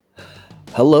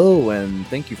Hello, and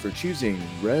thank you for choosing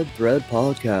Red Thread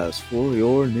Podcast for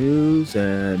your news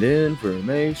and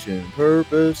information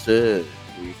purposes.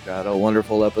 We've got a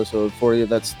wonderful episode for you.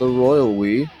 That's the Royal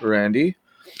We, Randy.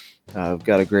 I've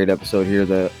got a great episode here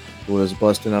that was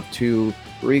blessed enough to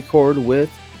record with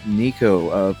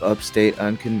Niko of Upstate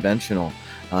Unconventional.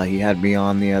 He had me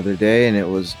on the other day, and it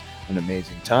was an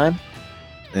amazing time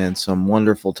and some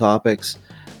wonderful topics.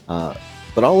 But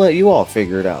I'll let you all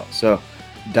figure it out. So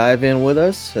dive in with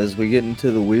us as we get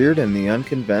into the weird and the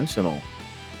unconventional.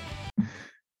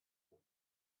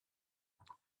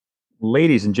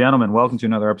 Ladies and gentlemen, welcome to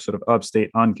another episode of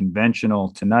Upstate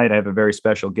Unconventional. Tonight, I have a very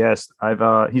special guest.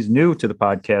 He's new to the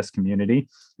podcast community,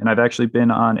 and I've actually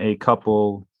been on a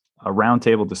couple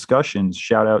roundtable discussions.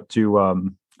 Shout out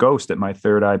to Ghost at my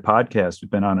Third Eye podcast.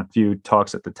 We've been on a few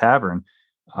talks at the tavern.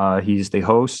 He's the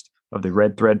host of the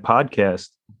Red Thread podcast.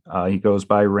 He goes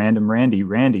by Random Randy.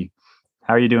 Randy,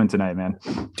 how are you doing tonight, man?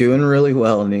 Doing really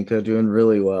well, Niko. Doing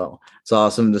really well. It's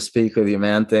awesome to speak with you,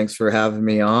 man. Thanks for having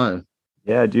me on.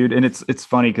 Yeah, dude. And it's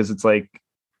funny because it's like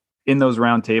in those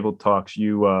roundtable talks,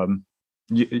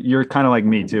 you're kind of like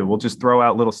me too. We'll just throw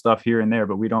out little stuff here and there,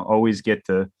 but we don't always get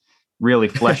to really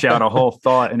flesh out a whole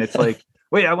thought. And it's like,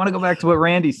 wait, I want to go back to what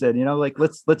Randy said, like,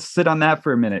 let's sit on that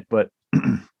for a minute. But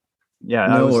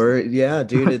yeah, worries. Yeah,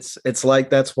 dude. It's like,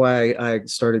 that's why I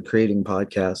started creating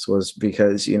podcasts, was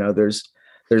because,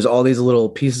 there's all these little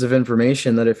pieces of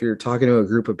information that if you're talking to a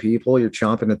group of people, you're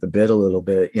chomping at the bit a little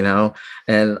bit,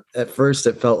 and at first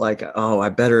it felt like, oh, I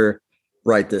better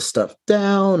write this stuff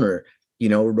down or,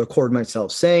 record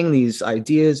myself saying these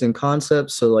ideas and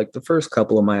concepts. So like the first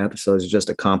couple of my episodes is just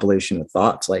a compilation of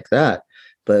thoughts like that.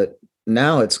 But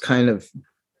now it's kind of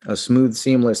a smooth,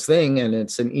 seamless thing. And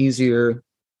it's an easier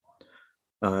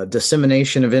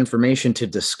dissemination of information to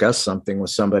discuss something with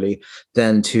somebody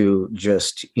than to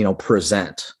just,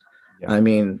 present. Yeah. I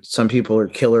mean, some people are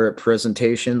killer at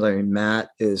presentations. I mean, Matt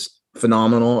is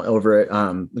phenomenal over at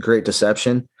Great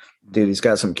Deception. Dude, he's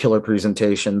got some killer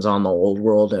presentations on the old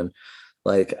world. And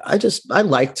like, I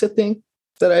like to think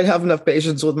that I'd have enough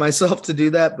patience with myself to do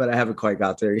that, but I haven't quite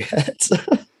got there yet.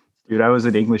 Dude, I was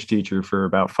an English teacher for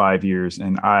about 5 years,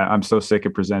 and I'm so sick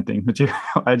of presenting material.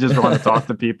 I just want to talk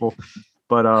to people.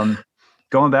 But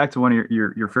going back to one of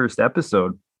your first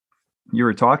episode, you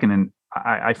were talking, and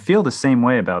I feel the same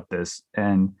way about this.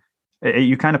 And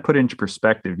you kind of put it into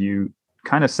perspective. You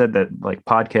kind of said that like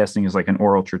podcasting is like an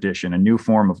oral tradition, a new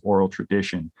form of oral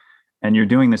tradition. And you're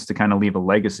doing this to kind of leave a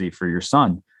legacy for your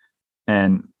son.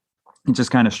 And it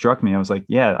just kind of struck me. I was like,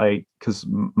 yeah, because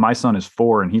my son is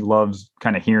 4 and he loves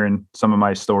kind of hearing some of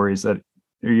my stories that,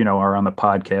 are on the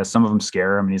podcast. Some of them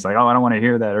scare him. And he's like, oh, I don't want to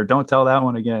hear that, or don't tell that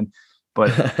one again.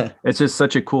 But it's just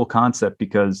such a cool concept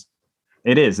because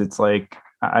it's like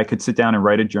I could sit down and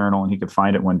write a journal and he could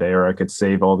find it one day, or I could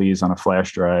save all these on a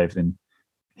flash drive and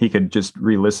he could just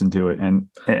re-listen to it. And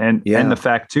the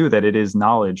fact too, that it is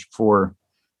knowledge for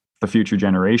the future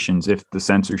generations if the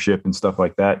censorship and stuff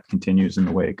like that continues in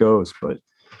the way it goes. But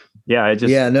yeah,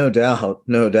 no doubt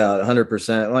 100%.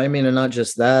 Well, I mean, and not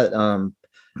just that,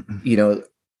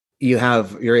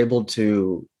 you're able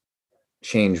to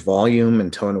change volume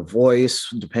and tone of voice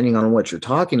depending on what you're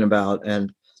talking about.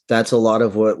 And that's a lot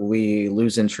of what we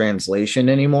lose in translation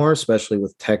anymore, especially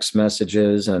with text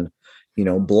messages and,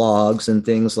 blogs and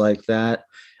things like that.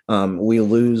 We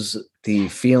lose the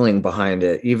feeling behind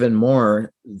it even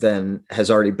more than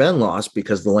has already been lost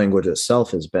because the language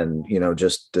itself has been,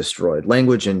 just destroyed.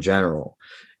 Language in general,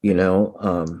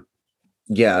 so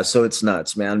it's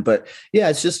nuts, man. But yeah,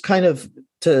 it's just kind of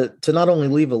to not only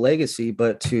leave a legacy,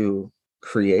 but to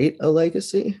create a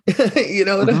legacy. You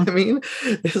know what I mean?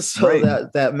 So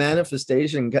right. that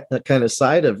manifestation kind of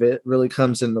side of it really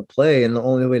comes into play. And the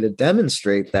only way to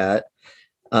demonstrate that,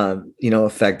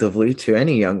 effectively to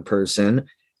any young person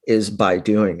is by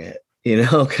doing it,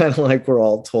 kind of like we're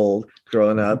all told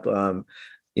growing up,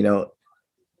 you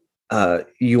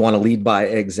want to lead by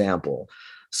example.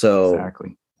 So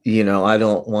exactly. I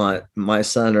don't want my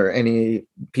son or any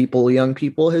young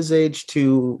people his age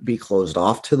to be closed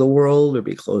off to the world or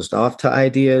be closed off to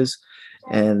ideas.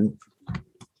 And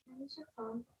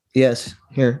yes,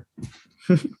 here.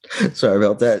 Sorry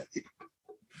about that.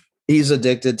 He's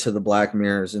addicted to the black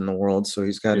mirrors in the world, so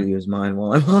he's got to use mine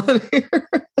while I'm on here.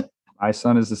 My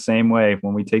son is the same way.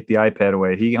 When we take the iPad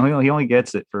away, he only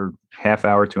gets it for half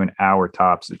hour to an hour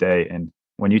tops a day. And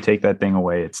when you take that thing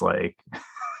away, it's like...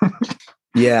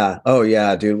 Yeah. Oh,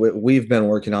 yeah, dude. We've been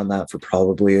working on that for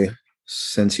probably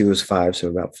since he was 5, so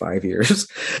about 5 years.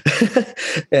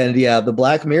 And yeah, the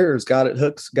Black Mirror's got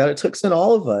its hooks in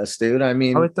all of us, dude. I Oh,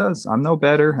 mean, it does. I'm no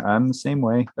better. I'm the same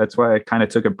way. That's why I kind of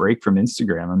took a break from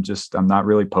Instagram. I'm not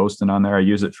really posting on there. I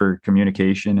use it for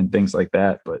communication and things like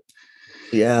that. But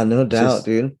yeah, no it's doubt,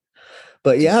 dude.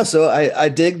 But yeah, just so I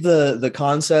dig the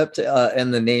concept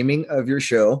and the naming of your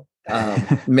show.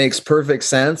 Makes perfect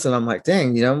sense. And I'm like,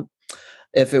 dang,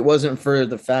 if it wasn't for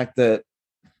the fact that,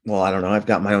 well, I don't know, I've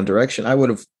got my own direction, I would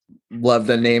have loved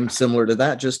a name similar to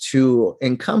that, just to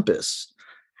encompass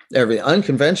everything.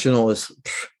 Unconventional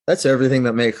that's everything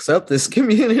that makes up this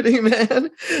community,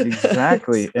 man.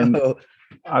 exactly. And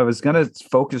I was going to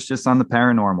focus just on the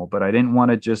paranormal, but I didn't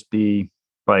want to just be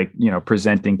like,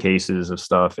 presenting cases of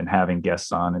stuff and having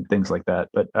guests on and things like that.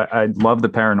 But I love the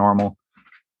paranormal.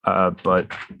 But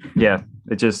yeah,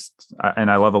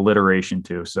 and I love alliteration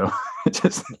too. So it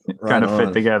just kind of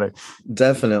fit together.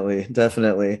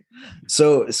 Definitely.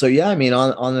 So yeah, I mean,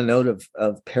 on the note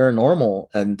of paranormal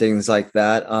and things like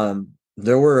that,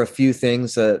 there were a few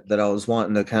things that I was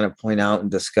wanting to kind of point out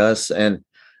and discuss. And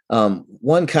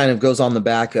one kind of goes on the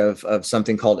back of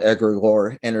something called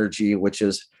egregore energy, which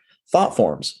is thought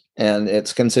forms. And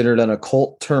it's considered an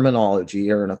occult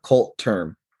terminology or an occult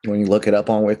term. When you look it up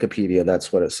on Wikipedia,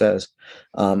 that's what it says.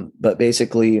 But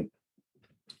basically,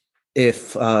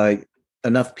 if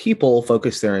enough people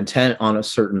focus their intent on a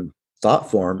certain thought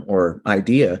form or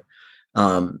idea,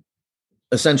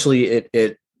 essentially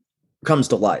it comes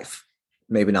to life.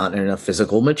 Maybe not in a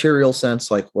physical material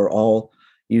sense, like we're all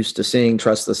used to seeing,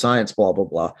 trust the science, blah, blah,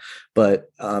 blah. But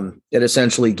it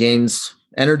essentially gains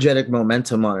energetic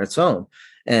momentum on its own.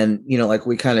 And, like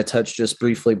we kind of touched just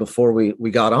briefly before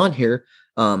we got on here,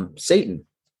 Satan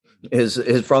is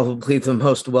probably the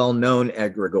most well-known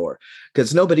egregore,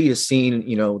 because nobody has seen,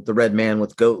 the red man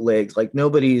with goat legs. Like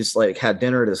nobody's like had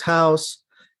dinner at his house.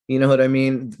 You know what I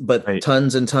mean? But Right.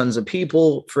 Tons and tons of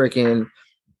people freaking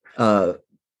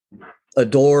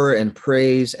adore and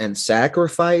praise and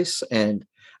sacrifice. And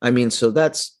I mean, so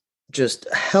that's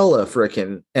just hella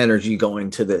freaking energy going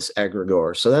to this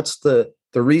egregore. So that's the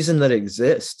reason that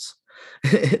exists,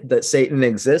 that Satan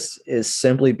exists, is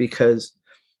simply because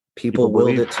people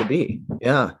willed it to be.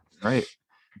 Yeah. Right.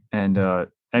 And I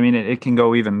mean, it can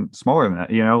go even smaller than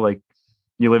that, like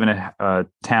you live in a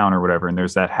town or whatever, and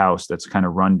there's that house that's kind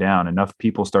of run down. Enough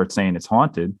people start saying it's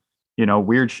haunted,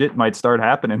 weird shit might start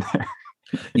happening there.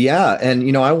 Yeah.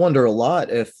 And, I wonder a lot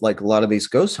if like a lot of these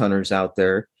ghost hunters out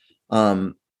there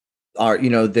are,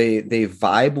 they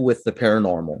vibe with the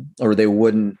paranormal,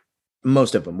 or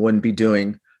most of them wouldn't be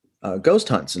doing ghost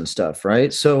hunts and stuff.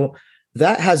 Right. So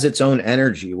that has its own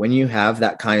energy when you have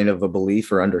that kind of a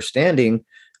belief or understanding,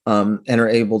 and are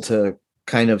able to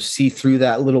kind of see through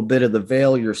that little bit of the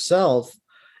veil yourself.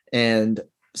 And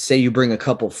say you bring a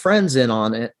couple friends in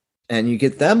on it and you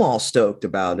get them all stoked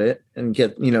about it and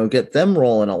get them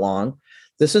rolling along.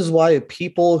 This is why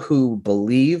people who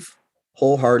believe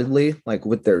wholeheartedly, like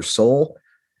with their soul,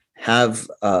 have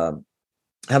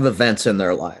events in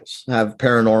their lives, have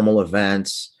paranormal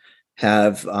events,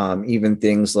 have even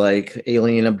things like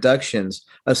alien abductions,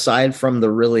 aside from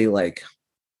the really like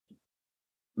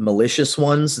malicious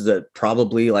ones that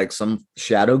probably like some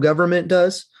shadow government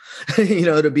does.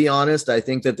 To be honest, I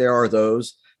think that there are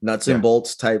those nuts and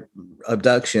bolts type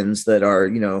abductions that are,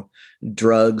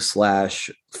 drug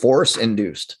 / force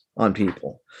induced on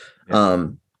people.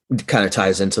 Kind of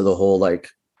ties into the whole like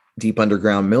deep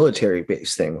underground military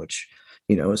base thing, which,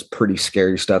 is pretty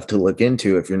scary stuff to look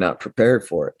into if you're not prepared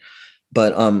for it.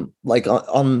 But like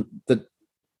on the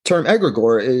term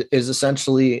egregore is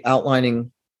essentially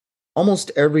outlining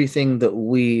almost everything that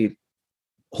we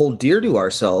hold dear to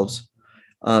ourselves,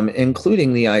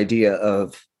 including the idea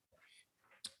of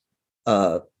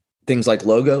things like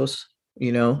logos,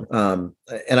 and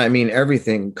I mean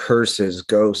everything, curses,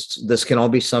 ghosts. This can all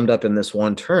be summed up in this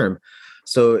one term.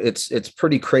 So it's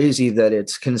pretty crazy that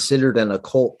it's considered an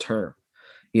occult term.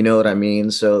 You know what I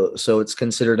mean? So it's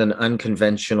considered an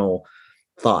unconventional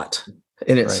thought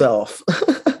in itself.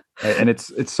 And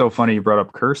it's so funny you brought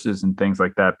up curses and things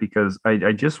like that, because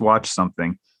I just watched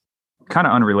something kind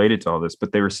of unrelated to all this,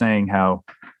 but they were saying how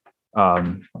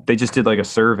they just did like a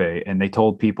survey and they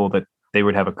told people that they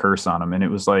would have a curse on them. And it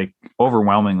was like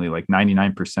overwhelmingly like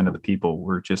 99% of the people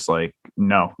were just like,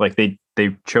 no, like they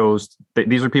chose,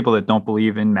 these are people that don't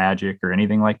believe in magic or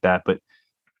anything like that, but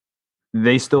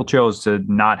they still chose to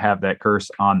not have that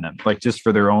curse on them, like just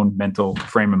for their own mental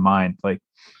frame of mind. Like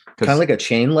kind of like a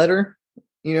chain letter,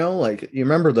 like you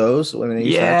remember those when they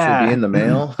used to actually be in the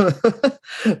mail?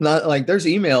 Not like there's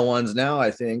email ones now,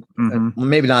 I think.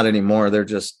 Maybe not anymore. They're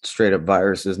just straight up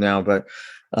viruses now. But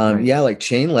Right. Yeah, like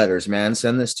chain letters, man.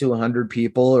 Send this to 100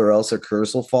 people or else a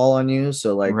curse will fall on you.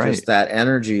 So like Right. just that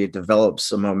energy, it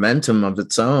develops a momentum of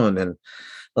its own. And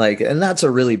like, and that's a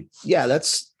really, yeah,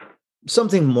 that's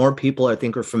something more people I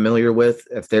think are familiar with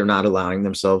if they're not allowing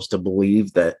themselves to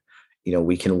believe that,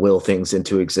 we can will things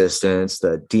into existence,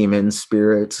 the demons,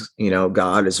 spirits,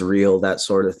 God is real, that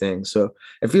sort of thing. So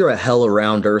if you're a hell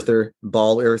around earther,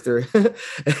 ball earther,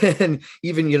 and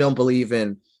even you don't believe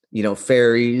in,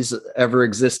 fairies ever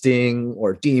existing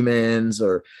or demons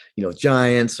or,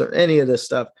 giants or any of this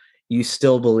stuff, you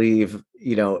still believe,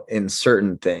 in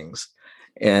certain things.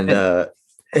 And,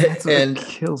 And that's what and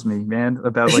kills me, man,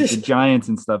 about like the giants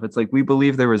and stuff. It's like we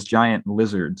believe there was giant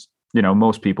lizards.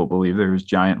 Most people believe there was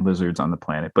giant lizards on the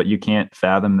planet, but you can't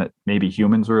fathom that maybe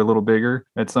humans were a little bigger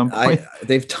at some point.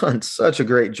 they've done such a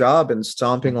great job in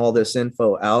stomping all this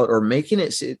info out or making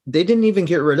it. They didn't even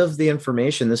get rid of the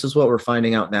information. This is what we're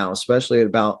finding out now, especially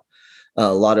about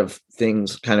a lot of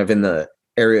things kind of in the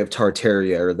area of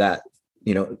Tartaria or that,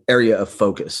 area of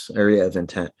focus, area of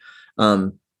intent.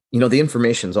 The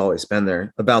information's always been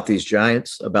there about these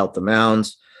giants, about the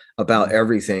mounds, about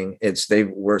everything. They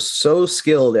were so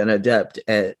skilled and adept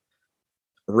at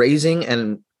raising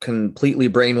and completely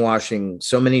brainwashing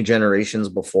so many generations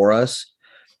before us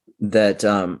that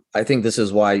I think this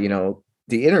is why,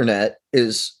 the internet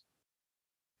is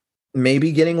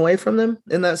maybe getting away from them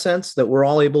in that sense, that we're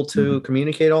all able to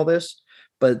communicate all this,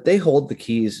 but they hold the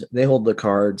keys, they hold the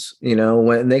cards,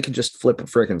 when they could just flip a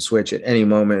freaking switch at any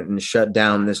moment and shut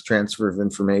down this transfer of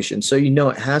information. So,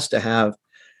 it has to have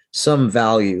some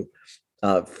value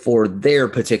for their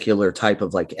particular type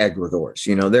of like egregores,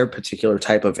 their particular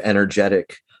type of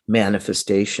energetic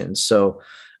manifestation. So,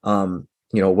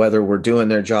 whether we're doing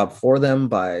their job for them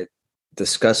by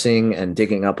discussing and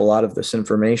digging up a lot of this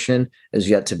information is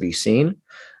yet to be seen.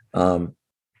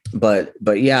 But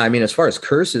yeah, I mean, as far as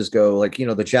curses go, like,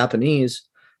 the Japanese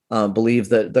believe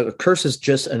that the curse is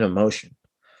just an emotion.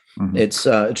 It's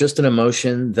just an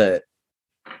emotion that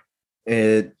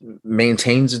it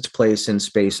maintains its place in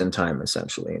space and time,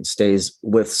 essentially, and stays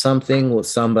with something, with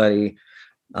somebody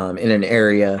in an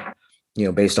area,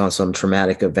 based on some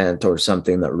traumatic event or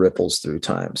something that ripples through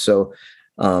time. So,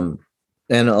 and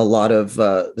a lot of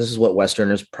this is what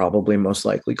Westerners probably most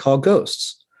likely call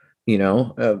ghosts.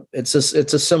 It's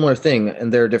a similar thing,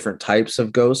 and there are different types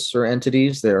of ghosts or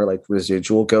entities. There are like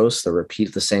residual ghosts that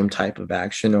repeat the same type of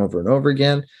action over and over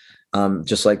again,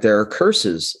 just like there are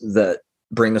curses that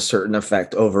bring a certain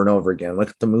effect over and over again. Look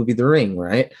at the movie The Ring,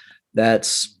 right?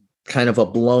 That's kind of a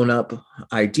blown up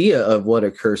idea of what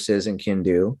a curse is and can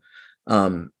do.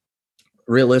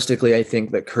 Realistically, I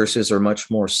think that curses are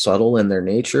much more subtle in their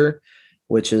nature,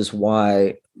 which is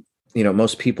why,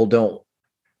 most people don't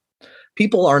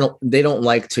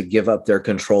like to give up their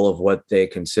control of what they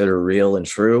consider real and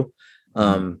true.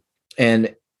 And,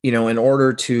 in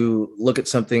order to look at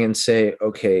something and say,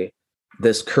 okay,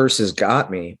 this curse has got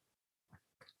me,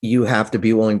 you have to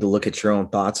be willing to look at your own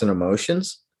thoughts and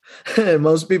emotions. And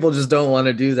most people just don't want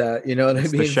to do that. You know what I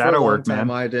mean? The shadow work,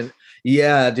 man. I didn't.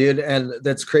 Yeah, dude. And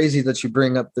that's crazy that you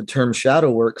bring up the term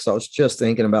shadow work. So I was just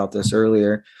thinking about this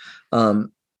earlier.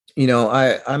 I'm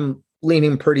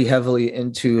leaning pretty heavily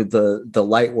into the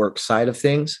light work side of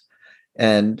things.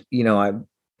 And, I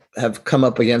have come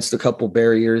up against a couple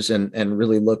barriers and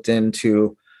really looked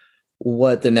into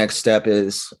what the next step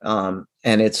is.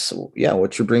 And it's,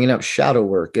 what you're bringing up, shadow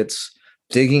work. It's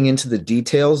digging into the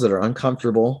details that are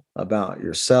uncomfortable about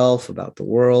yourself, about the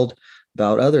world,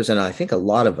 about others. And I think a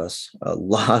lot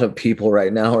of people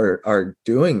right now are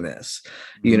doing this,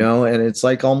 and it's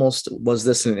like almost, was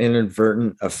this an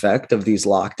inadvertent effect of these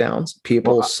lockdowns?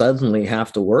 People suddenly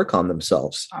have to work on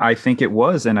themselves. I think it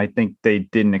was, and I think they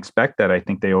didn't expect that. I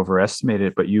think they overestimated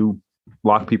it, but you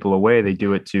lock people away, they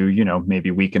do it to,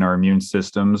 maybe weaken our immune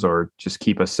systems or just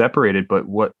keep us separated. But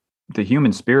what the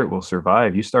human spirit will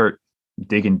survive. You start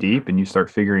digging deep and you start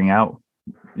figuring out,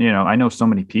 I know so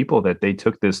many people that they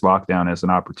took this lockdown as an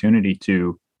opportunity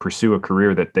to pursue a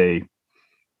career that they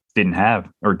didn't have,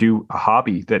 or do a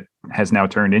hobby that has now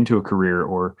turned into a career,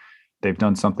 or they've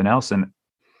done something else. And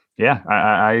yeah,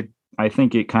 I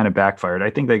think it kind of backfired. I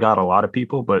think they got a lot of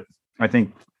people, but I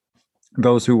think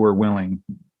those who were willing,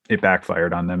 it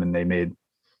backfired on them, and they made,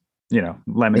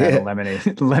 lemonade out of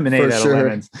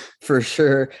lemons. For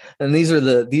sure. And these are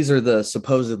the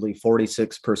supposedly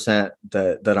 46%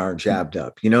 that aren't jabbed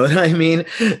up. You know what I mean?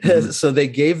 So they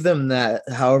gave them that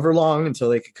however long until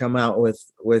they could come out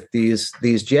with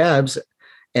these jabs,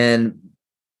 and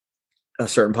a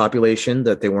certain population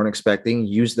that they weren't expecting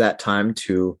used that time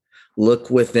to look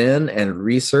within and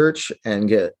research and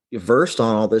get versed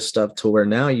on all this stuff, to where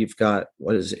now you've got,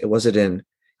 was it in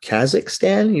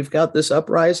Kazakhstan. You've got this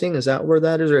uprising. Is that where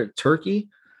that is? Or Turkey?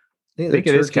 I think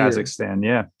it is Kazakhstan.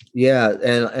 Yeah. Yeah,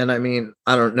 and I mean,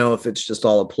 I don't know if it's just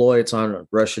all a ploy. It's on a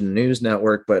Russian news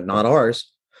network, but not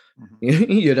ours.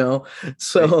 You know,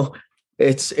 so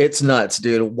it's nuts,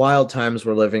 dude. Wild times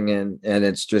we're living in, and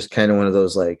it's just kind of one of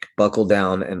those like buckle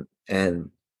down and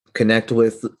connect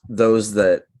with those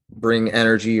that bring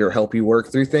energy or help you work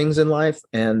through things in life,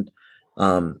 and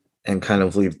kind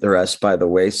of leave the rest by the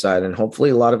wayside. And hopefully,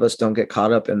 a lot of us don't get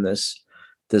caught up in this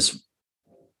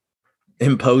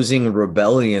imposing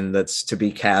rebellion that's to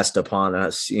be cast upon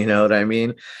us. You know what I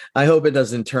mean? I hope it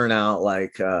doesn't turn out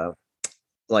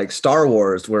like Star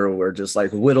Wars, where we're just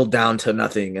like whittled down to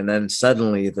nothing, and then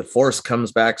suddenly the Force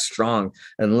comes back strong.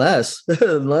 Unless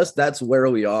that's where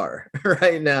we are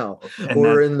right now. And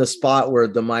we're in the spot where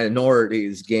the minority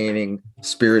is gaining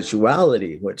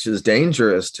spirituality, which is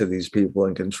dangerous to these people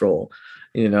in control.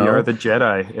 You know, we are the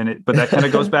Jedi, but that kind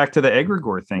of goes back to the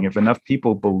egregore thing. If enough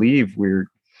people believe we're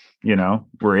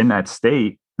in that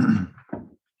state,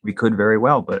 we could very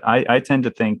well. But I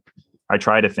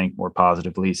try to think more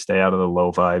positively, stay out of the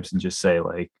low vibes, and just say,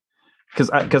 like,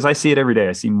 because I see it every day.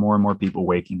 I see more and more people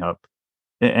waking up,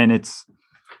 and it's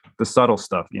the subtle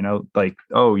stuff, like,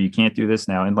 oh, you can't do this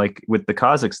now. And like with the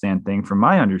Kazakhstan thing, from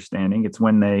my understanding, it's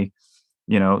when they,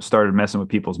 started messing with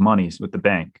people's monies with the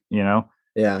bank, Yeah,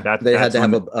 they had to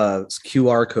have a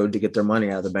QR code to get their money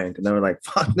out of the bank, and they were like,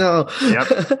 fuck no.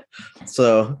 Yep.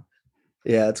 So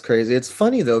yeah, it's crazy. It's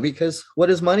funny though, because what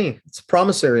is money? It's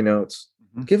promissory notes.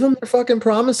 Give them their fucking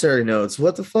promissory notes.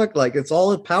 What the fuck? Like, it's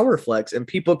all a power flex, and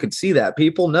people could see that.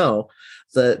 People know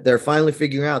that they're finally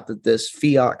figuring out that this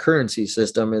fiat currency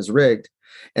system is rigged.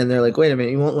 And they're like, wait a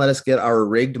minute, you won't let us get our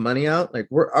rigged money out? Like,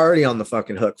 we're already on the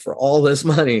fucking hook for all this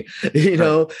money,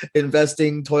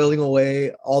 investing, toiling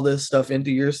away, all this stuff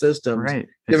into your system. Right.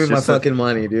 Give me my fucking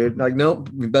money, dude. Like, nope,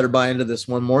 we better buy into this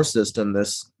one more system.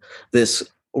 This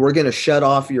we're going to shut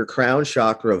off your crown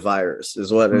chakra virus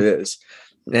is what it is.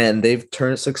 And they've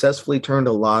successfully turned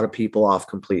a lot of people off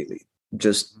completely.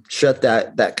 Just shut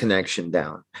that connection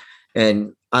down.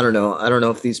 And I don't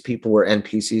know if these people were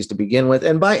NPCs to begin with.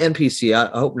 And by NPC,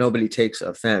 I hope nobody takes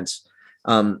offense.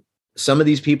 Some of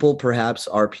these people perhaps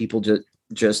are people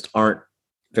just aren't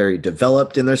very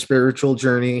developed in their spiritual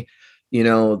journey,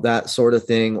 that sort of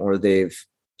thing, or they've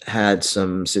had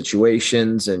some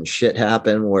situations and shit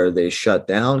happen where they shut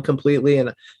down completely.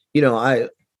 And,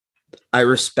 I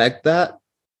respect that.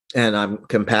 And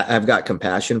I've got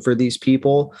compassion for these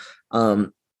people.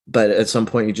 But at some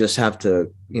point you just have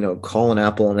to, call an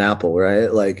apple,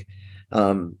 right? Like,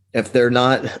 if they're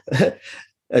not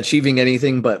achieving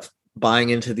anything but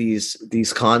buying into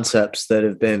these concepts that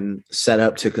have been set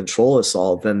up to control us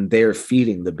all, then they're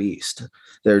feeding the beast.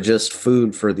 They're just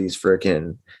food for these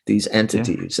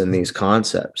entities and these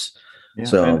concepts. Yeah.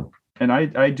 So, and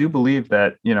I do believe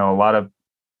that, a lot of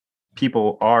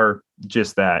people are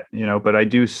just that, but I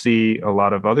do see a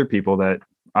lot of other people that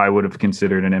I would have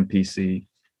considered an NPC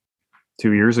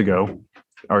 2 years ago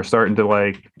are starting to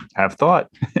like have thought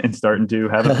and starting to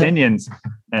have opinions.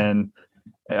 And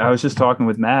I was just talking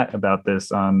with Matt about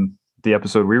this on the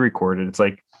episode we recorded. It's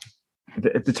like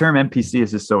the term NPC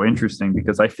is just so interesting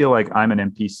because I feel like I'm an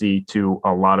NPC to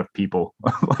a lot of people.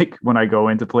 Like when I go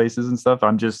into places and stuff,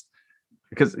 I'm just,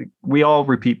 because we all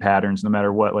repeat patterns no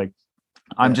matter what. Like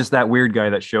I'm just that weird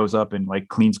guy that shows up and like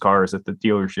cleans cars at the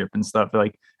dealership and stuff.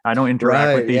 Like I don't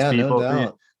interact with these people.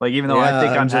 No, like, even though I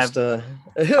think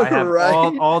I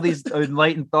have all these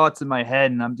enlightened thoughts in my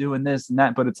head and I'm doing this and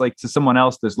that, but it's like to someone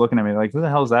else that's looking at me like, who the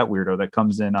hell is that weirdo that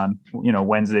comes in on,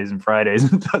 Wednesdays and Fridays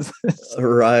and does this?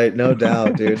 Right. No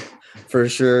doubt, dude. For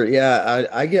sure. Yeah.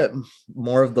 I get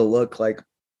more of the look like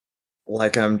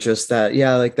I'm just that,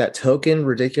 like that token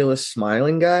ridiculous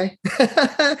smiling guy.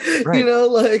 Right.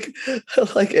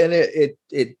 And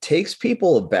it takes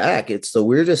people aback. It's the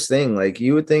weirdest thing. Like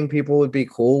you would think people would be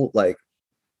cool, like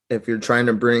if you're trying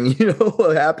to bring,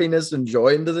 happiness and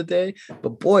joy into the day,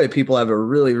 but boy, people have a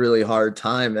really, really hard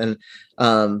time. And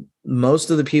most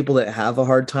of the people that have a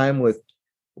hard time with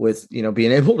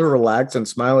being able to relax and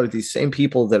smile are these same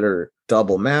people that are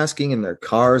double masking in their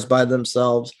cars by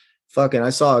themselves. Fucking,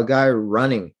 I saw a guy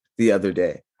running the other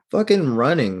day. Fucking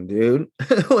running, dude,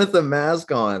 with a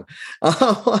mask on.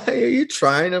 Are you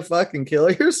trying to fucking kill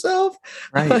yourself?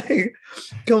 Right. Like,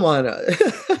 come on.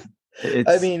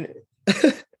 I mean,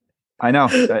 I know.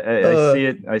 I see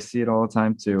it. I see it all the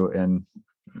time too. And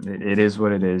it is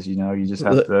what it is. You just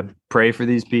have to pray for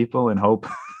these people and hope.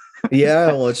 Yeah.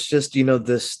 Well, it's just,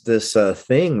 this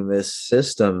thing, this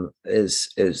system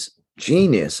is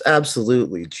genius.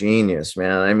 Absolutely genius,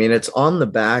 man. I mean, it's on the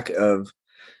back of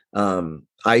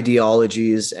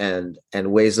ideologies and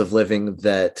ways of living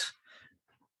that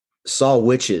saw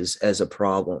witches as a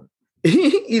problem,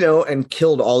 and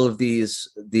killed all of these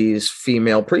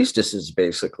female priestesses,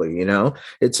 basically.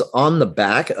 It's on the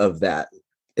back of that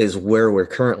is where we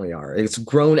currently are. It's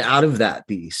grown out of that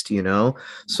beast,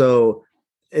 so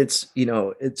it's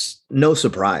no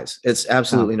surprise. It's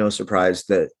absolutely no surprise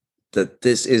that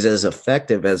this is as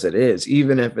effective as it is,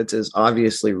 even if it's as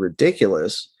obviously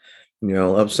ridiculous,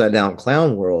 upside down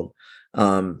clown world,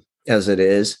 as it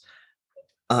is.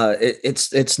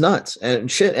 It's nuts and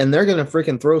shit, and they're gonna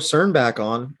freaking throw CERN back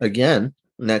on again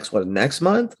next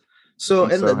month. So,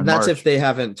 and that's March, if they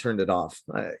haven't turned it off.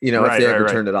 If they haven't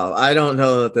turned it off, I don't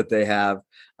know that they have.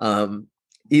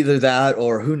 Either that,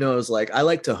 or who knows? Like, I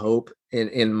like to hope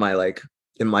in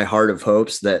my heart of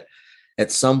hopes that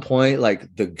at some point,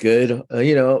 like the good,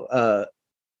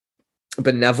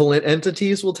 benevolent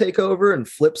entities will take over and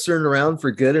flip CERN around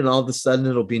for good, and all of a sudden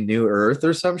it'll be New Earth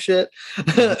or some shit.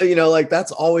 Like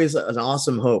that's always an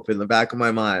awesome hope in the back of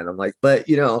my mind. I'm like, but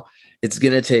it's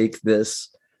gonna take this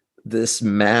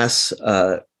mass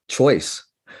choice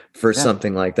for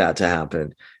something like that to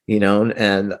happen,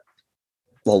 and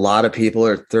a lot of people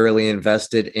are thoroughly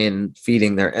invested in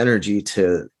feeding their energy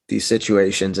to these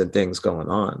situations and things going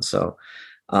on. So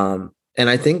and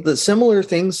I think that similar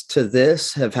things to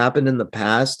this have happened in the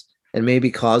past and maybe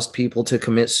caused people to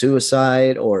commit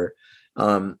suicide or,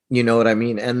 you know what I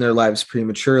mean, end their lives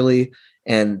prematurely.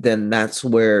 And then that's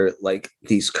where like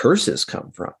these curses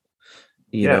come from,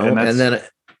 and then it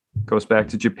goes back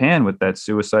to Japan with that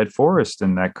suicide forest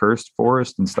and that cursed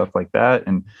forest and stuff like that.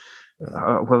 And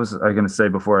what was I going to say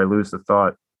before I lose the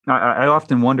thought? I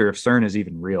often wonder if CERN is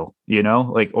even real,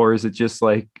 or is it just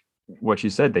like what you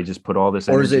said, they just put all this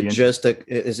energy, or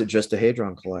is it just a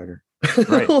hadron collider?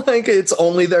 Right. Like it's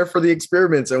only there for the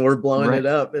experiments and we're blowing it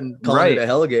up and calling it a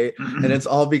hellgate, and it's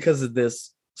all because of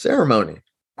this ceremony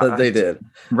that they did.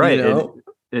 Right.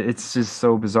 It's just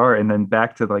so bizarre. And then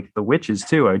back to like the witches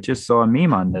too. I just saw a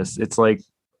meme on this. It's like,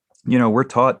 we're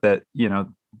taught that,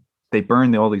 they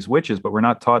burn all these witches, but we're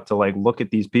not taught to like look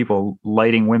at these people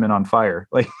lighting women on fire.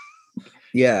 Like,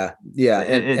 yeah.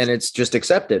 And it's just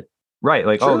accepted. Right.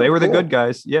 Like, sure, they were the good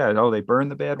guys. Yeah. Oh, they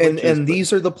burned the bad witches. And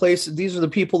these are the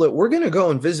people that we're going to go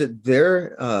and visit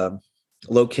their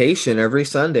location every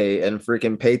Sunday and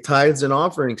freaking pay tithes and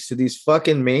offerings to these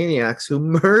fucking maniacs who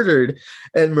murdered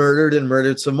and murdered and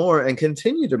murdered some more and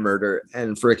continue to murder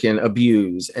and freaking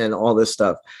abuse and all this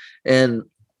stuff. And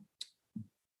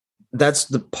that's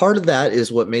the part of that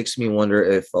is what makes me wonder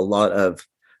if a lot of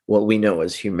what we know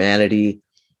as humanity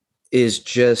is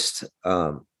just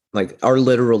are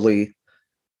literally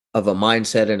of a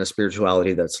mindset and a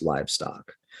spirituality that's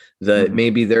livestock, that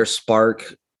maybe their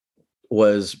spark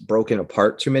was broken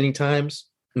apart too many times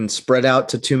and spread out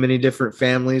to too many different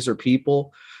families or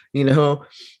people, or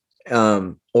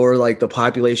like the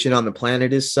population on the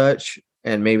planet is such,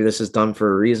 and maybe this is done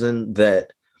for a reason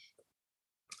that,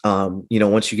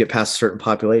 once you get past a certain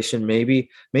population, maybe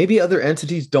other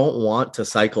entities don't want to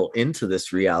cycle into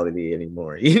this reality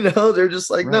anymore. They're just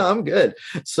like, no, I'm good.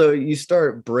 So you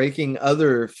start breaking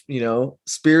other,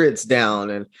 spirits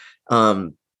down.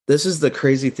 And this is the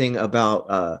crazy thing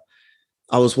about,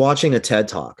 I was watching a TED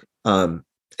talk, and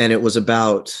it was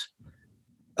about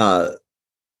the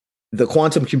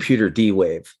quantum computer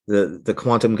D-Wave, the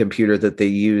quantum computer that they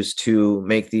use to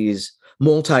make these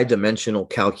multi-dimensional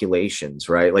calculations,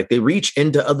 right? Like they reach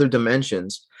into other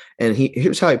dimensions. And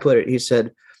here's how I put it. He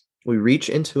said, we reach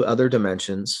into other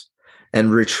dimensions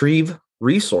and retrieve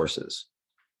resources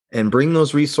and bring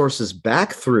those resources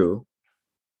back through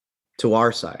to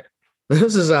our side.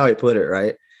 This is how I put it,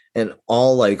 right? And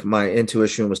all like my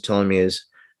intuition was telling me is,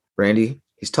 Randy,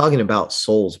 he's talking about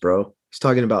souls, bro. He's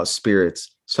talking about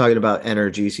spirits. He's talking about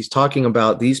energies. He's talking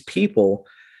about these people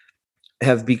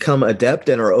have become adept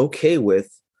and are okay with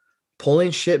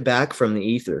pulling shit back from the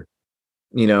ether,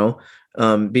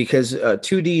 because a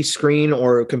 2D screen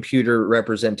or a computer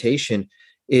representation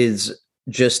is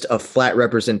just a flat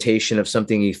representation of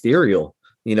something ethereal,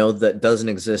 that doesn't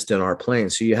exist in our plane.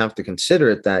 So you have to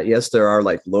consider it that, yes, there are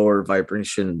like lower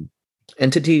vibration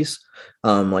entities,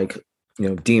 like,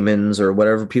 demons or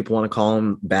whatever people want to call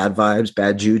them, bad vibes,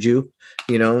 bad juju.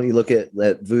 You look at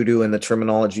that voodoo and the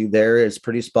terminology there is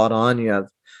pretty spot on. You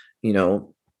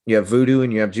have voodoo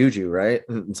and you have juju, right?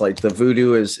 It's like the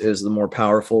voodoo is the more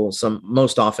powerful,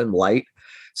 most often light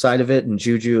side of it. And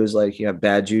juju is like, you have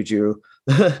bad juju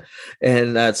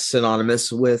and that's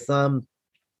synonymous with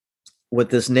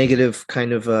this negative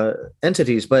kind of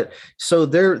entities. But so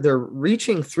they're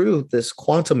reaching through this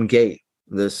quantum gate,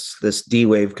 this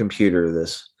D-Wave computer,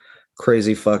 this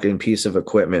crazy fucking piece of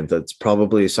equipment that's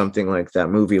probably something like that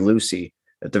movie Lucy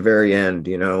at the very end,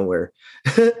 you know, where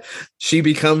she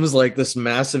becomes like this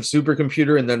massive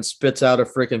supercomputer and then spits out a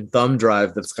freaking thumb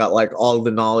drive that's got like all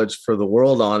the knowledge for the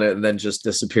world on it and then just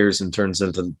disappears and turns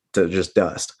into just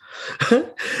dust.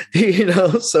 You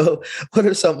know, so what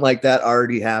if something like that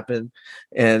already happened?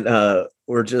 And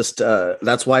we're just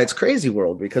that's why it's crazy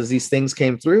world, because these things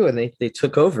came through and they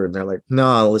took over and they're like,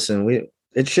 no, listen,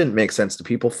 it shouldn't make sense to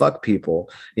people. Fuck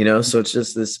people, you know? So it's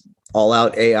just this all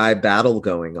out AI battle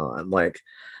going on. Like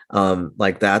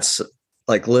that's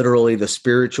like literally the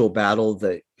spiritual battle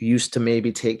that used to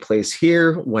maybe take place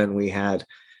here when we had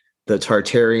the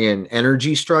Tartarian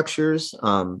energy structures.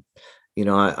 You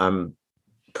know, I'm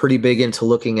pretty big into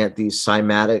looking at these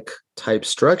cymatic type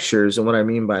structures. And what I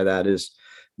mean by that is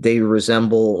they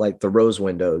resemble like the rose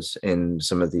windows in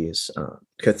some of these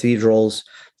cathedrals,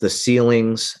 the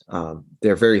ceilings.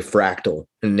 They're very fractal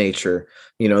in nature.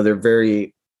 You know, they're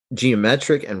very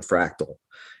geometric and fractal.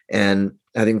 And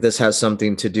I think this has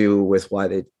something to do with why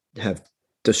they have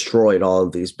destroyed all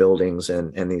of these buildings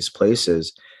and these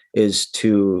places, is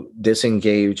to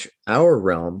disengage our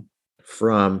realm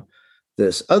from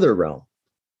this other realm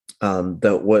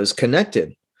that was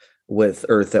connected with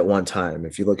Earth at one time.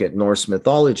 If you look at Norse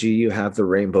mythology, you have the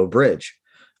Rainbow Bridge.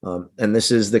 And this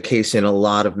is the case in a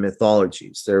lot of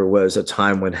mythologies. There was a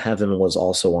time when heaven was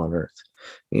also on Earth,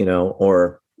 you know,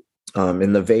 or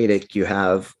in the Vedic, you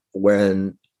have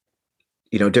when,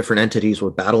 you know, different entities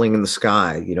were battling in the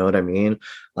sky, you know what I mean?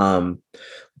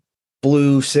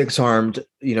 Blue six-armed,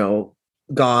 you know,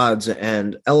 gods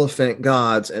and elephant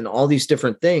gods and all these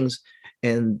different things.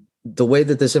 And the way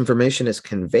that this information is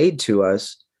conveyed to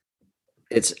us,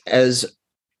 it's as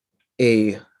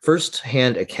a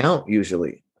first-hand account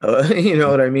usually. You know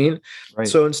what I mean? Right.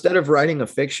 So instead of writing a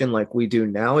fiction like we do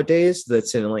nowadays,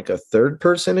 that's in like a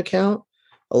third-person account,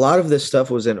 a lot of this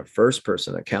stuff was in a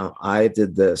first-person account. I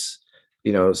did this,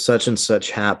 you know, such and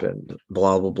such happened,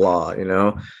 blah, blah, blah, you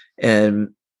know?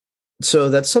 And so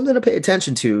that's something to pay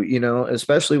attention to, you know,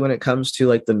 especially when it comes to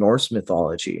like the Norse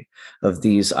mythology of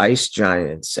these ice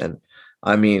giants. And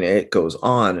I mean, it goes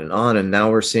on and on. And now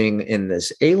we're seeing in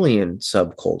this alien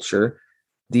subculture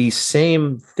these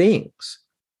same things,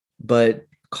 but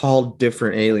called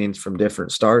different aliens from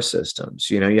different star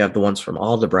systems. You know, you have the ones from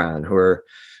Aldebaran who are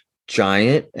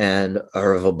giant and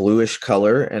are of a bluish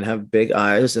color and have big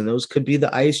eyes. And those could be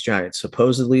the ice giants.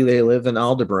 Supposedly they live in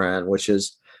Aldebaran, which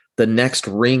is the next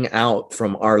ring out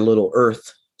from our little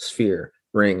Earth sphere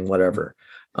ring, whatever.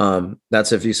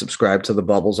 That's if you subscribe to the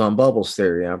bubbles on bubbles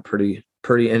theory. I'm pretty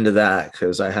into that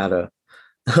because I had a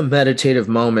meditative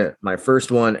moment, my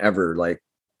first one ever, like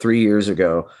 3 years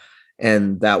ago,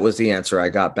 and that was the answer I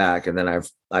got back. And then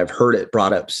I've heard it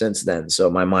brought up since then,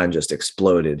 so my mind just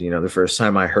exploded. You know, the first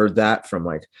time I heard that from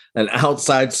like an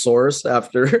outside source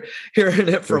after hearing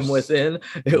it from within,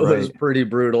 it was pretty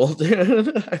brutal.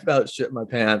 I about shit my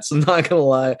pants. I'm not gonna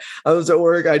lie. I was at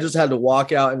work. I just had to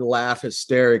walk out and laugh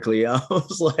hysterically. I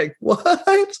was like, "What?"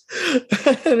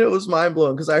 And it was mind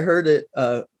blowing because I heard it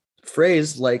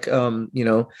phrased like, you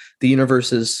know, the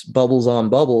universe is bubbles on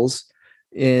bubbles.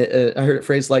 I heard it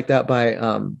phrased like that by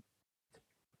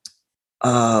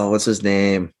what's his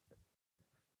name?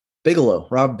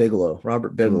 Robert Bigelow.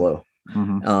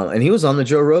 Mm-hmm. And he was on the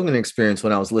Joe Rogan Experience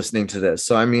when I was listening to this.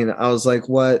 So I mean, I was like,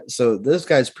 what? So this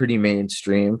guy's pretty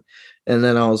mainstream. And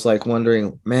then I was like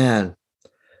wondering, man,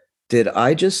 did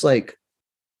I just like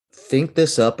think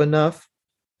this up enough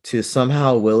to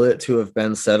somehow will it to have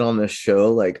been said on this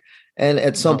show? Like, and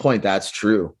at some point that's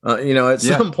true. You know, at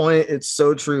some point it's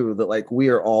so true that like we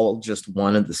are all just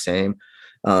one and the same.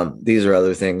 These are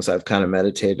other things I've kind of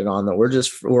meditated on, that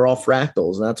we're all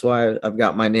fractals. And that's why I've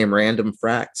got my name Random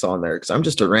Fracts on there, because I'm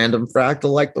just a random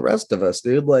fractal like the rest of us,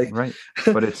 dude. Like, right.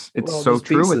 But it's so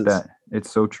true with that.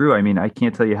 It's so true. I mean, I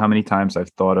can't tell you how many times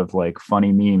I've thought of like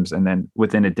funny memes, and then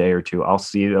within a day or two, I'll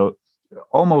see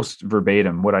almost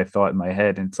verbatim what I thought in my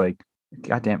head. And it's like,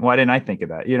 God damn, why didn't I think of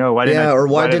that? You know, why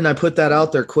didn't I put that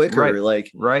out there quicker?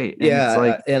 Right. And yeah. It's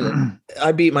like, and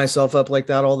I beat myself up like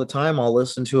that all the time. I'll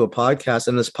listen to a podcast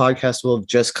and this podcast will have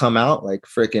just come out like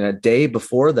freaking a day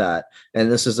before that.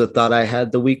 And this is a thought I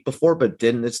had the week before, but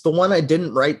it's the one I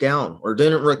didn't write down or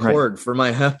didn't record for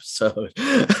my episode,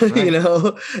 you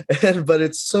know, but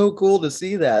it's so cool to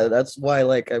see that. That's why,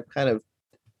 like, I've kind of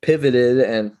pivoted.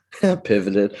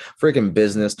 Freaking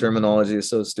business terminology is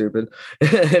so stupid.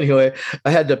 Anyway, I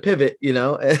had to pivot, you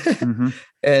know.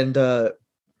 And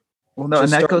Well, no, and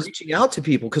just that start goes. reaching out to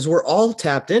people, because we're all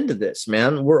tapped into this,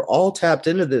 man. We're all tapped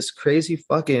into this crazy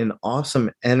fucking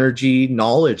awesome energy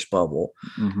knowledge bubble.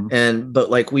 Mhm. But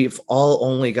like, we've all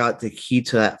only got the key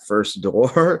to that first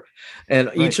door, and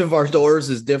Right. each of our doors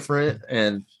is different.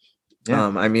 And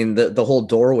Yeah. I mean, the whole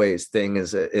doorways thing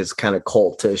is kind of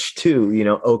cultish too,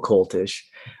 occultish.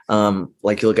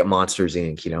 Like, you look at Monsters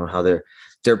Inc., how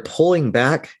they're pulling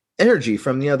back energy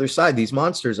from the other side. These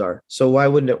monsters are. So why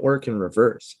wouldn't it work in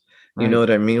reverse? You know Right.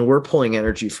 what I mean? We're pulling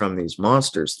energy from these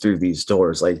monsters through these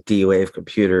doors, like D-Wave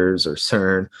computers or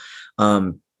CERN.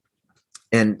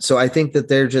 And so I think that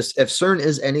they're just, if CERN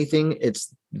is anything,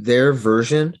 it's their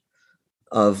version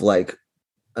of like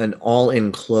an all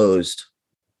enclosed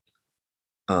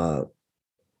uh,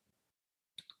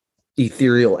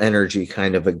 ethereal energy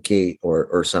kind of a gate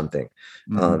or something.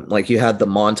 Mhm. Like, you had the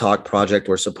Montauk Project,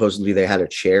 where supposedly they had a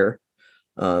chair,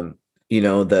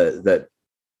 that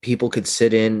people could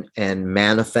sit in and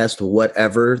manifest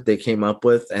whatever they came up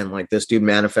with. And like, this dude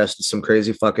manifested some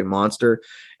crazy fucking monster,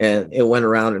 and it went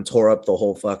around and tore up the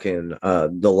whole fucking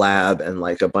the lab and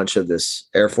like a bunch of this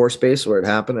Air Force base where it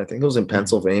happened. I think it was in Mhm.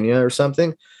 Pennsylvania or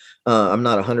something. I'm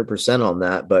not 100% on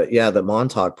that, but yeah, the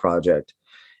Montauk Project.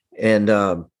 And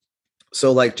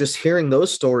so like, just hearing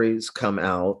those stories come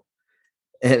out,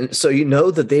 and so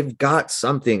that they've got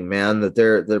something, man, that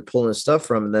they're pulling stuff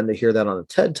from. And then to hear that on a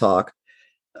TED Talk,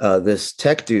 this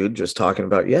tech dude just talking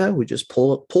about, yeah, we just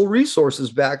pull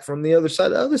resources back from the other side.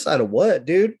 The other side of what,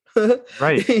 dude?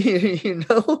 Right.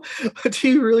 Do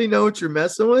you really know what you're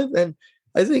messing with? And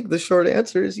I think the short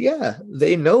answer is, yeah,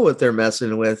 they know what they're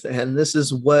messing with. And this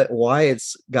is why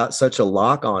it's got such a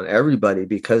lock on everybody,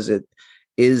 because it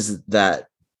is that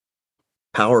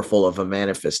powerful of a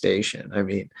manifestation. I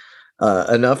mean,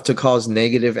 enough to cause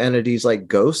negative entities like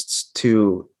ghosts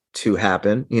to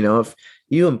happen. If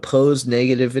you impose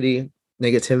negativity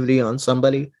on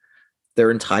somebody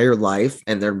their entire life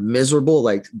and they're miserable,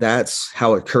 like, that's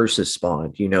how a curse is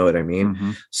spawned. You know what I mean?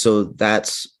 Mhm. So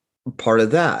that's part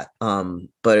of that.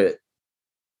 But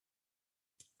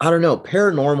I don't know.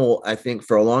 Paranormal, I think,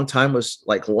 for a long time was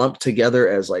like lumped together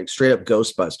as like straight up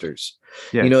Ghostbusters.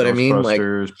 Yeah. You know what I mean? Like,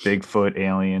 Ghostbusters, Bigfoot,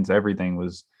 aliens, everything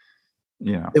was,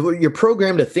 you know. you're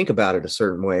programmed to think about it a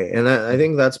certain way, and I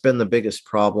think that's been the biggest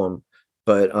problem.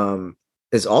 But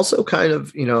it's also kind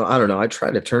of, I don't know, I try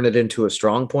to turn it into a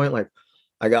strong point. Like,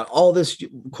 I got all this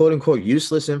quote unquote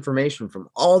useless information from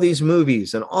all these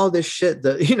movies and all this shit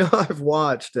that I've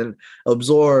watched and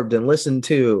absorbed and listened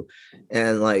to.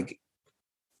 And like,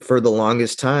 for the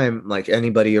longest time, like,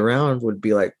 anybody around would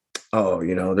be like, oh,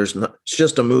 there's not, it's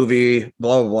just a movie,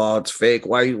 blah, blah, blah, it's fake.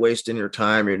 Why are you wasting your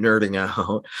time? You're nerding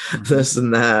out, Mhm. this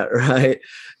and that, right?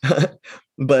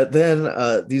 But then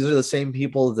these are the same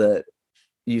people that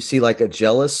you see like a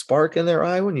jealous spark in their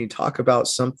eye when you talk about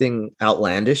something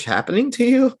outlandish happening to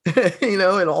you, in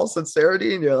all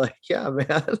sincerity. And you're like, yeah,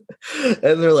 man.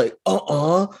 And they're like,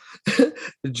 the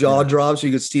jaw Yeah. drops.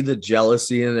 You could see the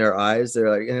jealousy in their eyes.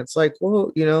 They're like, and it's like,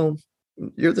 well,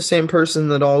 you're the same person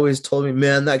that always told me,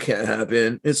 man, that can't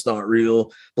happen. It's not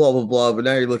real, blah, blah, blah. But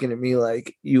now you're looking at me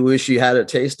like you wish you had a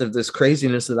taste of this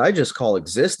craziness that I just call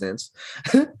existence.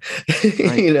 Right.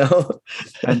 you know?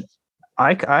 And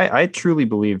I truly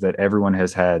believe that everyone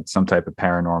has had some type of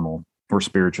paranormal or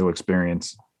spiritual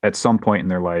experience at some point in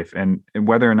their life, and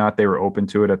whether or not they were open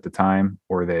to it at the time,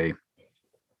 or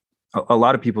a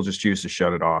lot of people just choose to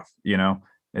shut it off.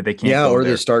 They can't Yeah, go or they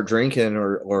there. start drinking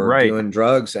or Right. doing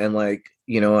drugs. And like,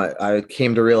 I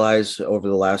came to realize over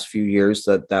the last few years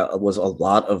that was a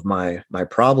lot of my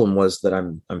problem, was that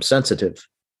I'm sensitive.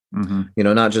 Hmm.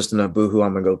 Not just in a boohoo,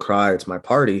 I'm gonna go cry, it's my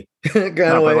party kind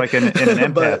No, of but way. like in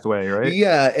an But empath way, right?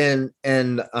 yeah,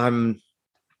 and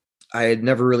I had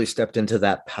never really stepped into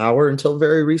that power until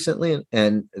very recently,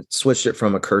 and switched it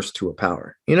from a curse to a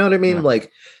power. You know what I mean? Yeah.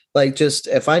 Like, just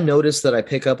if I notice that I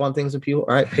pick up on things in people,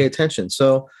 all right, pay attention.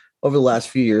 So over the last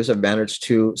few years, I've managed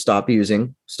to stop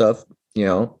using stuff,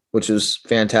 which is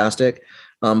fantastic.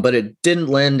 But it didn't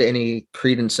lend any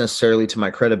credence necessarily to my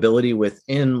credibility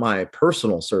within my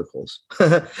personal circles,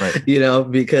 Right.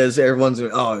 because everyone's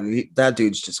like, oh, that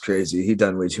dude's just crazy. He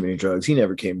done way too many drugs. He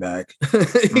never came back.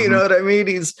 You know Hmm. what I mean?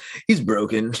 He's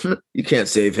broken. You can't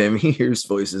save him. He hears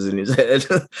voices in his head.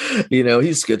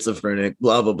 He's schizophrenic,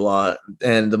 blah, blah, blah.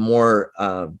 And the more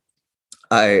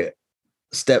I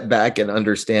step back and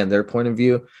understand their point of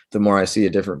view, the more I see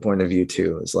a different point of view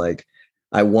too. It's like,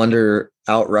 I wonder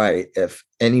outright if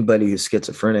anybody who's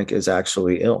schizophrenic is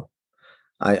actually ill.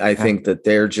 I Yeah. think that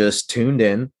they're just tuned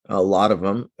in, a lot of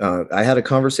them. I had a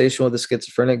conversation with a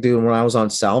schizophrenic dude when I was on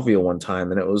salvia one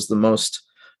time, and it was the most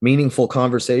meaningful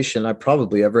conversation I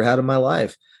probably ever had in my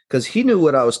life, because he knew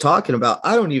what I was talking about.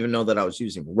 I don't even know that I was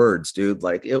using words, dude.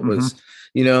 Like it was,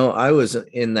 I was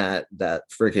in that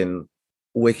freaking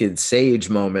wicked sage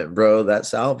moment, bro. That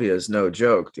salvia is no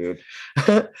joke, dude.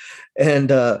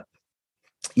 And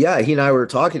yeah, he and I were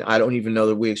talking. I don't even know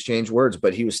that we exchanged words,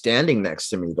 but he was standing next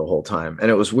to me the whole time. And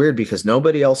it was weird because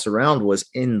nobody else around was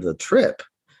in the trip,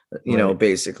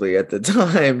 basically at the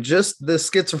time. Just the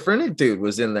schizophrenic dude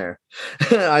was in there.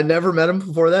 I never met him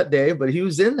before that day, but he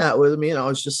was in that with me. And I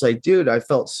was just like, dude, I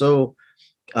felt so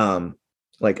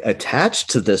like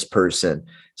attached to this person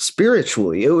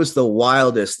spiritually. It was the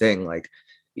wildest thing. Like,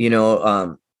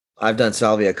 I've done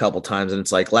salvia a couple times and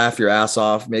it's like laugh your ass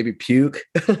off, maybe puke,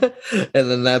 and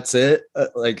then that's it.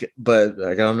 But like,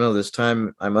 I don't know, this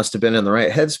time I must have been in the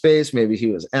right headspace. Maybe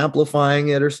he was amplifying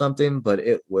it or something, but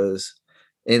it was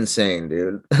insane,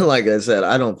 dude. Like I said,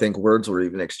 I don't think words were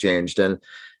even exchanged. And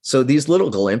so these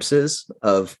little glimpses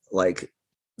of like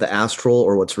the astral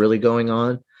or what's really going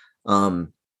on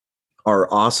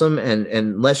are awesome. And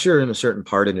unless you're in a certain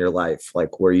part in your life,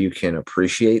 like where you can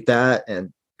appreciate that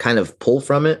and kind of pull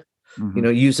from it,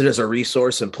 use it as a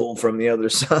resource and pull from the other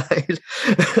side.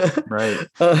 Right.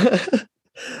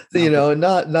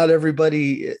 Not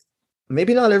everybody,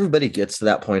 maybe not everybody gets to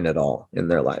that point at all in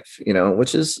their life,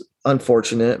 which is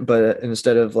unfortunate. But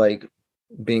instead of like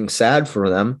being sad for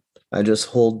them, I just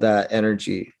hold that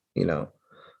energy,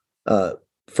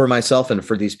 for myself and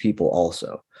for these people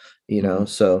also,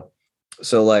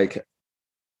 so like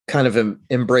kind of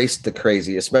embraced the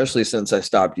crazy, especially since I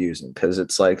stopped using, because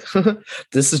it's like,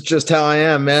 this is just how I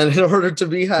am, man. In order to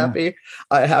be happy,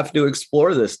 I have to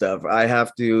explore this stuff. I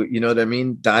have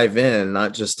to, dive in,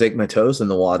 not just stick my toes in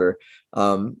the water.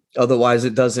 Otherwise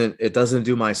it doesn't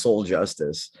do my soul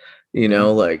justice.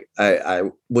 Like I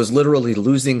was literally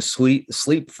losing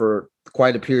sleep for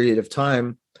quite a period of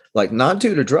time, like not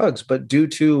due to drugs, but due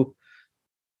to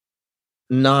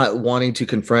not wanting to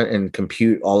confront and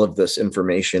compute all of this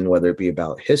information, whether it be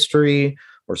about history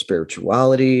or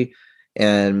spirituality.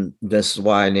 And this is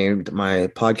why I named my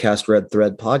podcast Red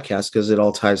Thread Podcast, because it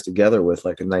all ties together with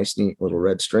like a nice, neat little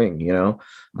red string,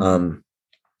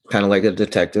 kind of like a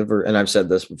detective, and I've said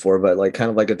this before, but like kind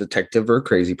of like a detective or a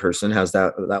crazy person has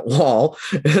that wall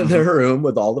in their room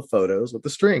with all the photos with the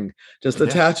string, just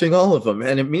attaching all of them.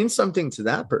 And it means something to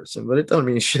that person, but it don't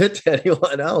mean shit to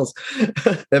anyone else.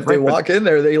 If they walk in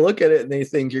there, they look at it and they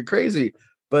think you're crazy.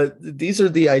 But these are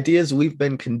the ideas we've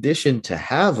been conditioned to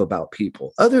have about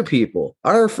people, other people,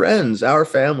 our friends, our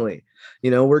family.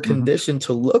 We're conditioned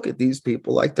to look at these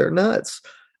people like they're nuts.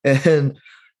 And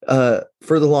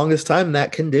for the longest time,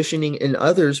 that conditioning in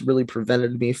others really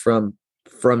prevented me from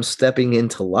stepping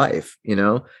into life,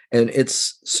 and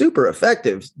it's super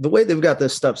effective the way they've got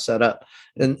this stuff set up.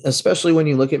 And especially when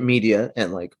you look at media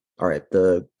and like, all right,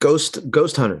 the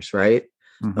ghost hunters, right?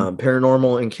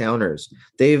 Paranormal encounters,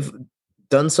 they've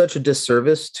done such a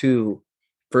disservice to,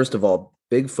 first of all,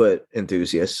 Bigfoot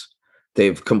enthusiasts.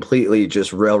 They've completely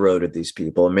just railroaded these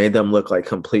people and made them look like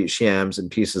complete shams and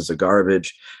pieces of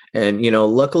garbage. And,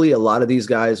 luckily a lot of these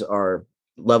guys are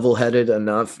level-headed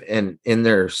enough and in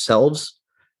their selves,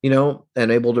 and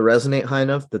able to resonate high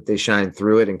enough that they shine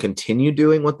through it and continue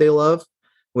doing what they love,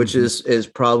 which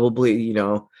is probably,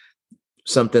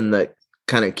 something that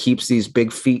kind of keeps these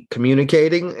big feet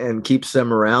communicating and keeps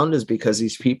them around, is because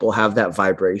these people have that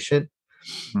vibration,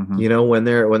 when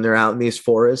they're out in these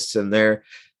forests and they're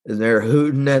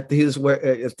hooting at these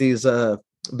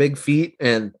big feet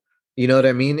and,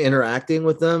 interacting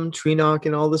with them, tree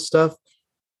knocking, all this stuff.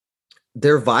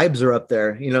 Their vibes are up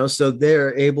there, so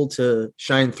they're able to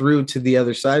shine through to the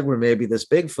other side where maybe this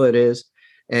Bigfoot is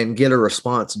and get a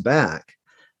response back.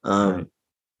 Right.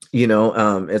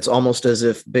 It's almost as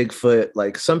if Bigfoot,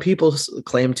 like some people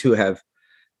claim to have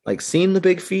like seen the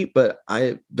big feet, but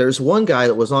there's one guy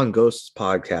that was on Ghost's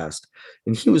podcast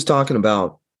and he was talking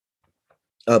about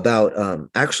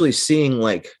actually seeing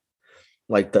like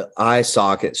the eye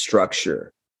socket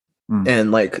structure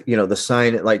and like, the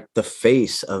sign, like the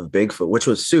face of Bigfoot, which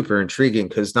was super intriguing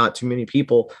because not too many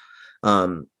people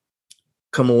come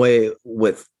away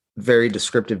with very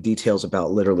descriptive details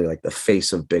about literally like the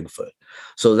face of Bigfoot.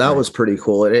 So that was pretty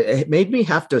cool. It made me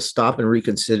have to stop and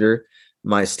reconsider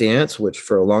my stance, which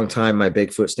for a long time, my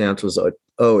Bigfoot stance was like,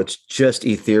 oh, it's just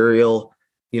ethereal.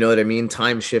 You know what I mean?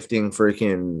 Time shifting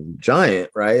freaking giant,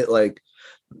 right? Like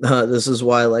this is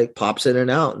why like pops in and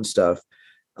out and stuff.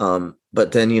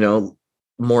 But then,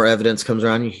 more evidence comes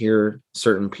around, you hear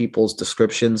certain people's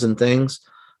descriptions and things.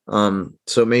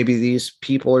 So maybe these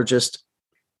people are just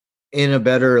in a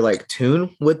better like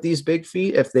tune with these big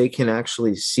feet if they can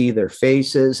actually see their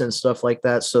faces and stuff like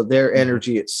that. So their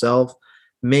energy itself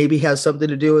maybe has something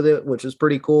to do with it, which is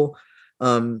pretty cool.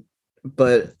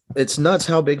 But it's nuts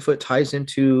how Bigfoot ties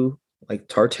into like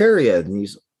Tartaria and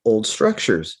these old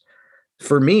structures.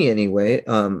 For me, anyway,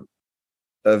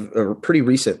 a pretty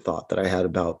recent thought that I had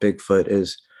about Bigfoot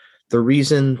is the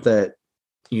reason that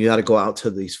you got to go out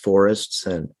to these forests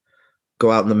and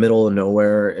go out in the middle of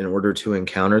nowhere in order to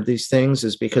encounter these things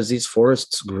is because these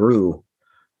forests grew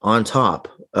on top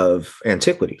of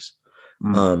antiquities.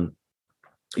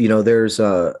 You know, there's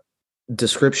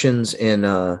descriptions in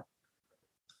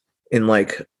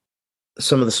like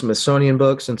some of the Smithsonian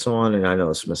books and so on. And I know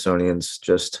the Smithsonian's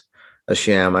just a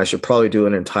sham. I should probably do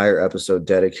an entire episode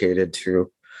dedicated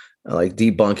to like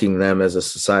debunking them as a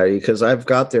society, because I've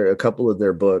got a couple of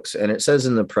their books, and it says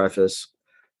in the preface,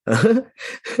 and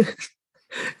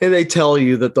they tell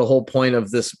you that the whole point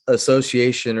of this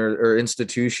association or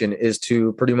institution is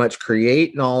to pretty much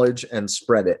create knowledge and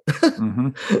spread it.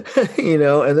 You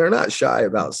know, and they're not shy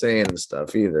about saying the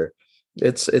stuff either.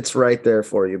 It's right there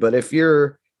for you. But if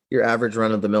you're your average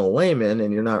run-of-the-mill layman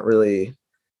and you're not really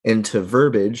into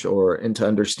verbiage or into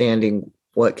understanding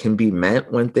what can be meant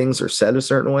when things are said a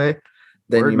certain way,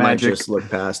 then you might just look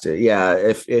past it. Yeah,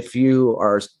 if you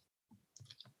are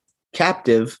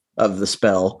captive of the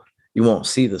spell, you won't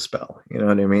see the spell. You know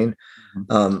what I mean?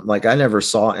 Like I never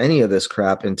saw any of this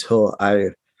crap until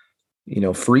I, you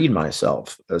know, freed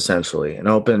myself essentially and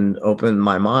opened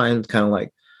my mind, kind of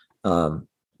like,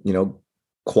 you know,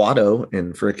 Quado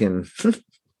in freaking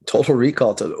Total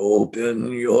Recall, to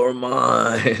open your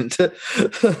mind.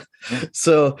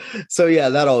 So yeah,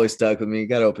 that always stuck with me. You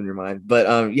got to open your mind.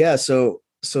 But yeah, so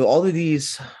all of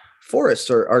these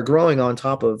forests are growing on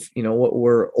top of, you know, what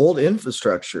were old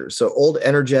infrastructure. So old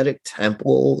energetic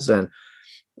temples, and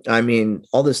I mean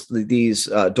all these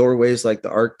doorways like the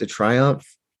Arc de Triomphe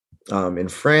in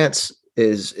France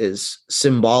is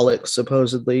symbolic,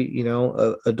 supposedly, you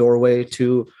know, a doorway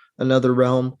to another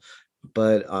realm.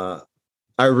 But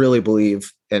I really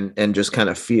believe and just kind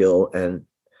of feel, and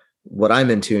what I'm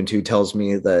in tune to tells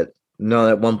me that no,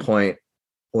 at one point,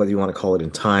 whether you want to call it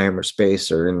in time or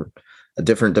space or in a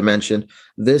different dimension,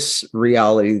 this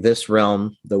reality, this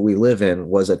realm that we live in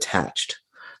was attached,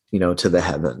 you know, to the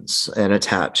heavens and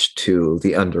attached to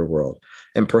the underworld,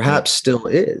 and perhaps still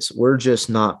is. We're just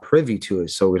not privy to it,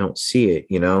 so we don't see it,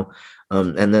 you know.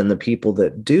 And then the people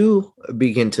that do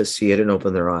begin to see it and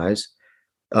open their eyes,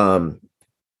 and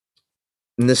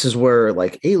this is where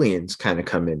like aliens kind of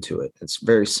come into it. It's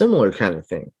very similar kind of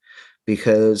thing,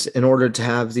 because in order to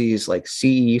have these like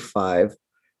CE5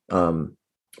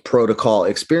 protocol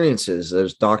experiences,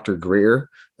 there's Dr.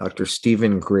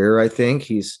 Stephen Greer, I think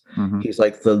he's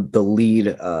like the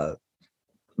lead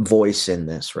voice in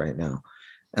this right now.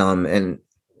 And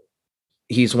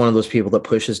he's one of those people that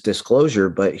pushes disclosure,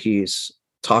 but he's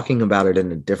talking about it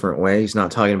in a different way. He's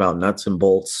not talking about nuts and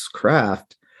bolts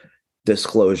craft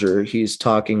disclosure. He's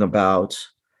talking about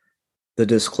the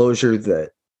disclosure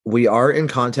that we are in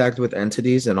contact with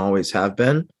entities and always have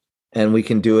been, and we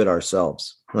can do it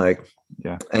ourselves. Like,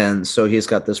 yeah. And so he's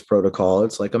got this protocol.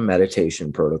 It's like a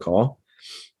meditation protocol.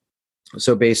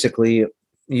 So basically,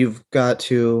 you've got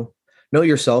to know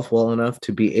yourself well enough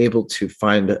to be able to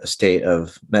find a state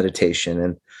of meditation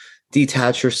and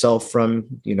detach yourself from,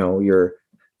 you know,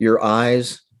 your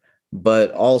eyes,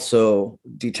 but also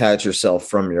detach yourself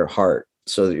from your heart,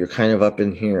 so that you're kind of up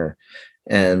in here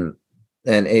and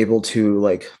able to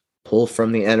like pull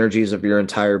from the energies of your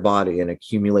entire body and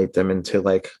accumulate them into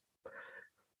like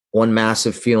one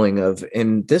massive feeling of,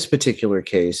 in this particular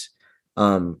case,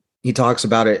 he talks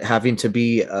about it having to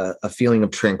be a feeling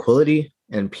of tranquility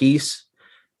and peace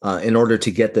in order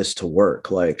to get this to work.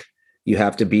 Like you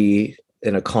have to be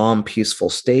in a calm, peaceful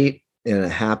state, in a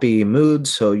happy mood.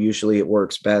 So usually it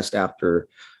works best after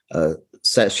a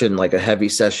session, like a heavy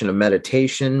session of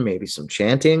meditation, maybe some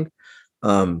chanting.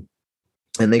 And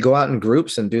they go out in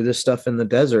groups and do this stuff in the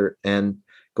desert and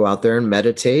go out there and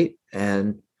meditate,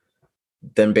 and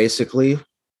then basically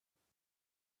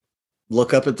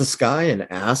look up at the sky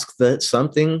and ask that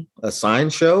something, a sign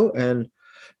show, and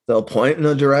they'll point in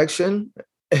a direction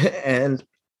and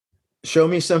show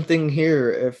me something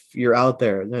here if you're out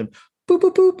there. And then boop,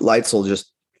 boop, boop, lights will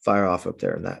just fire off up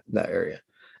there in that area.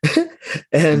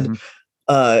 And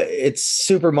it's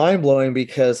super mind-blowing,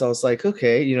 because I was like,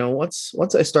 okay, you know, once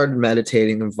I started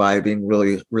meditating and vibing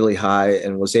really, really high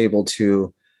and was able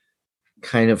to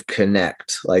kind of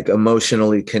connect, like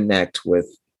emotionally connect with,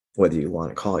 whether you want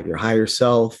to call it your higher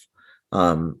self. You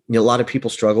know, a lot of people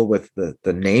struggle with the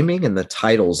naming and the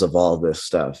titles of all this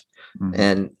stuff.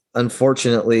 And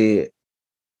unfortunately,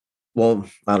 well,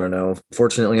 I don't know.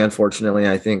 Fortunately, unfortunately,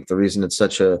 I think the reason it's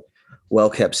such a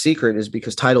well-kept secret is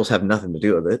because titles have nothing to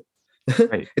do with it.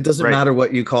 Right. It doesn't Right. matter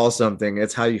what you call something,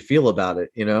 it's how you feel about it,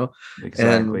 you know? And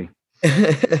Exactly.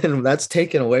 and that's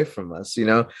taken away from us, you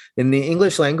know. In the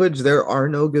English language, there are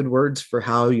no good words for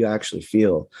how you actually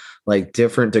feel, like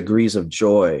different degrees of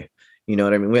joy. You know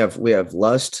what I mean? We have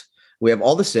lust, we have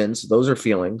all the sins, those are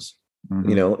feelings, you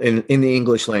Hmm. know, in the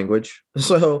English language.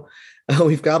 So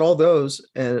we've got all those,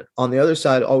 and on the other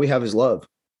side, all we have is love.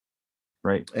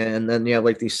 Right. And then you have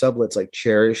like these sublets like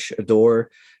cherish,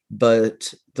 adore,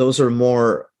 but those are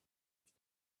more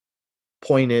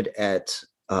pointed at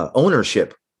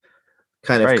ownership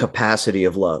kind of Right. capacity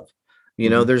of love. You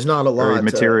know, Hmm. there's not a Very lot.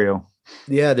 material.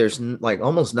 Yeah, there's like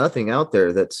almost nothing out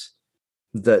there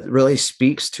that really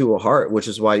speaks to a heart, which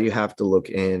is why you have to look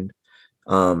in.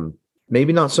 Um,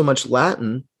 Maybe not so much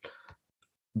Latin,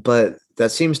 but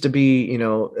that seems to be, you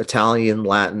know, Italian,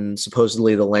 Latin,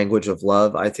 supposedly the language of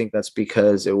love. I think that's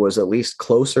because it was at least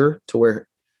closer to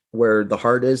where the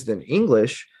heart is than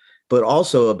English, but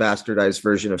also a bastardized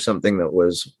version of something that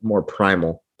was more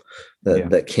primal Yeah.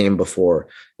 that came before.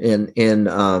 In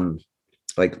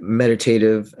like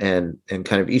meditative and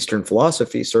kind of Eastern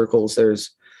philosophy circles,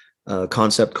 there's a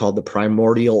concept called the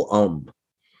primordial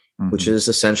which Hmm. is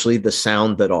essentially the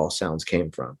sound that all sounds came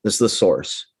from. This is the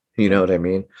source. You know Right. what I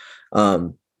mean?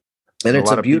 Um, and And a it's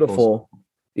a lot of people's, beautiful,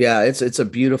 yeah, it's a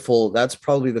beautiful. That's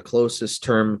probably the closest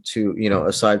term to, you know,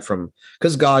 aside from,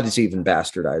 because God is even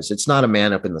bastardized. It's not a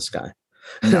man up in the sky.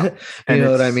 no. You And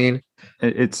know what I mean?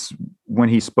 it's when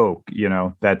he spoke,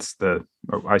 that's or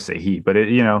I say he, but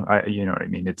you know what I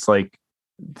mean? It's like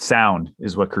sound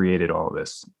is what created all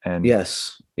this. And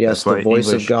Yes, yes, that's the why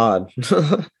voice of God.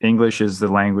 English is the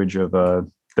language of the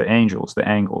angels, the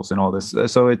angles, and all this.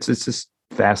 So it's just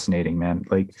fascinating, man.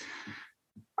 Like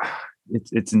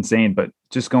it's insane. But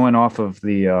just going off of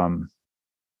the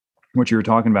what you were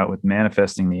talking about with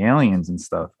manifesting the aliens and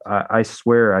stuff, I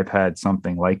swear I've had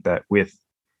something like that with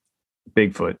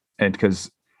Bigfoot, and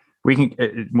because we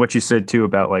can what you said too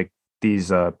about like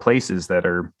these places that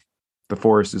are the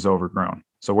forest is overgrown.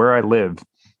 So where I live,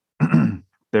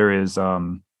 there is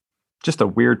just a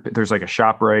weird. There's like a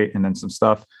shop right, and then some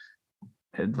stuff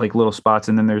like little spots,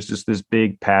 and then there's just this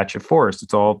big patch of forest.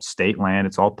 It's all state land.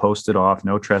 It's all posted off,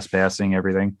 no trespassing,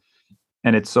 everything.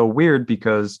 And it's so weird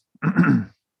because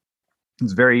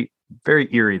it's very, very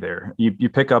eerie there. You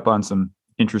pick up on some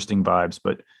interesting vibes,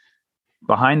 but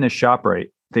behind this shop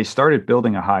right, they started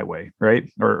building a highway,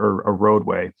 right? Or a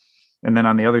roadway. And then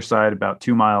on the other side, about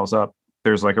 2 miles up,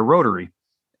 there's like a rotary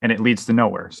and it leads to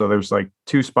nowhere. So there's like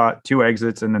two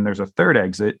exits, and then there's a third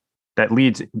exit that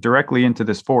leads directly into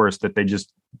this forest that they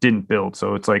just didn't build.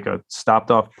 So it's like a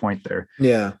stopped off point there.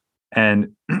 Yeah.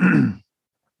 And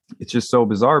it's just so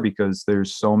bizarre because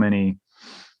there's so many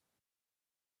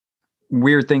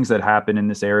weird things that happen in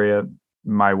this area.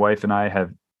 My wife and I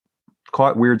have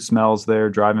caught weird smells there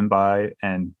driving by,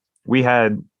 and we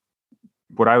had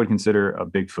what I would consider a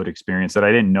Bigfoot experience that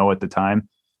I didn't know at the time.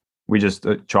 We just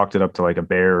chalked it up to like a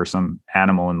bear or some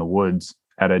animal in the woods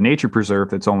at a nature preserve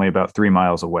that's only about 3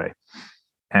 miles away.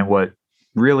 And what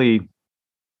really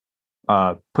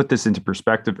put this into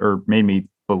perspective or made me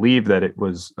believe that it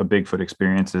was a Bigfoot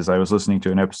experience is I was listening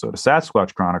to an episode of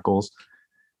Sasquatch Chronicles,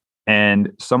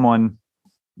 and someone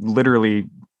literally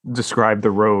described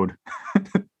the road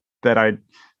that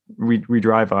we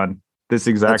drive on, this That's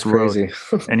exact road,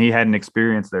 crazy. and he had an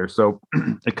experience there. So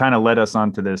it kind of led us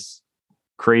onto this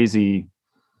crazy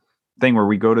thing where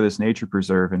we go to this nature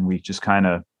preserve and we just kind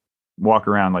of walk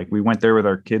around. Like we went there with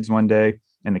our kids one day,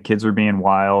 and the kids were being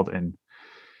wild, and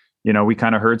we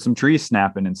kind of heard some trees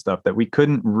snapping and stuff that we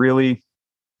couldn't really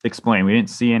explain. We didn't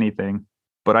see anything,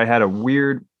 but I had a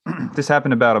weird this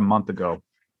happened about a month ago,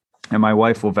 and my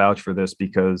wife will vouch for this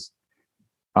because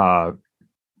uh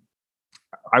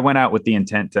I went out with the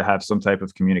intent to have some type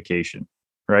of communication,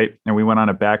 right? And we went on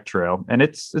a back trail, and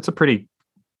it's a pretty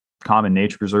common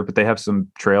nature preserve, but they have some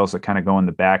trails that kind of go in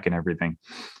the back and everything.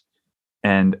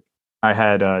 And I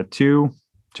had two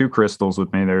crystals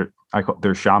with me.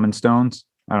 They're shaman stones.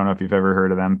 I don't know if you've ever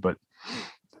heard of them, but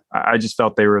I just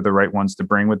felt they were the right ones to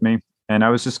bring with me. And I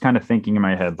was just kind of thinking in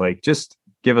my head, like, just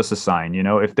give us a sign,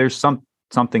 if there's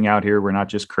something out here, we're not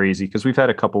just crazy. Because we've had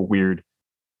a couple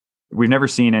we've never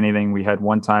seen anything. We had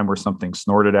one time where something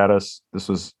snorted at us. This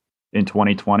was in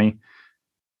 2020.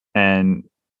 And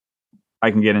I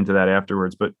can get into that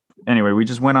afterwards. But anyway, we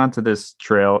just went onto this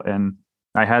trail, and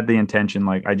I had the intention,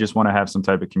 like, I just want to have some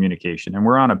type of communication. And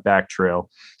we're on a back trail,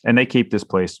 and they keep this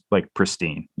place like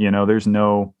pristine. There's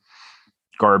no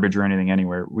garbage or anything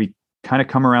anywhere. We kind of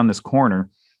come around this corner,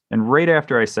 And right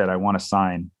after I said, I want a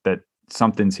sign that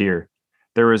something's here,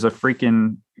 there was a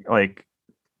freaking like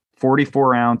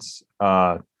 44 ounce,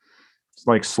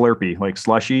 like Slurpee, like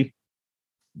slushy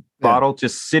bottle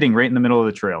just sitting right in the middle of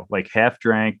the trail, like half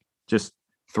drank, just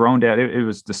thrown down. It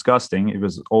was disgusting. It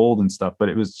was old and stuff, but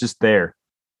it was just there.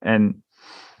 And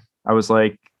I was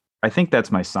like, I think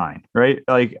that's my sign, right?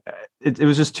 Like it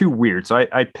was just too weird. So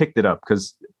I picked it up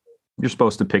because you're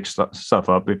supposed to pick stuff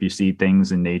up if you see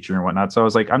things in nature and whatnot. So I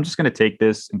was like, I'm just going to take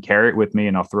this and carry it with me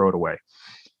and I'll throw it away.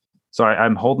 So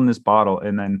I'm holding this bottle,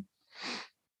 and then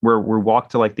we're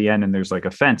walked to like the end, and there's like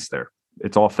a fence there.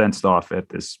 It's all fenced off at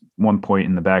this one point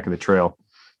in the back of the trail.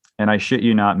 And I shit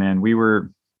you not, man, we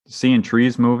were seeing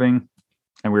trees moving,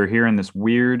 and we were hearing this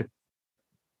weird,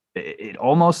 it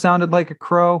almost sounded like a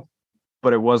crow,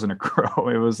 but it wasn't a crow.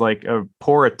 It was like a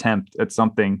poor attempt at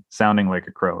something sounding like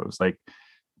a crow. It was like,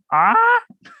 ah.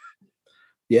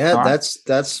 Yeah,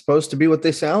 that's supposed to be what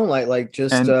they sound like. Like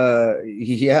just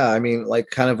yeah, I mean, like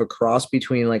kind of a cross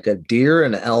between like a deer,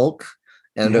 an elk,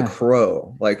 and a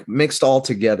crow, like mixed all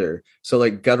together. So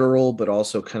like guttural, but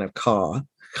also kind of caw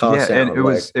yeah, sound.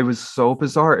 And it was so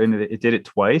bizarre, and it did it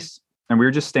twice. And we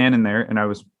were just standing there, and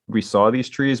we saw these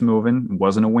trees moving. It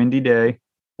wasn't a windy day,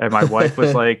 and my wife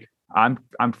was like, I'm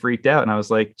freaked out, and I was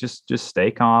like, just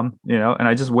stay calm, you know. And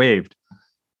I just waved.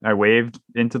 I waved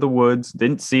into the woods,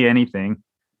 didn't see anything.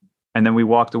 And then we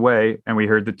walked away, and we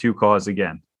heard the two caws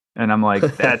again. And I'm like,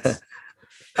 that's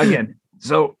again.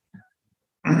 So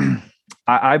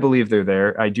I believe they're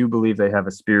there. I do believe they have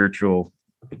a spiritual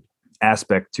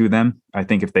aspect to them. I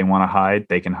think if they want to hide,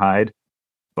 they can hide.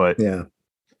 But yeah,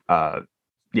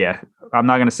 I'm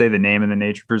not going to say the name of the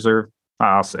nature preserve.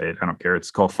 I'll say it. I don't care.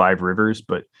 It's called Five Rivers.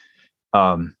 But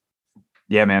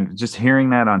yeah, man, just hearing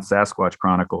that on Sasquatch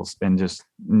Chronicles and just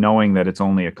knowing that it's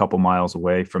only a couple miles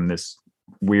away from this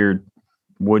weird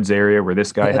woods area where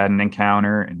this guy had an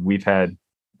encounter, and we've had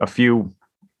a few,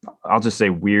 I'll just say,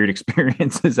 weird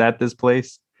experiences at this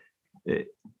place.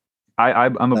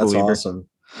 I'm a That's believer. Awesome.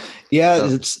 Yeah,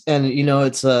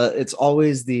 so. It's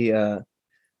always the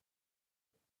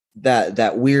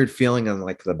that weird feeling on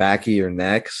like the back of your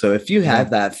neck. So if you have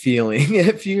that feeling,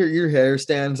 if your hair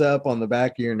stands up on the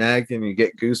back of your neck and you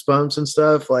get goosebumps and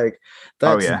stuff, like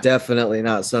that's definitely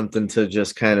not something to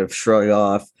just kind of shrug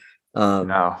off.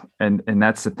 No, and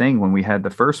that's the thing. When we had the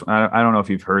first one, I don't know if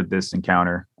you've heard this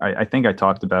encounter. I think I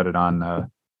talked about it on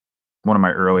one of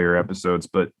my earlier episodes,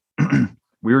 but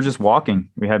we were just walking.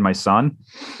 We had my son,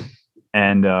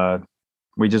 and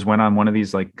we just went on one of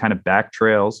these like kind of back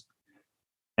trails,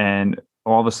 and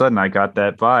all of a sudden I got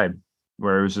that vibe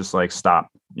where it was just like, stop,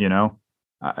 you know,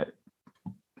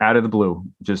 out of the blue.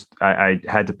 Just I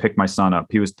had to pick my son up.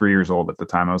 He was 3 years old at the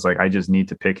time. I was like, I just need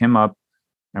to pick him up.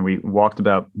 And we walked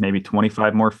about maybe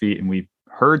 25 more feet, and we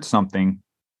heard something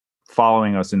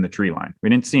following us in the tree line. We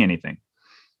didn't see anything.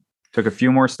 Took a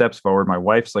few more steps forward. My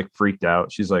wife's like freaked out.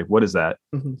 She's like, what is that?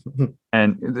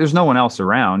 And there's no one else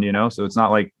around, you know? So it's not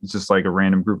like it's just like a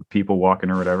random group of people walking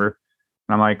or whatever.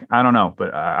 And I'm like, I don't know.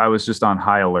 But I was just on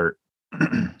high alert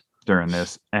during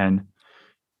this, and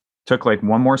took like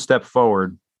one more step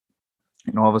forward.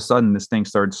 And all of a sudden, this thing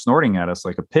started snorting at us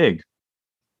like a pig.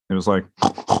 It was like...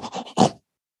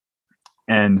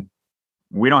 And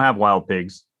we don't have wild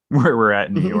pigs where we're at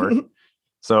in New York.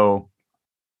 So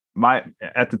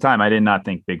at the time, I did not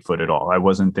think Bigfoot at all. I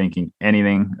wasn't thinking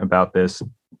anything about this,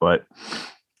 but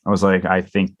I was like, I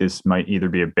think this might either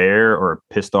be a bear or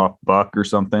a pissed off buck or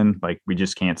something. Like, we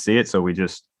just can't see it. So we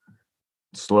just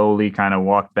slowly kind of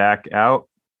walked back out,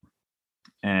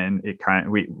 and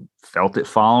we felt it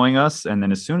following us. And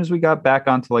then as soon as we got back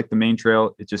onto like the main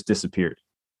trail, it just disappeared.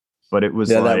 But it was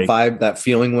that vibe, that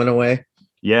feeling went away.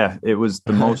 Yeah, it was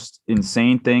the most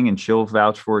insane thing, and she'll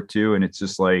vouch for it too. And it's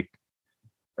just like,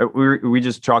 we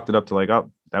just chalked it up to like,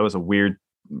 oh, that was a weird,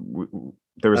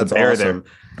 there was a bear there.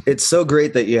 It's so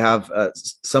great that you have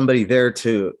somebody there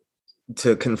to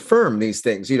confirm these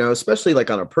things, you know, especially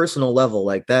like on a personal level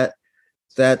like that.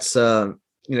 That's, you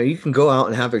know, you can go out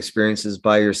and have experiences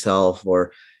by yourself,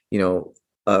 or, you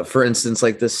know, for instance,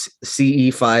 like this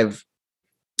CE5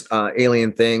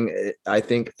 alien thing, I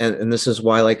think, and this is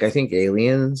why, like, I think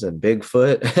aliens and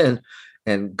Bigfoot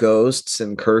and ghosts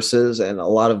and curses and a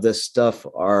lot of this stuff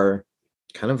are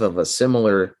kind of a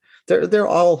similar. They're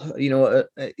all, you know,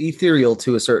 ethereal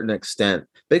to a certain extent.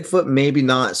 Bigfoot maybe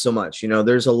not so much. You know,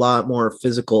 there's a lot more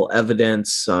physical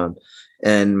evidence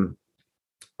and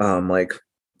like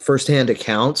firsthand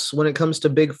accounts when it comes to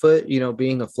Bigfoot. You know,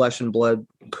 being a flesh and blood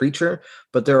creature,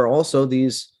 but there are also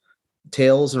these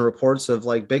tales and reports of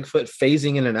like Bigfoot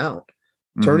phasing in and out,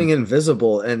 turning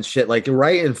invisible and shit, like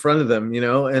right in front of them, you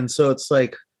know? And so it's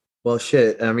like, Well,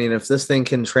 shit. I mean, if this thing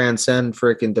can transcend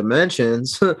freaking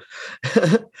dimensions,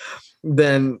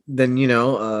 then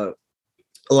a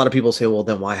lot of people say, well,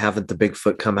 then why haven't the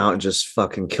Bigfoot come out and just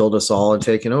fucking killed us all and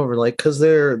taken over? Like, because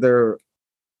they're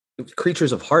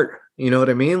creatures of heart. You know what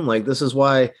I mean? Like, this is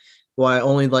why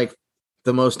only like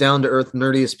the most down to earth,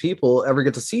 nerdiest people ever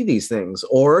get to see these things,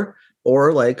 or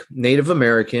like Native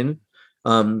American,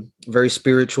 very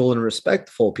spiritual and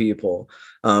respectful people.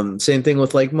 Same thing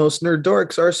with like most nerd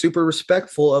dorks are super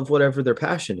respectful of whatever their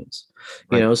passion is.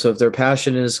 Right. So if their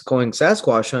passion is going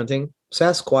Sasquatch hunting,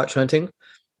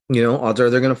 odds are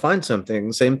they're going to find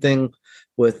something. Same thing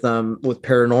with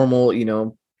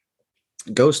paranormal,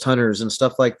 ghost hunters and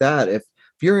stuff like that. If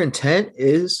your intent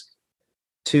is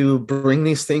to bring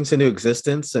these things into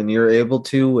existence and you're able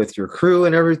to, with your crew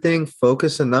and everything,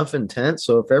 focus enough intent.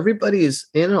 So if everybody's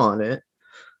in on it,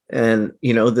 and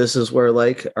this is where,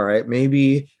 like, all right,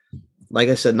 maybe, like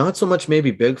I said, not so much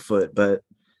maybe Bigfoot, but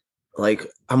like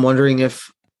I'm wondering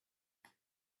if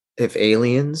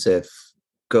aliens, if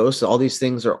ghosts, all these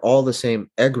things are all the same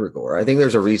egregore. I think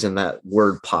there's a reason that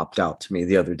word popped out to me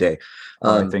the other day.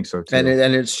 I think so too. And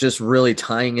it's just really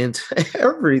tying into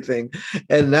everything.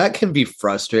 And that can be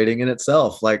frustrating in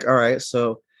itself. Like, all right,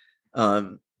 so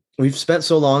we've spent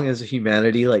so long as a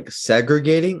humanity, like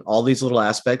segregating all these little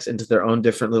aspects into their own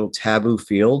different little taboo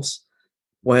fields,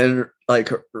 when like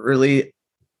really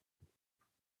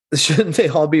shouldn't they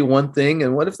all be one thing?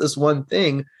 And what if this one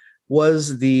thing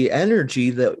was the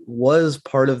energy that was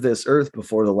part of this earth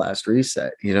before the last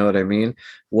reset? You know what I mean?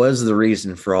 Was the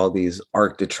reason for all these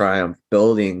Arc de Triomphe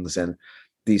buildings and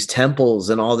these temples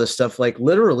and all this stuff. Like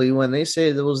literally when they say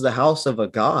it was the house of a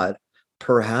god,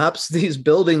 perhaps these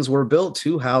buildings were built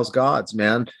to house gods,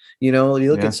 man. You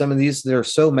look at some of these, they're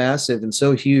so massive and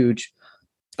so huge.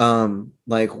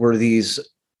 Like were these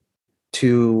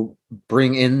to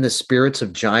bring in the spirits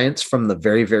of giants from the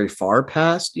very, very far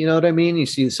past? You know what I mean? You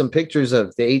see some pictures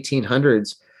of the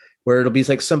 1800s where it'll be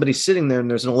like somebody sitting there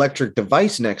and there's an electric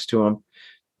device next to them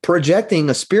projecting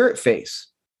a spirit face.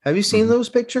 Have you seen those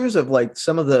pictures of like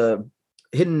some of the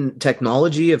hidden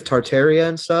technology of Tartaria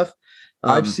and stuff?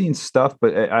 I've seen stuff,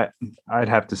 but I'd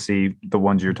have to see the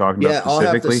ones you're talking about specifically.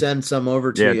 I'll have to send some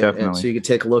over to you, definitely. And so you can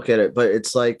take a look at it. But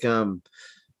it's like it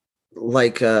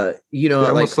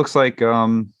almost looks like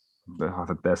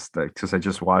the best, because I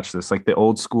just watched this, like the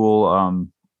old school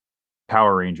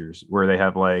Power Rangers where they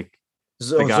have like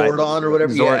Zordon or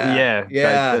whatever.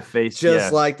 The face,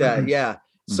 just like that. Yeah.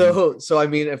 So I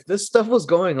mean, if this stuff was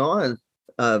going on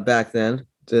back then,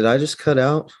 did I just cut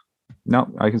out?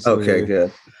 No, I can see. Okay,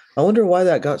 good. I wonder why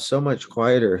that got so much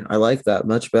quieter. I like that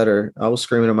much better. I was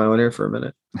screaming in my own ear for a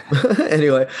minute.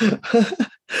 Anyway,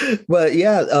 but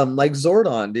yeah, like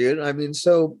Zordon, dude. I mean,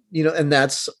 so, and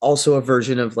that's also a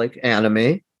version of like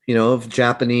anime, of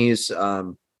Japanese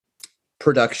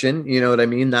production, you know what I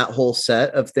mean? That whole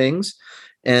set of things.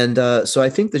 And so I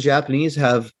think the Japanese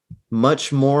have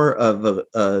much more of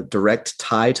a direct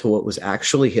tie to what was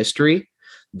actually history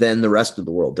than the rest of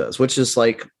the world does, which is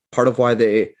like part of why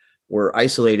they were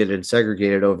isolated and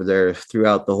segregated over there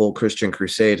throughout the whole Christian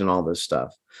crusade and all this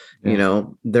stuff. Yeah.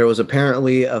 There was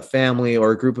apparently a family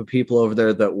or a group of people over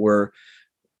there that were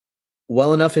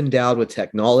well enough endowed with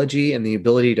technology and the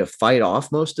ability to fight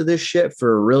off most of this shit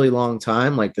for a really long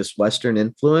time, like this Western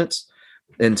influence,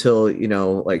 until,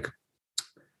 like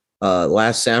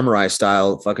Last Samurai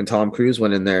style, fucking Tom Cruise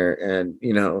went in there and,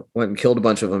 went and killed a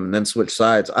bunch of them and then switched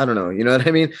sides. I don't know. You know what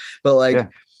I mean? But like, yeah.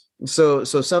 So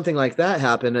something like that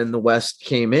happened and the West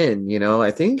came in,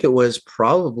 I think it was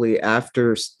probably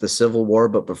after the Civil War,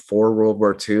 but before World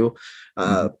War II,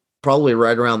 probably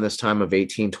right around this time of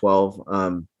 1812.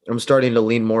 I'm starting to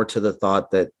lean more to the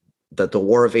thought that the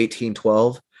War of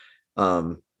 1812,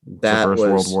 that was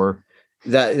World War.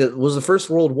 That it was the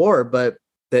first World War, but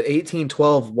that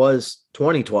 1812 was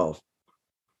 2012.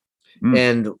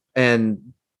 And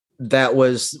that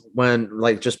was when,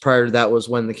 like, just prior to that was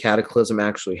when the cataclysm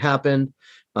actually happened.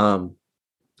 And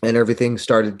everything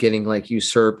started getting like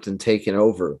usurped and taken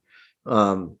over.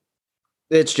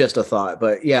 It's just a thought,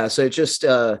 but yeah. So it just,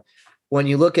 when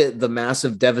you look at the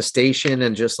massive devastation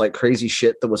and just like crazy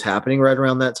shit that was happening right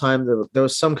around that time, there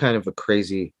was some kind of a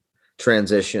crazy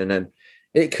transition, and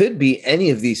it could be any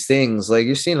of these things. Like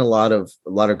you're seeing a lot of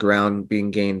ground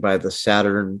being gained by the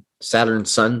Saturn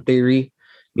sun theory.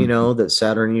 That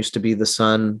Saturn used to be the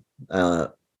sun at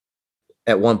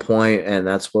one point, and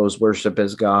that's what was worshipped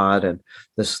as God. And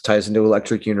this ties into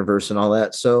electric universe and all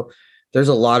that. So there's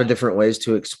a lot of different ways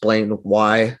to explain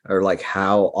why or like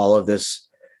how all of this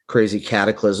crazy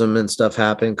cataclysm and stuff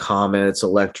happen, comets,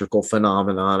 electrical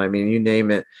phenomenon. I mean, you name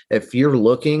it. If you're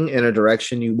looking in a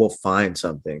direction, you will find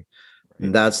something.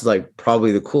 And that's like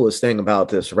probably the coolest thing about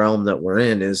this realm that we're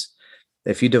in is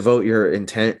if you devote your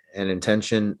intent and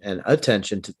intention and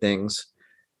attention to things,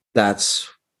 that's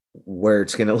where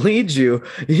it's going to lead you,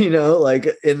 like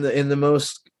in the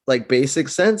most like basic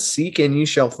sense, seek and you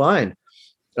shall find.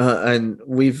 And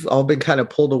we've all been kind of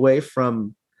pulled away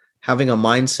from having a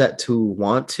mindset to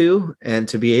want to and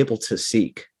to be able to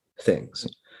seek things.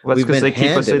 Well, that's because they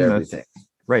keep us in everything.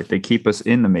 Right. They keep us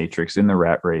in the matrix, in the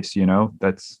rat race,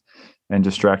 and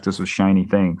distract us with shiny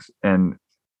things. And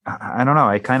I don't know.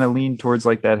 I kind of lean towards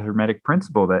like that hermetic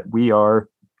principle that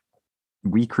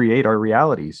we create our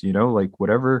realities, like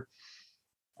whatever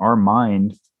our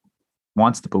mind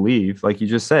wants to believe, like you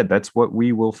just said, that's what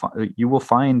we will find. You will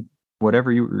find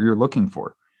whatever you're looking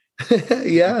for.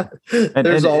 Yeah.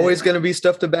 There's always going to be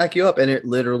stuff to back you up, and it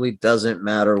literally doesn't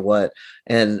matter what.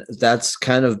 And that's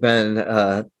kind of been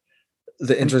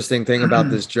the interesting thing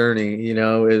about this journey,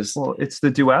 is it's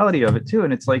the duality of it too.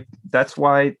 And it's like, that's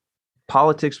why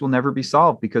politics will never be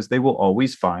solved, because they will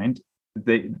always find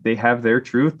they have their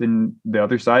truth and the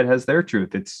other side has their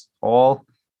truth. It's all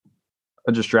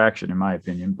a distraction, in my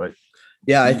opinion. But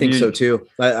yeah, I think so too.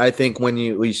 I think when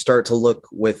you start to look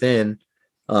within,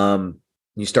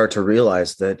 you start to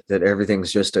realize that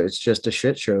everything's it's just a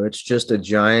shit show. It's just a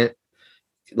giant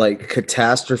like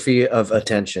catastrophe of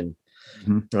attention.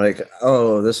 Mm-hmm. Like,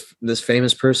 oh, this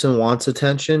famous person wants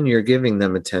attention. You're giving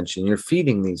them attention. You're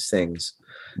feeding these things,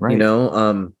 right?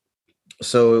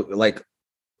 So like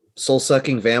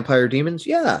soul-sucking vampire demons.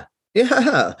 Yeah.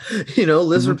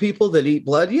 Lizard people that eat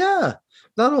blood. Yeah.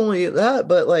 Not only that,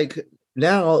 but like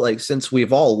now, like since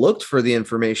we've all looked for the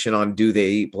information on do they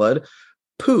eat blood,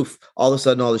 poof, all of a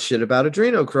sudden all the shit about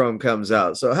adrenochrome comes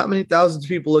out. So how many thousands of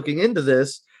people looking into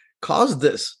this caused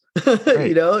this?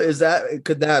 Right.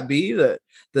 Could that be that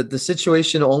the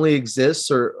situation only exists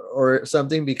or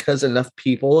something because enough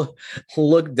people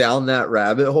looked down that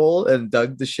rabbit hole and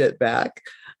dug the shit back?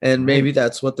 And maybe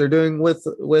that's what they're doing with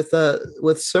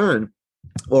CERN,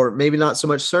 or maybe not so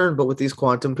much CERN, but with these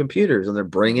quantum computers, and they're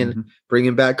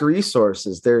bringing back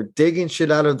resources. They're digging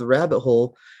shit out of the rabbit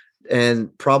hole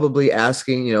and probably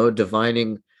asking,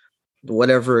 divining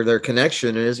whatever their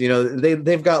connection is.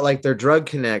 They've got like their drug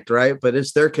connect, right? But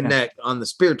it's their connect on the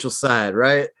spiritual side,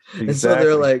 right? Exactly. And so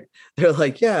they're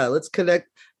like, yeah, let's connect.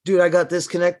 Dude, I got this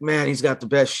connect, man. He's got the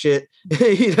best shit,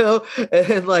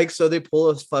 and like, so they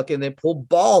pull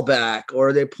ball back,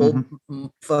 or they pull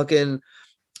fucking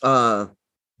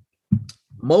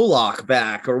Moloch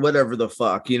back, or whatever the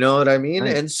fuck, you know what I mean?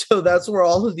 Right. And so that's where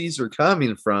all of these are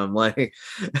coming from. Like,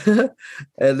 and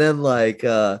then like,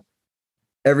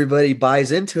 everybody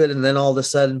buys into it, and then all of a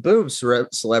sudden, boom,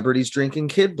 celebrities drinking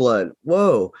kid blood.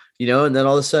 Whoa. And then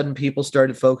all of a sudden people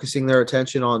started focusing their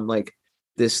attention on like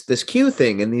this Q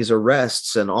thing and these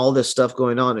arrests and all this stuff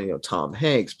going on, and Tom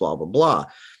Hanks, blah blah blah.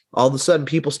 All of a sudden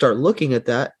people start looking at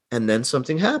that, and then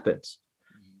something happens.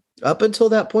 Up until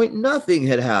that point, nothing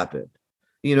had happened.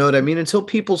 You know what I mean? Until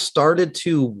people started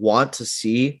to want to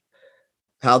see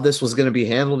how this was going to be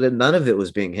handled, and none of it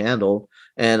was being handled.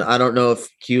 And I don't know if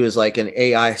Q is like an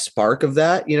AI spark of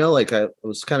that, like I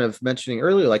was kind of mentioning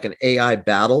earlier, like an AI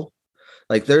battle.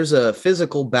 Like there's a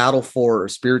physical battle for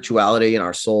spirituality in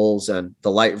our souls and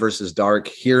the light versus dark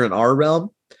here in our realm,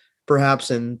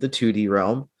 perhaps in the 2D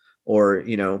realm, or,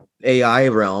 AI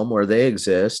realm where they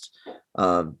exist.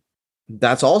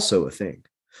 That's also a thing,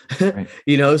 right.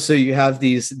 So you have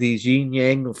these yin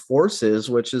yang forces,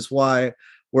 which is why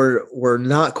we're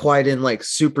not quite in like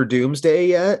super doomsday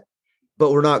yet,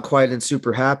 but we're not quite in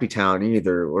super happy town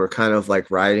either. We're kind of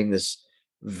like riding this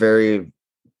very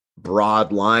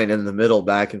broad line in the middle,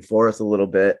 back and forth a little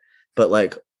bit. But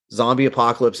like zombie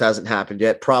apocalypse hasn't happened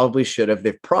yet. Probably should have.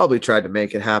 They've probably tried to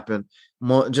make it happen.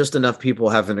 Just enough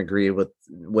people haven't agreed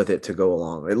with it to go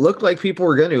along. It looked like people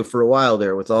were going to for a while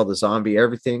there with all the zombie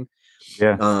everything.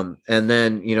 Yeah. And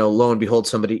then, lo and behold,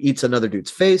 somebody eats another dude's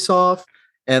face off.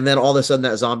 And then all of a sudden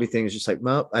that zombie thing is just like,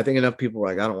 well, I think enough people were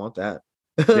like, I don't want that.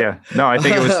 Yeah. No, I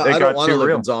think I don't want to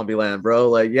live in zombie land, bro.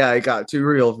 Like, yeah, it got too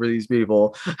real for these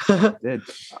people.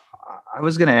 I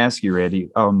was going to ask you,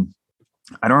 Randy. I don't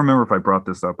remember if I brought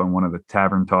this up on one of the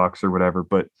tavern talks or whatever,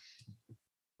 but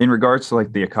in regards to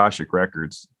like the Akashic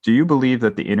records, do you believe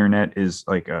that the internet is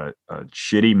like a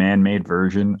shitty man-made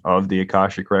version of the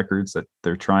Akashic records that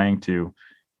they're trying to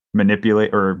mimic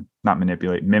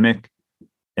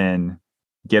and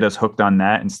get us hooked on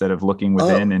that instead of looking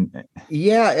within? And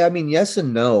yeah, I mean, yes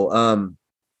and no.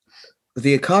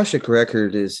 The Akashic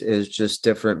record is just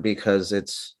different because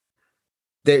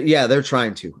They're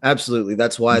trying to. Absolutely.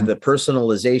 That's why the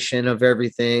personalization of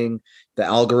everything, the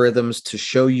algorithms to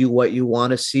show you what you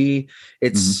want to see.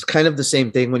 It's kind of the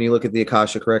same thing when you look at the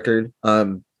Akashic record.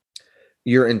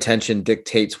 Your intention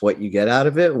dictates what you get out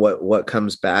of it, what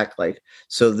comes back. Like,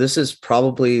 so this is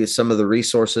probably some of the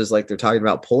resources like they're talking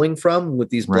about pulling from with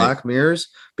these black mirrors,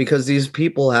 because these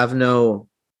people have no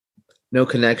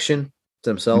connection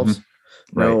themselves.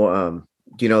 No,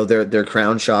 their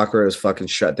crown chakra is fucking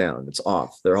shut down. It's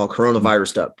off. They're all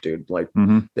coronavirused up, dude. Like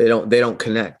they don't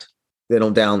connect. They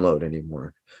don't download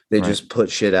anymore. They just put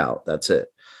shit out. That's it.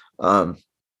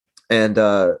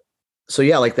 So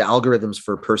yeah, like the algorithms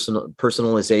for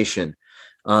personalization,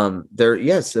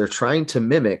 they're trying to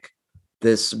mimic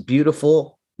this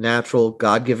beautiful, natural,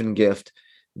 God-given gift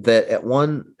that at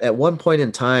one point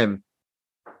in time,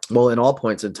 well, in all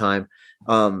points in time,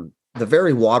 the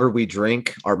very water we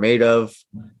drink are made of,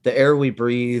 the air we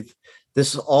breathe,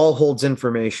 this all holds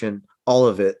information, all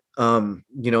of it.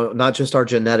 Not just our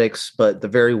genetics, but the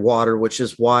very water, which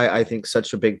is why I think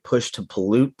such a big push to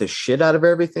pollute the shit out of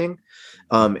everything.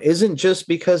 Isn't just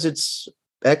because it's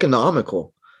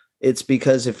economical. It's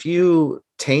because if you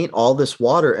taint all this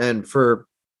water, and from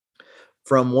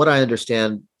what I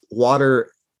understand,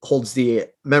 water holds the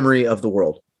memory of the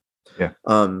world. Yeah.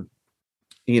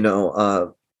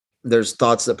 There's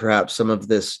thoughts that perhaps some of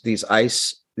these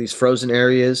frozen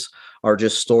areas are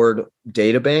just stored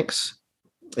data banks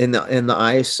in the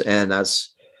ice, and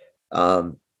that's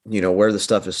where the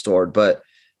stuff is stored. But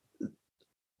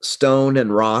stone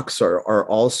and rocks are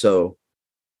also,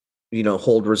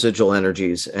 hold residual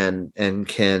energies and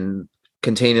can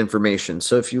contain information.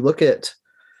 So if you look at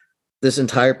this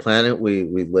entire planet we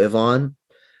live on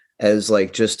as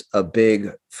like just a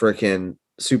big freaking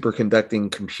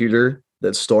superconducting computer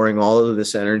that's storing all of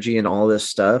this energy and all this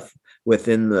stuff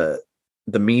within the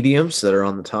mediums that are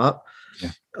on the top.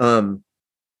 Yeah.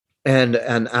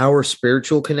 And our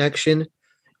spiritual connection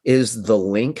is the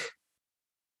link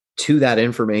to that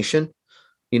information.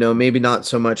 Maybe not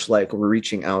so much like we're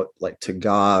reaching out like to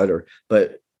God,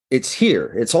 but it's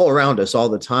here. It's all around us all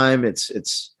the time.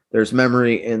 There's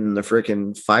memory in the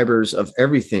freaking fibers of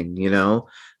everything,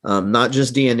 not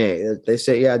just DNA. They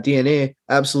say, yeah, DNA,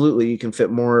 absolutely. You can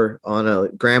fit more on a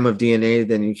gram of DNA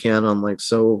than you can on like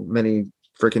so many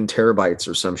freaking terabytes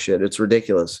or some shit. It's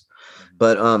ridiculous.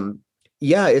 But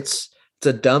yeah, it's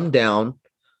a dumbed down,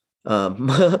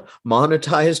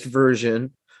 monetized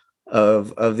version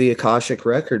of the Akashic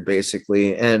record,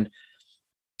 basically. And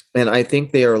I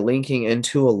think they are linking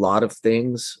into a lot of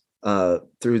things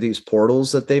through these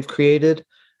portals that they've created.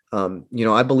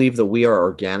 I believe that we are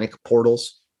organic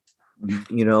portals.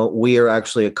 We are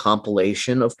actually a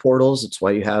compilation of portals. It's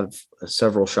why you have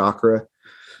several chakra,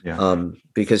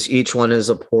 because each one is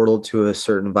a portal to a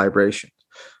certain vibration.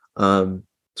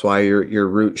 That's why your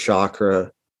root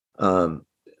chakra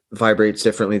vibrates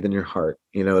differently than your heart.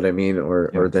 You know what I mean?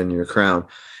 Or than your crown.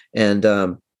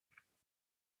 And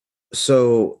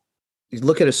so you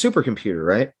look at a supercomputer,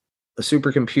 right? A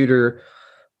supercomputer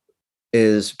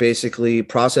is basically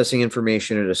processing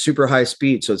information at a super high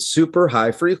speed. So it's super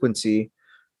high frequency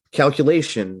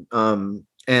calculation.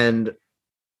 And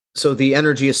so the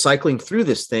energy is cycling through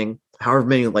this thing, however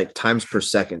many like times per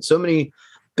second, so many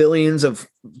billions of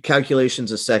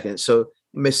calculations a second. So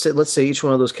let's say each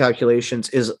one of those calculations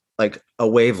is like a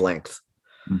wavelength.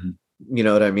 You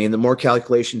know what I mean? The more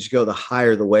calculations you go, the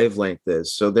higher the wavelength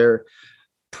is. So they're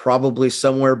probably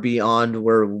somewhere beyond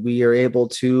where we are able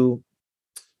to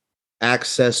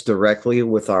access directly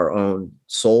with our own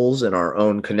souls and our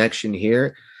own connection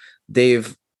here.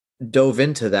 They've dove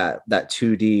into that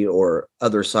 2D or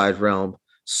other side realm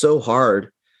so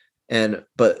hard,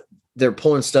 but they're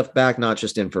pulling stuff back, not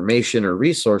just information or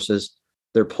resources.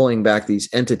 They're pulling back these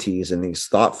entities and these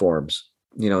thought forms,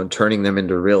 and turning them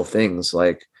into real things.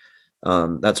 Like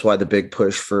that's why the big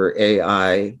push for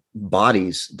AI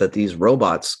bodies that these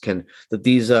robots that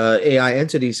these AI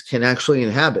entities can actually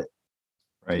inhabit.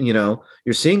 Right.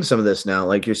 You're seeing some of this now.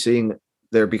 Like you're seeing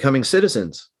they're becoming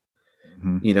citizens,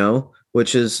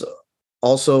 which is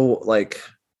also like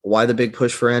why the big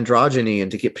push for androgyny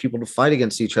and to get people to fight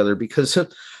against each other, because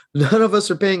none of us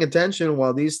are paying attention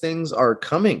while these things are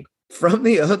coming from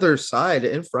the other side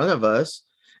in front of us.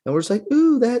 And we're just like,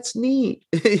 ooh, that's neat.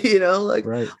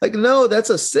 Like, no, that's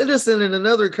a citizen in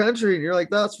another country. And you're like,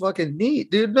 that's fucking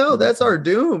neat, dude. No, that's our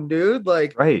doom, dude.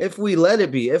 Like, if we let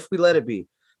it be.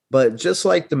 But just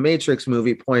like the Matrix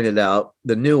movie pointed out,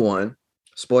 the new one,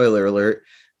 spoiler alert,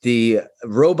 the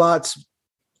robots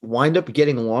wind up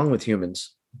getting along with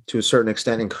humans to a certain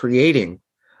extent and creating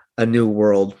a new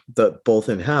world that both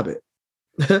inhabit.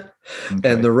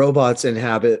 And the robots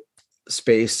inhabit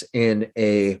space in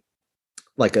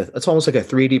it's almost like a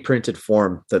 3D printed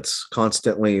form that's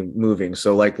constantly moving.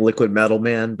 So like Liquid Metal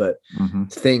Man, but Mm-hmm.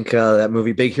 think that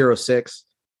movie Big Hero 6,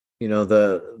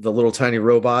 the little tiny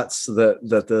robots that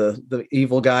the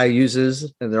evil guy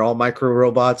uses, and they're all micro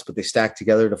robots, but they stack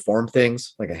together to form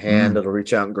things like a hand that'll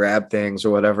reach out and grab things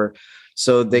or whatever.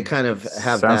 So they kind of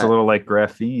have Sounds that. a little like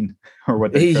graphene or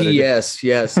what they're trying to do. Yes,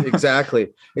 exactly.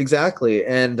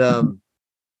 And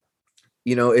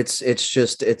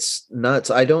it's nuts.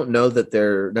 I don't know that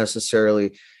they're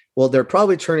necessarily, well, they're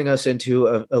probably turning us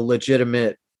into a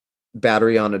legitimate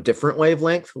battery on a different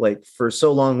wavelength. Like for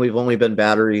so long, we've only been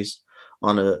batteries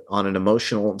on an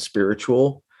emotional and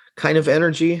spiritual kind of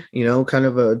energy, kind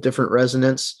of a different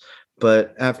resonance.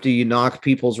 But after you knock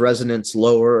people's resonance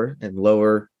lower and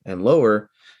lower and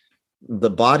lower, the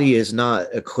body is not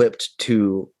equipped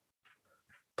to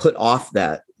put off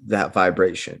that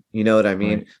vibration. You know what I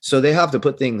mean? Right. So they have to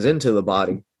put things into the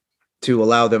body to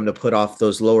allow them to put off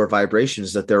those lower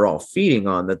vibrations that they're all feeding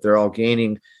on, that they're all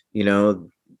gaining.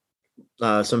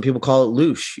 Some people call it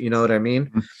loosh. You know what I mean?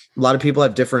 Mm-hmm. A lot of people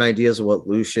have different ideas of what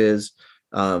loosh is.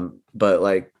 But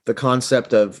like the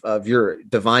concept of your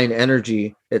divine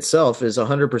energy itself is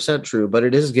 100% true, but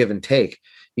it is give and take.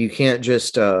 You can't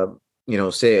just,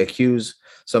 say accuse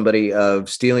somebody of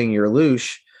stealing your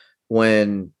loosh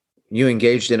when you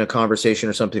engaged in a conversation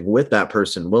or something with that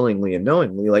person willingly and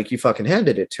knowingly, like you fucking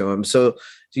handed it to him. So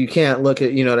you can't look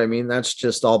at, you know what I mean? That's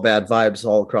just all bad vibes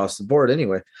all across the board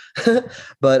anyway.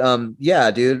 But yeah,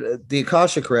 dude, the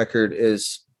Akashic record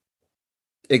is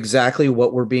exactly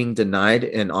what we're being denied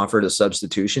and offered a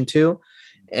substitution to.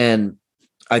 And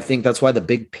I think that's why the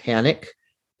big panic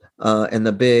and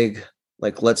the big,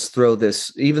 like, let's throw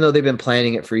this, even though they've been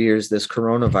planning it for years, this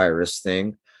coronavirus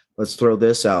thing, let's throw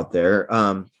this out there,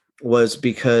 was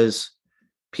because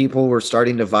people were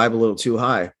starting to vibe a little too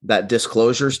high. That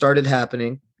disclosure started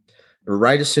happening.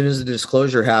 Right as soon as the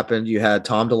disclosure happened, you had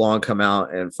Tom DeLonge come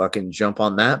out and fucking jump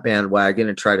on that bandwagon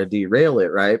and try to derail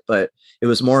it, right? But it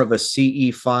was more of a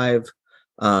CE5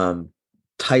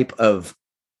 type of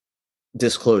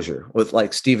disclosure with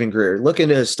like Stephen Greer. Look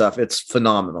into his stuff. It's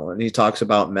phenomenal. And he talks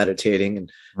about meditating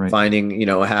and finding,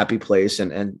 a happy place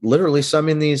and literally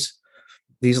summoning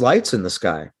these lights in the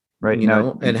sky, right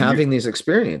now, and having these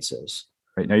experiences.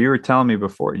 Right now, you were telling me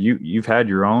before you've had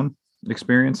your own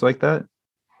experience like that.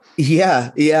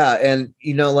 Yeah. And,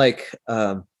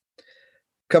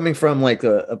 coming from like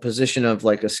a position of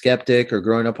like a skeptic or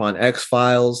growing up on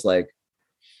X-Files, like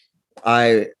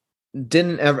I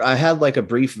had like a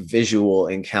brief visual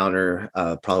encounter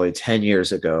probably 10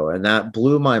 years ago, and that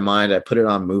blew my mind. I put it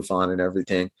on MUFON and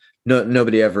everything.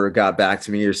 Nobody ever got back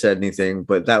to me or said anything,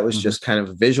 but that was just kind of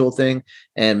a visual thing.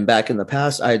 And back in the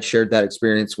past, I had shared that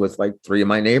experience with like 3 of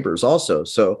my neighbors also.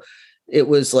 So it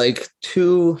was like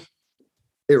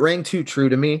it rang too true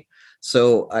to me.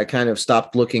 So I kind of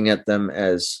stopped looking at them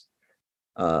as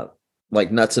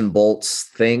like nuts and bolts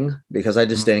thing, because I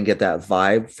just didn't get that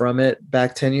vibe from it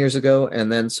back 10 years ago.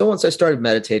 And then so once I started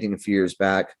meditating a few years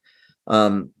back,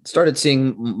 started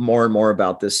seeing more and more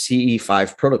about this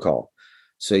CE5 protocol.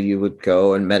 So you would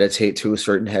go and meditate to a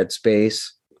certain headspace,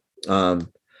 and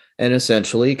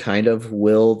essentially kind of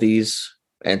will these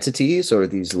entities or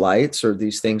these lights or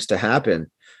these things to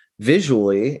happen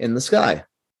visually in the sky.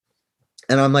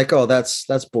 And I'm like, oh, that's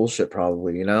bullshit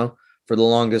probably, for the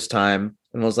longest time.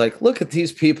 And I was like, look at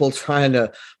these people trying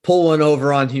to pull one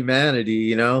over on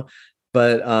humanity,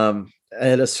 But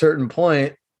at a certain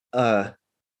point, I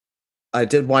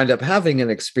did wind up having an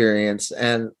experience.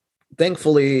 And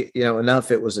thankfully, enough,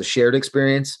 it was a shared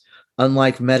experience.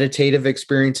 Unlike meditative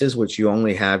experiences, which you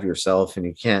only have yourself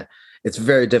and it's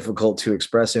very difficult to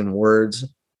express in words,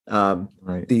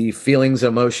 the feelings,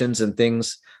 emotions, and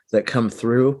things that come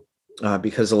through.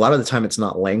 Because a lot of the time it's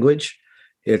not language,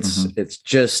 it's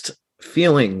just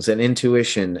feelings and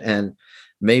intuition, and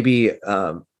maybe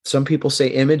some people say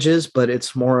images, but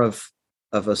it's more of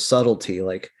a subtlety.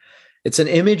 Like it's an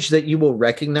image that you will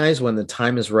recognize when the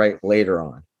time is right later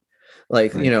on.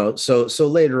 Like, so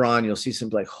later on you'll see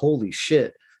something like, holy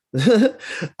shit,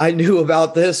 I knew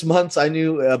about this months. I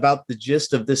knew about the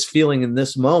gist of this feeling in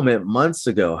this moment months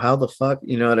ago. How the fuck,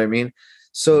 you know what I mean?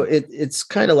 So it's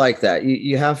kind of like that.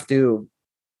 You have to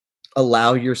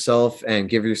allow yourself and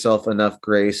give yourself enough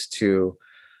grace to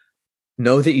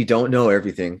know that you don't know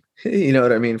everything. You know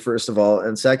what I mean? First of all.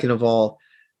 And second of all,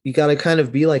 you got to kind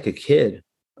of be like a kid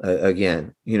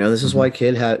again. This is why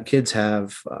kids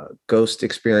have ghost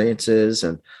experiences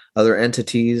and other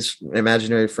entities,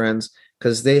 imaginary friends,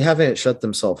 because they haven't shut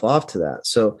themselves off to that.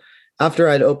 So after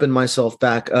I'd opened myself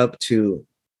back up to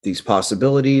these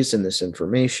possibilities and this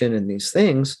information and these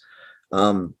things,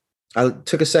 I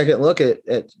took a second look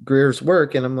at Greer's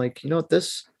work, and I'm like, you know what,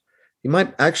 this, you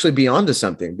might actually be onto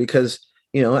something, because,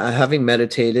 you know, having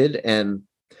meditated and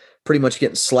pretty much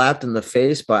getting slapped in the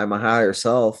face by my higher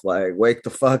self, like, wake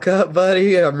the fuck up,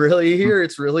 buddy. I'm really here.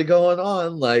 It's really going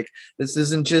on. Like, this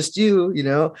isn't just you, you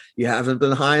know, you haven't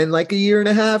been high in like a year and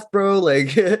a half, bro.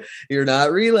 Like, you're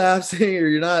not relapsing, or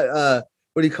you're not,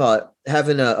 what do you call it?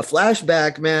 Having a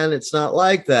flashback, man. It's not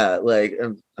like that. Like,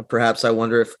 perhaps I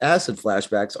wonder if acid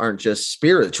flashbacks aren't just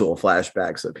spiritual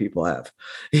flashbacks that people have,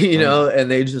 you know, and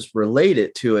they just relate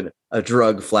it to a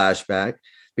drug flashback,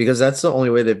 because that's the only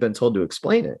way they've been told to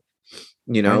explain it,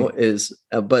 you know, is,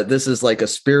 but this is like a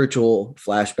spiritual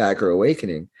flashback or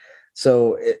awakening.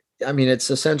 So, I mean, it's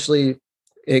essentially,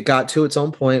 it got to its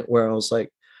own point where I was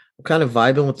like, I'm kind of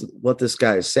vibing with what this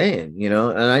guy is saying, you know,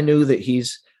 and I knew that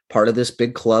he's part of this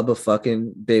big club of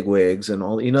fucking bigwigs and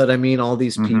all, you know what I mean? All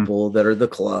these people that are the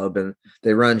club and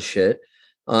they run shit.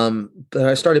 But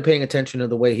I started paying attention to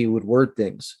the way he would word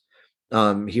things.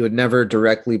 He would never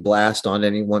directly blast on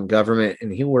any one government,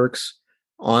 and he works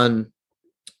on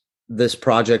this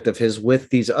project of his with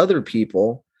these other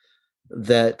people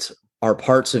that are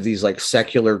parts of these like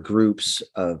secular groups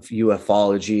of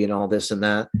ufology and all this and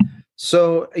that.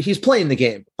 So he's playing the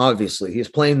game. Obviously, he's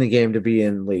playing the game to be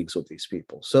in leagues with these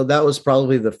people. So that was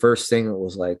probably the first thing that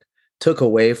was like took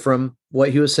away from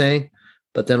what he was saying.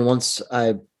 But then once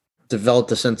I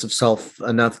developed a sense of self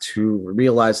enough to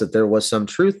realize that there was some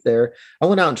truth there, I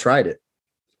went out and tried it,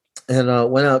 and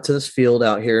went out to this field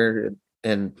out here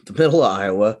in the middle of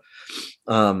Iowa,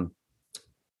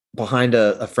 behind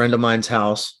a friend of mine's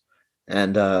house,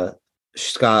 and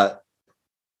she's got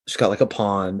like a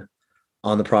pond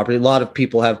on the property. A lot of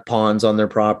people have ponds on their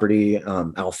property,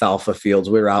 alfalfa fields.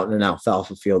 We were out in an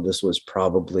alfalfa field. This was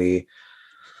probably,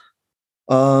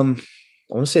 I want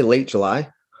to say late July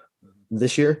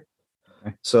this year.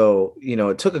 Okay. So, you know,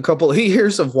 it took a couple of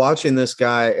years of watching this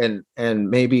guy and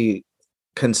maybe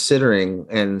considering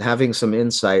and having some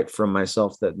insight from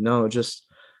myself that no, just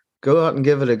go out and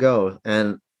give it a go.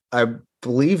 And I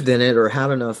believed in it, or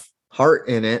had enough heart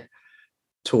in it,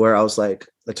 to where I was like,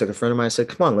 I took a friend of mine, I said,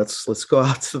 come on, let's go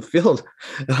out to the field.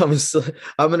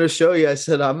 I'm going to show you. I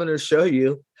said, I'm going to show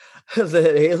you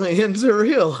that aliens are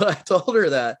real. I told her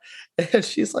that. And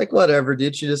she's like, whatever,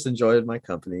 dude, she just enjoyed my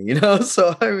company, you know?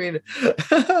 So, I mean,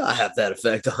 I have that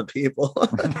effect on people.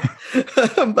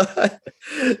 But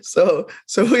so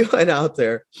we went out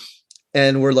there,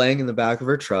 and we're laying in the back of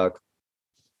her truck,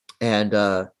 and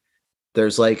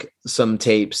there's like some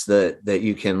tapes that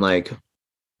you can like,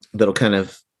 that'll kind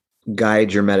of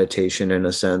guide your meditation in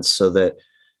a sense, so that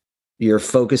you're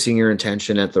focusing your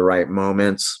intention at the right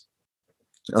moments.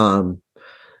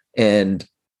 And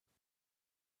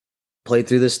played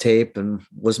through this tape and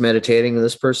was meditating.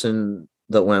 This person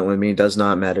that went with me does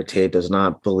not meditate, does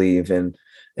not believe in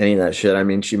any of that shit. I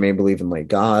mean, she may believe in like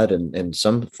God and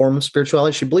some form of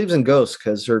spirituality. She believes in ghosts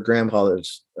because her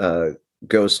grandfather's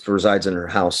ghost resides in her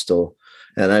house still.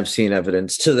 And I've seen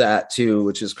evidence to that too,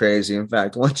 which is crazy. In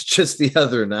fact, once just the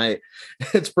other night,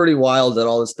 it's pretty wild that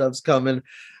all this stuff's coming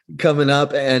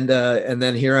up. And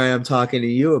then here I am talking to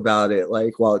you about it,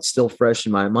 like, while it's still fresh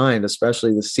in my mind,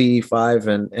 especially the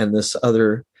C5 and this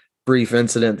other brief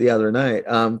incident the other night.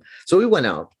 So we went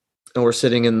out, and we're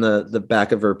sitting in the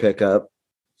back of her pickup,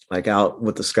 like out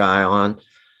with the sky on.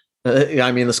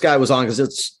 I mean, the sky was on because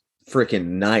it's freaking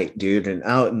night, dude, and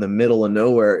out in the middle of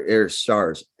nowhere, there's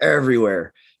stars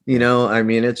everywhere, you know. I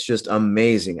mean, it's just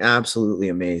amazing, absolutely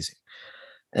amazing.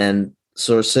 And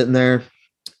so we're sitting there,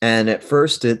 and at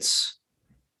first it's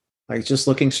like just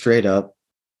looking straight up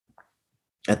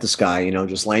at the sky, you know,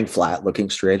 just laying flat, looking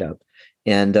straight up,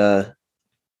 and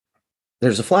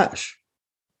there's a flash,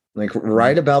 like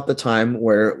right about the time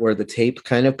where the tape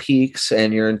kind of peaks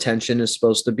and your intention is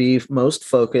supposed to be most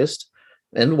focused,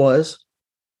 and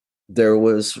there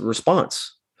was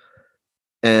response.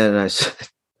 And I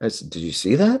said, did you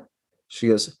see that? She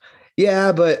goes,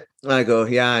 yeah, but I go,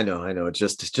 yeah, I know. It's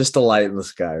just a light in the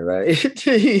sky, right?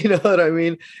 You know what I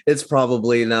mean? It's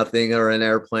probably nothing, or an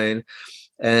airplane.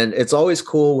 And it's always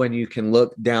cool when you can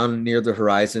look down near the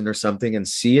horizon or something and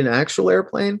see an actual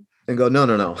airplane and go, no,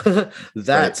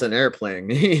 that's right. An airplane.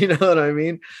 You know what I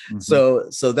mean? Mm-hmm.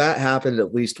 So that happened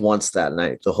at least once that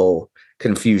night, the whole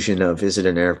confusion of, is it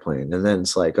an airplane? And then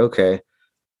it's like, okay,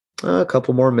 a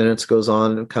couple more minutes goes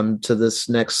on and come to this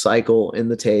next cycle in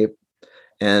the tape.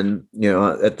 And, you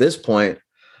know, at this point,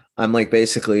 I'm like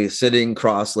basically sitting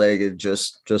cross-legged,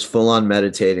 just full on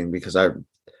meditating, because I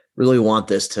really want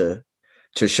this to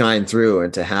shine through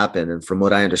and to happen. And from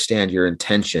what I understand, your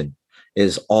intention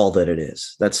is all that it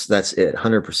is. That's it,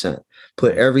 100%.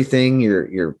 Put everything,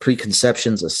 your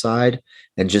preconceptions aside,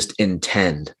 and just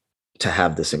intend to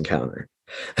have this encounter.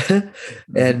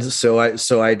 And so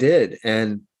I did.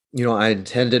 And I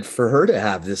intended for her to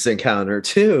have this encounter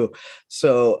too.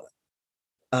 So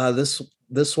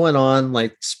this went on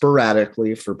like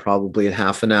sporadically for probably a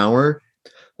half an hour,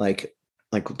 like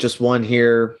just one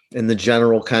here in the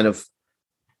general kind of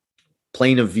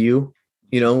plane of view,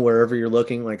 wherever you're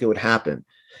looking, like it would happen.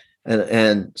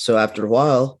 And so after a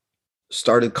while,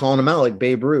 started calling him out like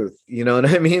Babe Ruth, you know what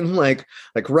I mean? Like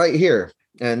right here.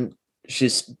 And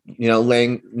she's,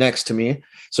 laying next to me.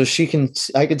 So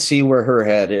I could see where her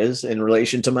head is in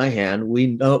relation to my hand.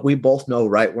 We both know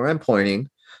right where I'm pointing,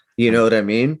 you know what I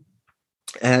mean?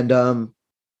 And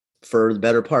for the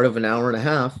better part of an hour and a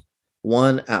half,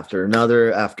 one after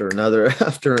another, after another,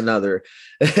 after another,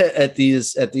 at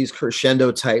these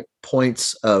crescendo type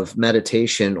points of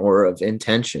meditation or of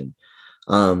intention,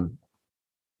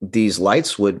 these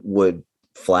lights would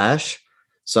flash,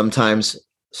 sometimes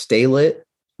stay lit,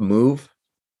 move,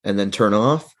 and then turn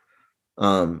off.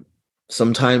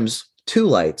 Sometimes two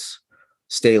lights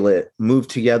stay lit, move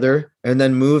together, and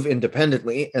then move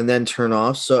independently, and then turn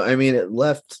off. So I mean, it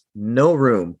left no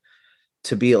room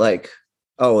to be like,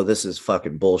 oh, this is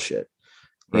fucking bullshit.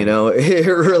 Right. It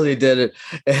really did it.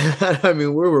 And I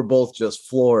mean, we were both just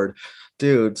floored,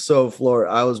 dude. So floored.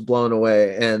 I was blown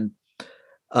away. And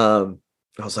I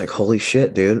was like, holy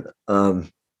shit, dude.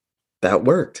 That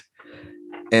worked.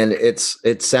 And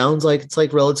it sounds like it's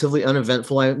like relatively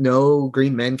uneventful. No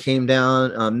green men came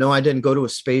down. No, I didn't go to a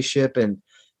spaceship and,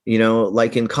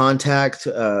 like in Contact,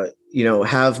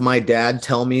 have my dad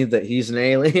tell me that he's an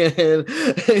alien.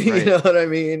 You know what I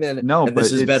mean? And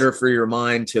this is better for your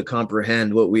mind to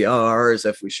comprehend what we are as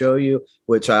if we show you,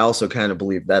 which I also kind of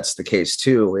believe that's the case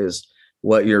too, is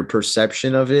what your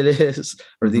perception of it is,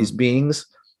 or these beings,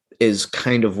 is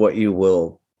kind of what you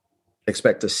will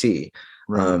expect to see.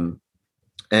 Right.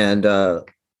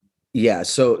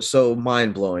 So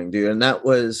mind blowing, dude. And that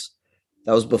was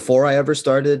before I ever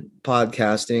started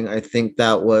podcasting. I think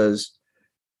that was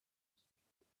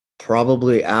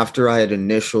probably after I had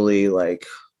initially, like,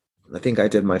 I think I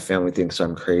did My Family Thinks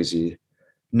I'm Crazy.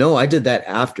 No, I did that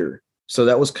after. So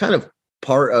that was kind of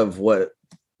part of what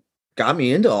got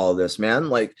me into all of this, man.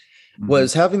 Like,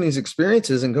 was having these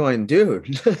experiences and going,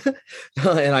 dude,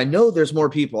 and I know there's more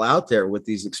people out there with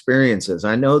these experiences.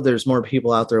 I know there's more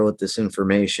people out there with this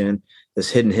information, this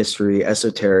hidden history,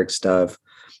 esoteric stuff,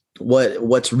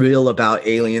 what's real about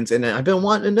aliens. And I've been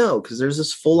wanting to know, because there's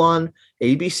this full-on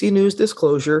ABC News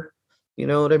disclosure, you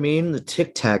know what I mean? The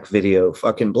Tic Tac video,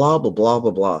 fucking blah, blah, blah,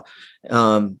 blah, blah.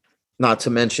 Not to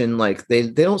mention, like, they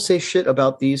don't say shit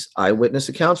about these eyewitness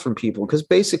accounts from people, because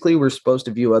basically we're supposed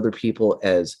to view other people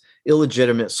as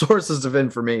illegitimate sources of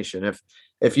information.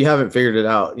 If you haven't figured it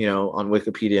out, on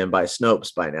Wikipedia and by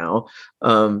Snopes by now,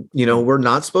 we're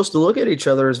not supposed to look at each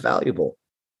other as valuable.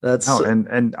 That's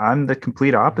and I'm the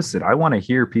complete opposite. I want to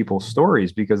hear people's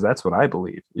stories, because that's what I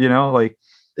believe, like,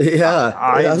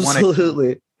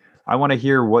 absolutely. I want to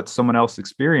hear what someone else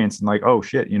experienced, and like, oh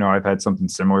shit, I've had something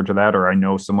similar to that, or I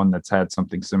know someone that's had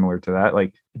something similar to that.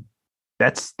 Like,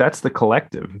 that's the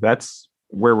collective. That's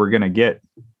where we're going to get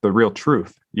the real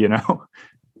truth,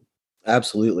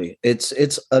 Absolutely.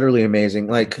 It's utterly amazing.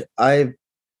 Like, I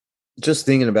just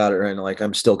thinking about it right now, like,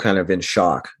 I'm still kind of in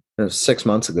shock. It was 6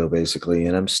 months ago, basically.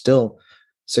 And I'm still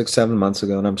 6-7 months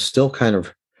ago, and I'm still kind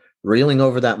of reeling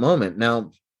over that moment.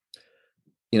 Now,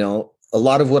 a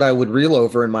lot of what I would reel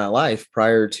over in my life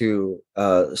prior to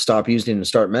stop using and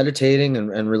start meditating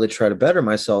and really try to better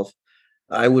myself,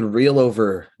 I would reel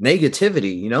over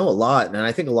negativity, a lot. And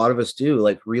I think a lot of us do,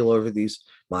 like, reel over these,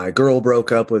 my girl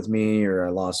broke up with me, or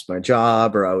I lost my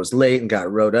job, or I was late and got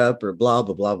wrote up, or blah,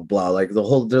 blah, blah, blah, blah. Like, the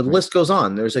list goes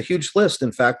on. There's a huge list,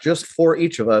 in fact, just for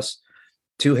each of us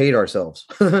to hate ourselves.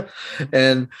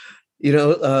 And,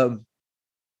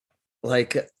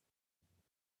 like,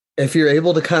 if you're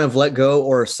able to kind of let go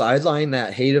or sideline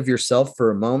that hate of yourself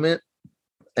for a moment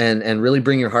and really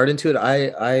bring your heart into it,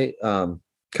 I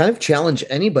kind of challenge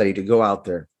anybody to go out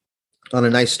there on a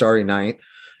nice starry night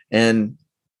and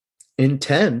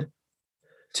intend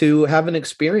to have an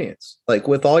experience, like,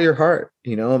 with all your heart.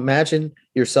 Imagine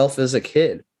yourself as a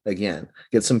kid again.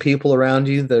 Get some people around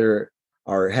you that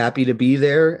are happy to be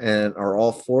there and are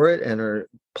all for it and are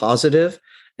positive,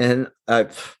 and I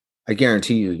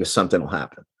guarantee you something will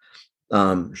happen.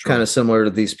 Sure. Kind of similar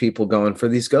to these people going for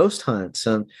these ghost hunts.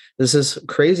 And this is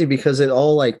crazy because it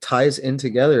all, like, ties in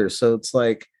together. So it's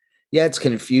like, yeah, it's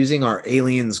confusing. Are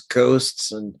aliens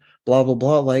ghosts and blah, blah,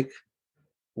 blah. Like,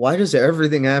 why does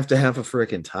everything have to have a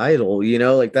freaking title? You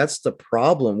know, like that's the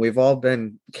problem. We've all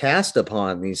been cast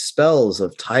upon these spells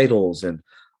of titles and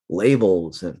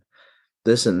labels and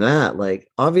this and that. Like,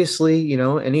 obviously, you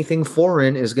know, anything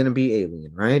foreign is going to be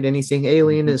alien, right? Anything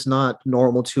alien Mhm. is not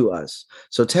normal to us.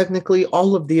 So technically,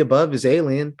 all of the above is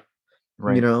alien, you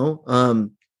Right. know.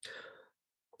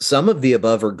 Some of the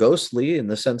above are ghostly in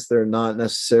the sense they're not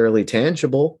necessarily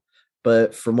tangible.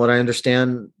 But from what I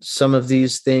understand, some of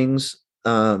these things,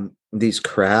 these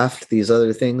craft, these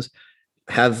other things,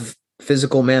 have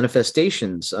physical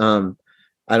manifestations.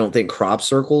 I don't think crop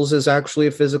circles is actually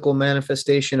a physical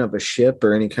manifestation of a ship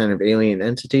or any kind of alien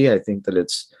entity. I think that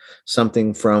it's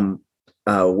something from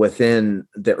within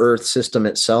the Earth system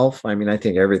itself. I mean, I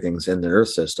think everything's in the Earth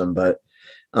system, but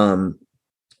um,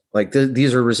 like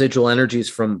these are residual energies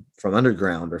from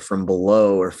underground or from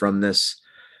below or from this,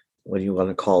 what do you want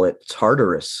to call it,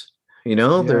 Tartarus. You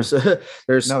know, Yeah.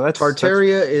 there's No, that's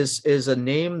Tartaria is a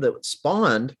name that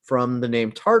spawned from the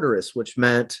name Tartarus, which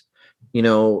meant, you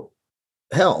know,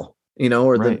 hell, you know,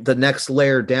 or right. the next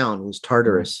layer down was Right.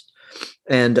 Tartarus.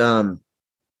 And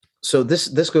so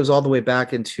this goes all the way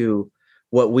back into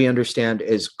what we understand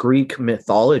as Greek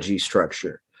mythology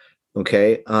structure.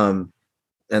 Okay.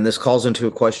 And this calls into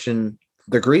a question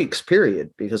the Greeks,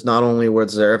 period, because not only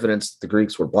was there evidence that the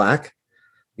Greeks were black,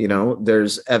 you know,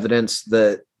 there's evidence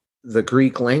that the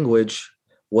Greek language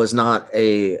was not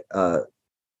a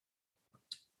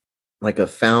like a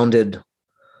founded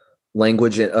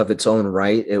language of its own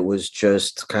right. It was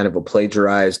just kind of a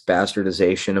plagiarized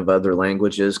bastardization of other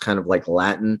languages, kind of like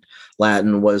Latin.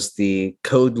 Latin was the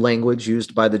code language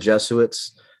used by the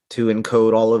Jesuits to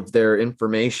encode all of their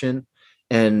information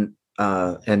and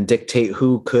dictate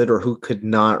who could or who could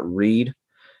not read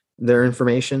their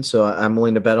information. So I'm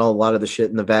willing to bet a lot of the shit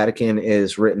in the Vatican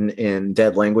is written in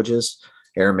dead languages,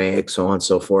 Aramaic, so on and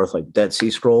so forth, like Dead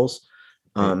Sea Scrolls.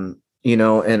 Right. You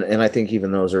know, and I think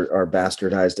even those are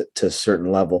bastardized to a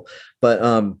certain level. But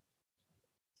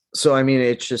so I mean,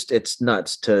 it's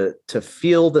nuts to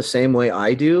feel the same way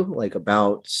I do, like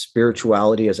about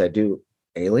spirituality as I do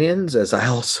aliens, as I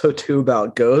also do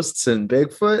about ghosts and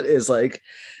Bigfoot, is like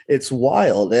it's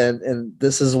wild. And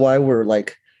this is why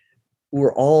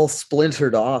we're all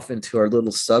splintered off into our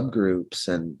little subgroups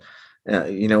and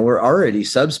you know, we're already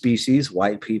subspecies,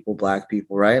 white people, black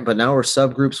people, right? But now we're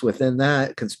subgroups within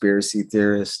that, conspiracy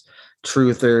theorists,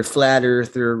 truther, flat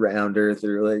earther, round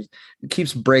earther. Like, it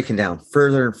keeps breaking down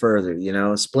further and further, you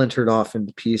know, splintered off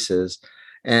into pieces.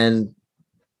 And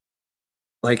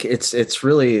like it's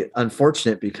really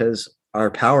unfortunate because our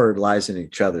power lies in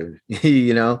each other,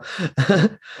 you know.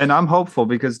 And I'm hopeful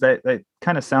because that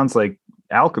kind of sounds like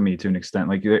alchemy to an extent.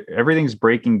 Like everything's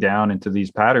breaking down into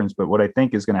these patterns. But what I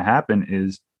think is going to happen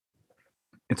is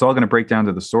it's all going to break down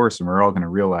to the source, and we're all going to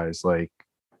realize like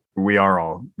we are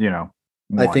all,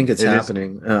 I think one. it's It is,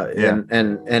 happening, yeah.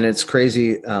 and it's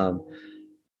crazy.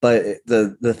 But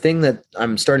the thing that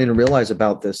I'm starting to realize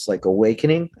about this like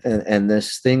awakening and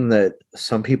this thing that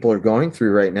some people are going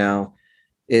through right now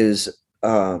is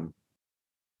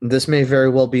this may very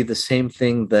well be the same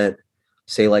thing that,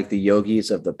 say, like the yogis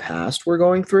of the past were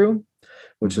going through,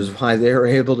 which is Mm-hmm. why they were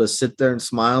able to sit there and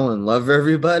smile and love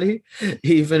everybody,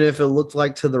 even if it looked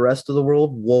like to the rest of the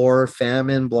world war,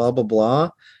 famine, blah blah blah.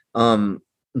 um,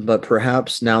 but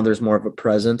perhaps now there's more of a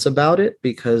presence about it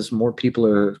because more people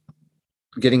are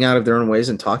getting out of their own ways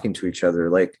and talking to each other.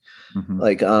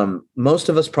 Mm-hmm. Most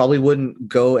of us probably wouldn't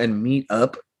go and meet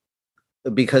up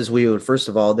because we would, first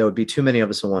of all, there would be too many of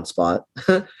us in one spot.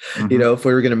 You Mm-hmm. know, if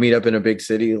we were going to meet up in a big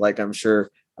city, like I'm sure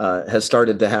has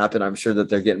started to happen, I'm sure that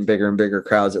they're getting bigger and bigger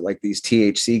crowds at like these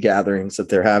THC gatherings that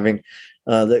they're having,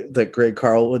 that Greg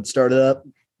Carlwood started up.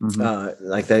 Mm-hmm.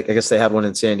 Like that, I guess they had one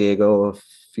in San Diego a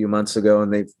few months ago,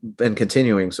 and they've been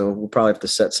continuing. So we'll probably have to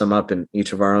set some up in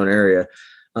each of our own area.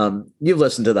 You've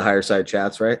listened to the higher side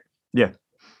chats, right? Yeah.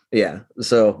 Yeah.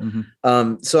 So,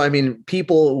 Mm-hmm. so I mean,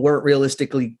 people weren't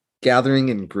realistically gathering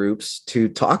in groups to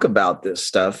talk about this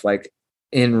stuff, like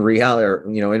in reality, or,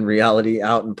 you know, in reality,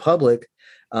 out in public,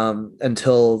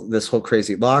 until this whole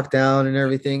crazy lockdown and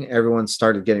everything. Everyone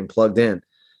started getting plugged in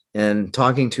and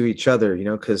talking to each other, you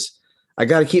know, because I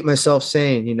got to keep myself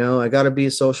sane, you know, I got to be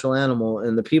a social animal,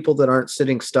 and the people that aren't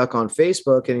sitting stuck on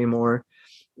Facebook anymore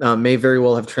may very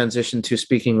well have transitioned to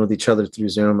speaking with each other through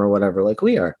Zoom or whatever, like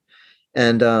we are.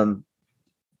 And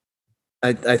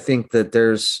I think that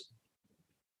there's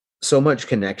so much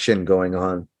connection going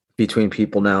on between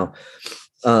people now.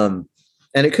 Um,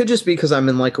 and it could just be because I'm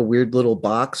in like a weird little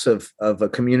box of a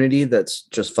community that's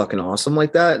just fucking awesome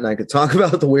like that. And I could talk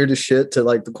about the weirdest shit to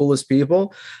like the coolest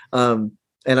people.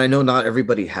 And I know not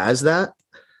everybody has that.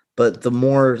 But the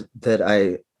more that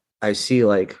I see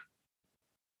like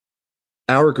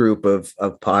our group of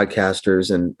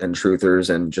podcasters and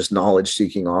truthers and just knowledge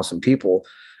seeking awesome people,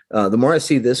 the more I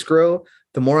see this grow,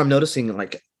 the more I'm noticing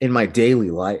like in my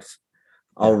daily life,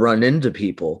 I'll run into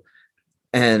people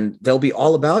and they'll be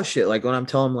all about shit. Like when I'm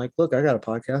telling them like, look, I got a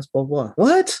podcast, blah, blah.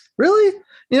 What? Really?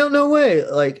 No way.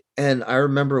 Like, and I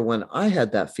remember when I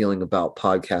had that feeling about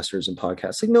podcasters and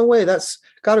podcasts, like, no way, that's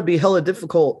gotta be hella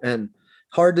difficult and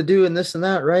hard to do and this and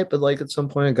that. Right. But like at some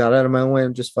point I got out of my way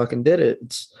and just fucking did it.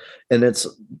 It's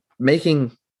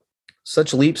making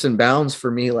such leaps and bounds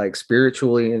for me, like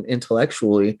spiritually and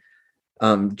intellectually,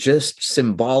 just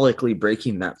symbolically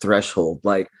breaking that threshold.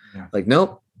 Like,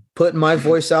 nope, putting my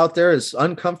voice out there, as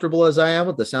uncomfortable as I am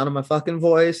with the sound of my fucking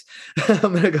voice.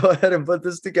 I'm going to go ahead and put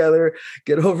this together,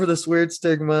 get over this weird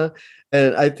stigma.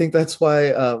 And I think that's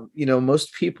why,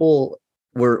 most people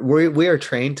we are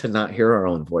trained to not hear our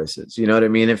own voices. You know what I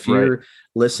mean? If you're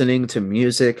listening to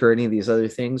music or any of these other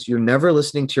things, you're never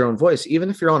listening to your own voice. Even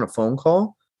if you're on a phone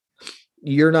call,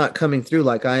 you're not coming through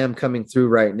like I am coming through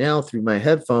right now through my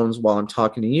headphones while I'm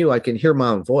talking to you. I can hear my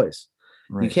own voice.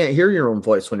 Right. You can't hear your own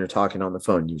voice when you're talking on the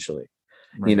phone usually,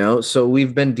 so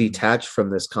we've been detached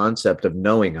from this concept of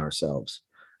knowing ourselves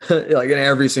like in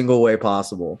every single way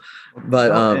possible.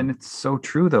 But and it's so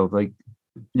true though. Like,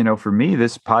 for me,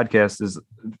 this podcast is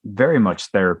very much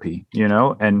therapy,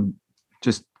 and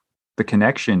just the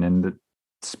connection and the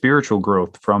spiritual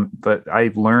growth that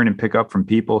I learn and pick up from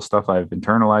people, stuff I've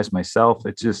internalized myself.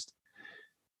 It's just,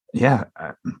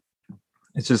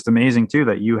 it's just amazing too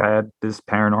that you had this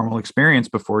paranormal experience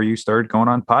before you started going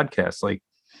on podcasts. Like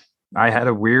I had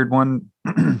a weird one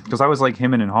because I was like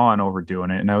hemming and hawing over doing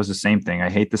it. And that was the same thing. I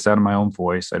hate the sound of my own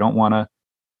voice. I don't want to,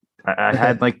 I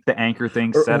had like the anchor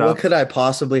thing set up. What could I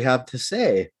possibly have to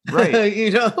say? Right.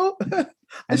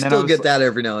 I still get that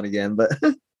every now and again, but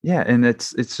yeah. And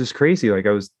it's just crazy. Like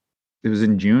it was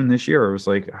in June this year. I was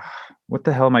like, what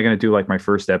the hell am I going to do? Like my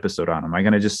first episode on? Am I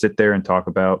going to just sit there and talk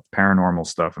about paranormal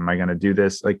stuff? Am I going to do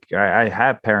this? Like I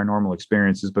have paranormal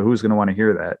experiences, but who's going to want to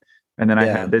hear that? And then I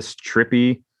had this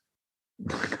trippy,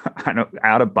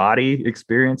 out of body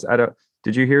experience.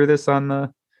 Did you hear this on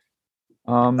the,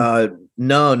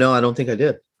 no, I don't think I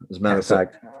did. As a matter of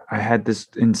fact, I had this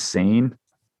insane,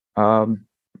 out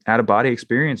of body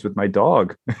experience with my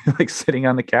dog, like sitting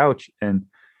on the couch. And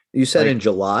you said in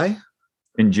July?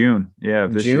 In June. Yeah.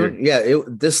 This June. Year. Yeah.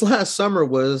 This last summer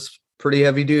was pretty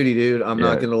heavy duty, dude. I'm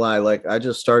not going to lie. Like I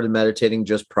just started meditating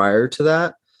just prior to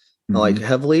that, like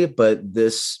heavily, but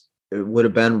it would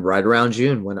have been right around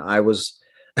June when I was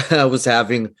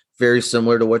having very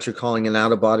similar to what you're calling an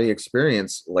out of body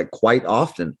experience, like quite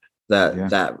often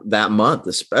that month,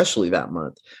 especially that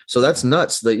month. So that's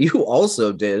nuts that you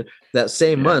also did that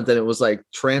same month. And it was like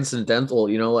transcendental,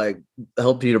 like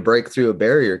helped you to break through a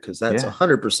barrier. Cause that's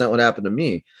 100% what happened to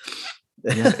me.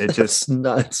 Yeah, it's just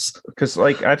nuts. Cause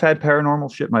like I've had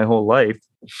paranormal shit my whole life.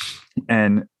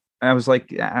 And I was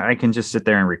like, I can just sit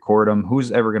there and record them.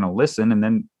 Who's ever going to listen? And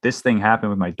then this thing happened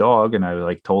with my dog. And I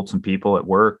like told some people at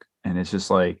work, and it's just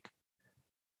like,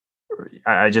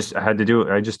 I had to do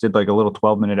it. I just did like a little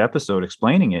 12-minute episode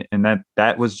explaining it. And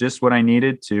that was just what I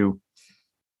needed to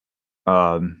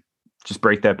just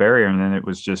break that barrier. And then it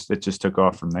just took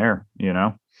off from there,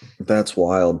 That's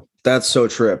wild. That's so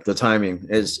trip. The timing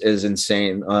is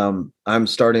insane. I'm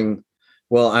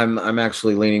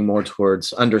actually leaning more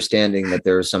towards understanding that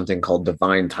there is something called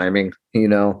divine timing,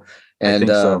 and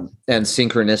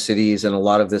synchronicities. And a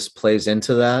lot of this plays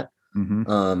into that.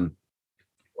 Mm-hmm.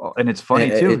 And it's funny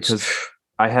too, because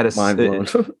I had it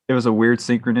was a weird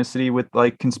synchronicity with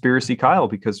like Conspiracy Kyle,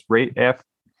 because right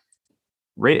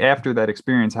after that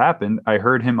experience happened, I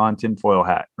heard him on Tinfoil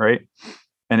Hat. Right.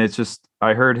 And it's just,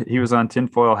 I heard he was on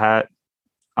Tinfoil Hat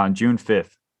on June 5th.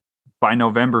 By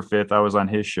November 5th, I was on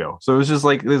his show. So it was just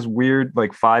like this weird,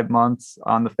 like 5 months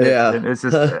on the 5th. Yeah. And it's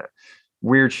just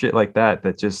weird shit like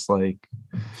that just like,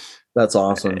 that's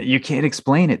awesome. You can't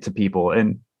explain it to people.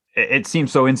 And it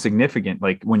seems so insignificant,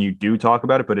 like when you do talk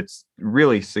about it, but it's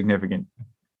really significant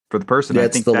for the person. Yeah,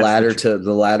 it's the ladder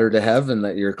to heaven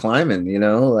that you're climbing,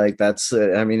 like that's,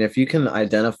 if you can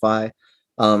identify,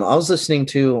 I was listening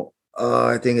to,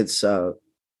 I think it's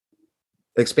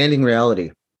Expanding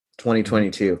Reality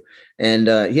 2022. And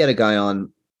he had a guy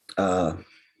on, God,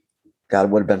 it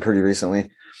would have been pretty recently,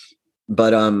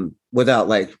 but without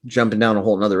like jumping down a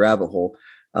whole nother rabbit hole,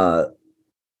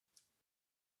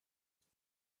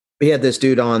 he had this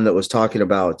dude on that was talking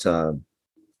about kind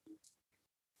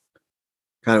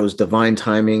of was divine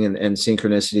timing and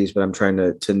synchronicities, but I'm trying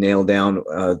to nail down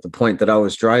the point that I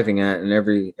was driving at. And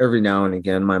every now and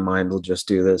again, my mind will just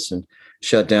do this and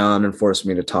shut down and forced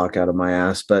me to talk out of my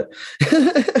ass. But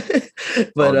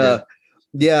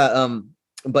yeah.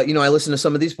 But I listen to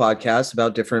some of these podcasts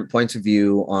about different points of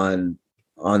view on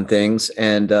things.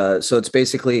 And so it's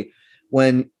basically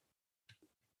when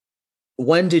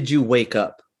did you wake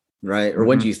up, right? Or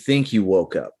when do you think you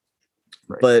woke up?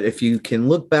 Right. But if you can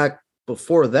look back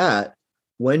before that,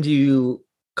 when do you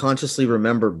consciously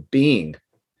remember being?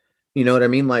 You know what I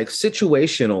mean? Like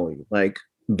situationally, like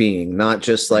being, not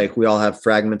just like we all have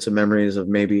fragments of memories of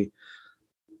maybe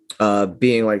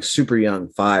being like super young,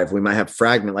 5. We might have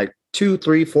fragment like 2,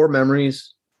 3, 4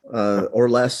 memories or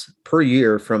less per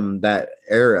year from that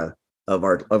era of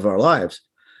our lives.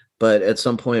 But at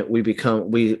some point we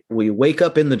wake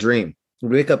up in the dream. We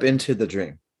wake up into the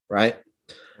dream, right?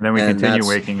 And then we continue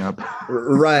waking up.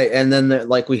 Right. And then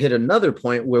like we hit another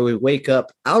point where we wake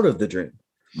up out of the dream.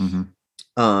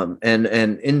 And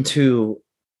into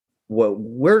what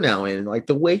we're now in, like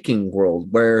the waking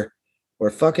world where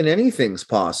fucking anything's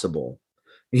possible.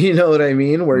 You know what I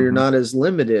mean? Where you're not as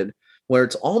limited, where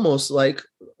it's almost like,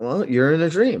 well, you're in a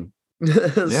dream.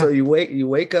 So you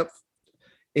wake up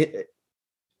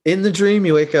in the dream,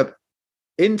 you wake up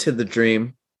into the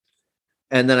dream.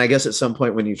 And then I guess at some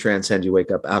point when you transcend, you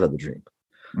wake up out of the dream,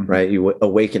 right? You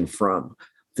awaken from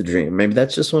the dream. Maybe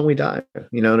that's just when we die.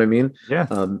 You know what I mean? Yeah.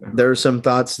 There are some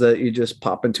thoughts that you just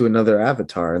pop into another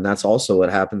avatar. And that's also what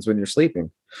happens when you're sleeping.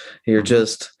 You're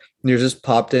just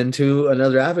popped into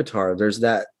another avatar. There's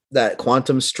that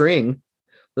quantum string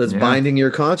that's binding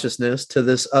your consciousness to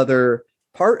this other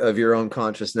part of your own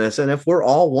consciousness. And if we're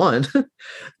all one,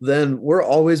 then we're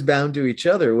always bound to each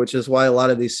other, which is why a lot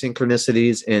of these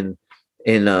synchronicities in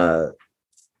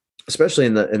especially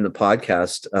in the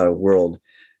podcast world,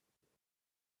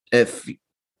 if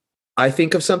I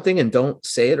think of something and don't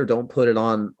say it or don't put it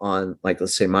on like,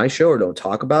 let's say my show, or don't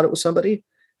talk about it with somebody,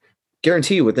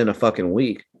 guarantee you within a fucking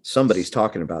week, somebody's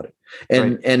talking about it.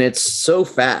 And it's so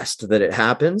fast that it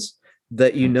happens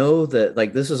that, that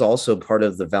like, this is also part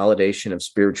of the validation of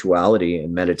spirituality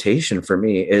and meditation for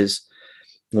me, is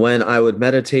when I would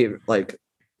meditate, like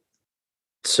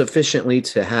sufficiently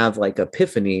to have like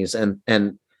epiphanies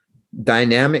and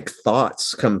dynamic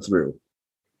thoughts come through,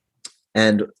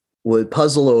 and would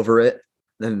puzzle over it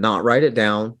and not write it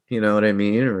down, you know what I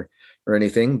mean, or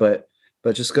anything, but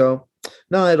just go,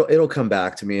 no, it'll come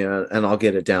back to me and I'll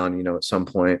get it down, at some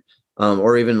point.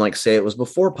 Or even like say it was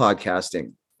before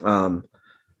podcasting,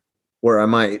 where I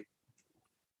might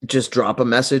just drop a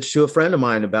message to a friend of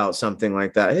mine about something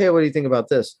like that. Hey, what do you think about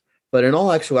this? But in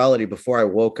all actuality, before I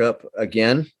woke up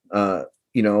again,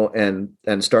 and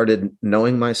started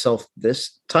knowing myself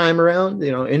this time around,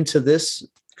 into this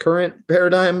current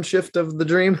paradigm shift of the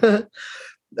dream,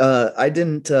 I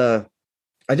didn't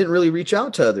really reach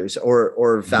out to others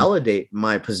or validate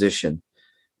my position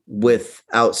with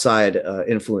outside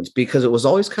influence, because it was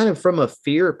always kind of from a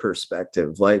fear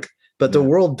perspective. Like, but the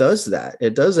world does that.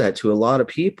 It does that to a lot of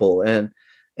people. And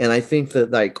I think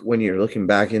that, like, when you're looking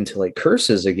back into like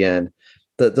curses again,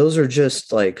 that those are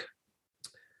just like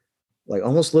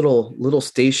almost little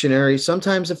stationary.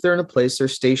 Sometimes if they're in a place, they're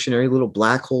stationary little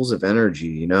black holes of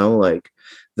energy, like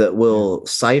that will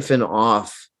siphon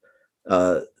off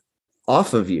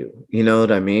of you. You know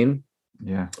what I mean?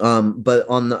 Yeah. But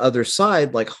on the other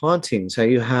side, like hauntings, how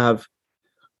you have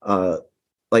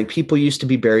like people used to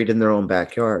be buried in their own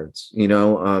backyards,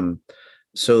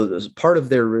 so part of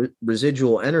their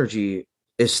residual energy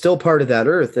is still part of that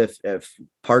earth. If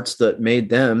parts that made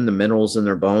them, the minerals in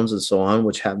their bones and so on,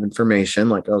 which have information,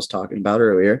 like I was talking about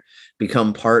earlier,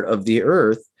 become part of the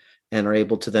earth and are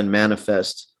able to then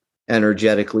manifest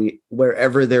energetically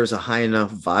wherever there's a high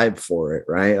enough vibe for it,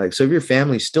 right? Like, so if your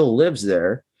family still lives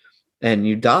there and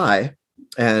you die,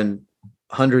 and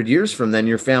 100 years from then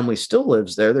your family still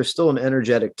lives there, there's still an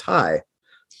energetic tie,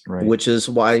 right? Which is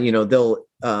why, they'll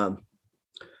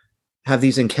have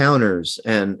these encounters,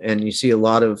 and you see a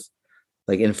lot of,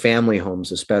 like in family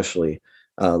homes especially,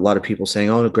 a lot of people saying,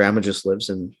 oh, grandma just lives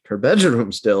in her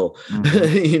bedroom still.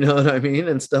 You know what I mean,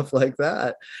 and stuff like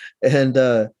that. And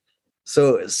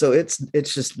so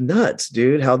it's just nuts,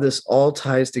 dude, how this all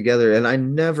ties together. And I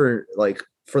never, like,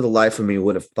 for the life of me,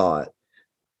 would have thought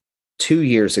 2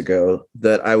 years ago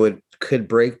that I could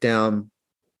break down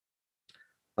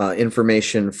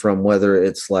information from, whether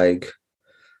it's like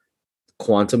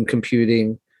quantum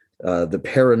computing, the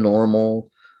paranormal,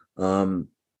 and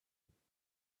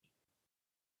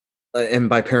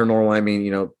by paranormal I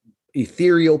mean,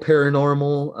 ethereal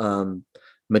paranormal,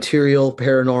 material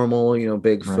paranormal,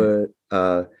 Bigfoot,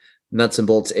 right, nuts and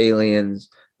bolts aliens,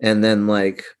 and then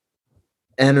like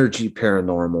energy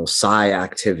paranormal, psi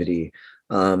activity,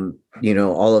 all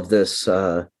of this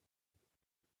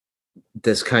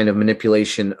this kind of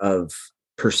manipulation of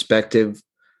perspective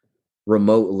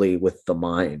remotely with the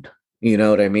mind. You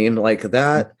know what I mean? Like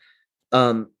that.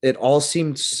 It all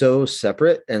seemed so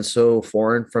separate and so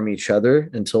foreign from each other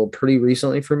until pretty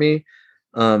recently for me.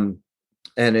 Um,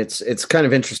 and it's kind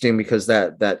of interesting because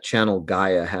that channel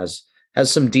Gaia has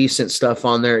some decent stuff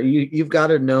on there. You've got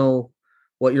to know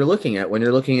what you're looking at when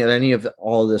you're looking at any of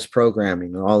all this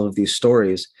programming or all of these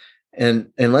stories. And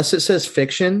unless it says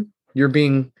fiction, you're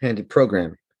being handed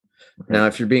programming. Okay. Now,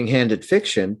 if you're being handed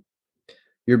fiction,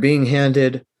 you're being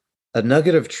handed a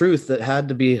nugget of truth that had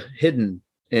to be hidden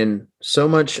in so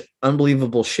much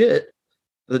unbelievable shit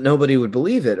that nobody would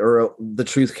believe it, or the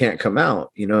truth can't come out.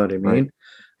 You know what I mean?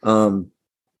 Right.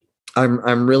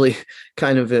 I'm really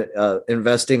kind of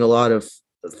investing a lot of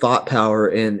thought power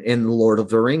in the Lord of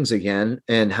the Rings again,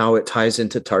 and how it ties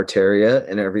into Tartaria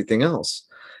and everything else,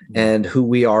 and who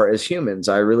we are as humans.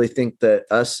 I really think that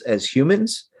us as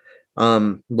humans,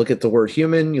 look at the word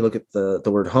human, you look at the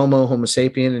word homo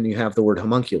sapien, and you have the word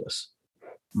homunculus.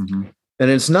 Mm-hmm. And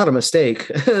it's not a mistake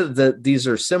that these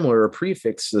are similar or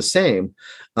prefixed the same.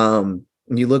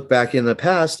 You look back in the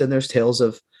past, and there's tales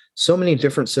of so many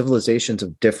different civilizations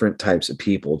of different types of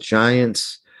people,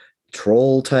 giants,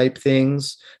 troll type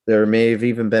things. There may have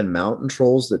even been mountain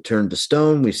trolls that turned to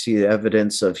stone. We see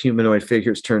evidence of humanoid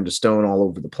figures turned to stone all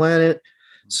over the planet.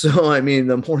 So, I mean,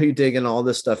 the more you dig in all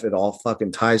this stuff, it all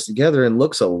fucking ties together and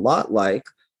looks a lot like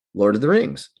Lord of the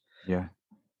Rings. Yeah.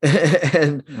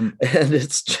 and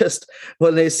it's just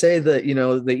when they say that, you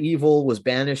know, the evil was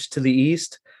banished to the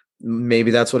east,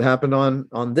 maybe that's what happened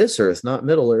on this earth, not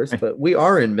Middle Earth, but we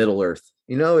are in Middle Earth.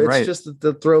 You know, it's just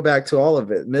the throwback to all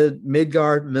of it.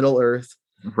 Midgard, Middle Earth.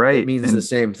 Right. It means the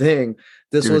same thing.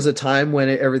 This was a time when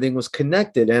everything was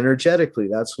connected energetically.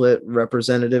 That's what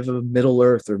representative of Middle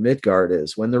Earth or Midgard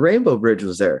is. When the Rainbow Bridge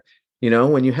was there, you know,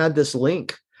 when you had this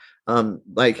link, and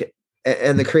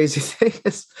the crazy thing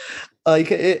is,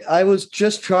 I was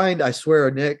just trying, I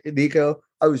swear, Niko,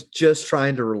 I was just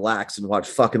trying to relax and watch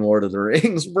fucking Lord of the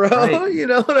Rings, bro. Right. You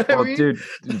know what I mean? Dude,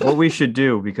 what we should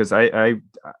do, because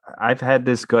I've had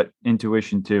this gut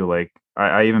intuition too. Like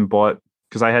I even bought,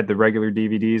 because I had the regular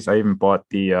DVDs, I even bought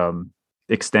the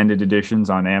extended editions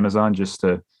on Amazon just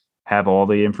to have all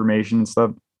the information and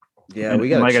stuff. Yeah, we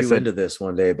got to chew into this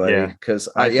one day, buddy. Because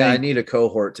I need a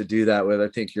cohort to do that with. I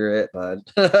think you're it, bud.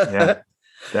 Yeah,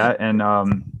 that and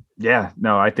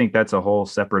I think that's a whole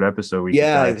separate episode.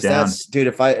 That's dude.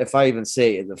 If I even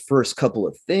say the first couple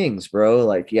of things, bro,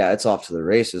 like it's off to the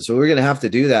races. So we're gonna have to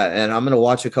do that, and I'm gonna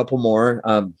watch a couple more.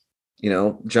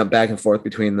 Jump back and forth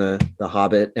between the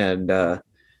Hobbit and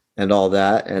all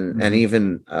that, and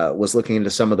even was looking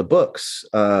into some of the books.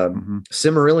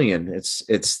 Silmarillion.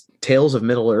 It's Tales of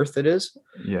Middle Earth. It is,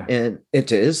 and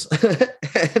it is,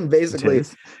 and basically.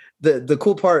 The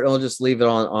cool part, I'll just leave it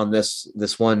on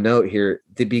this one note here.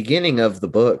 The beginning of the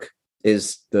book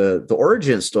is the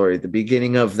origin story, the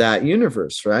beginning of that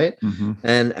universe, right? Mm-hmm.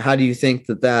 And how do you think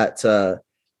that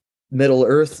Middle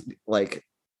Earth like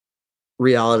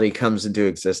reality comes into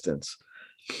existence?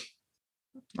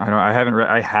 I don't know. I haven't read.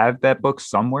 I have that book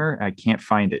somewhere. I can't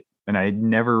find it, and I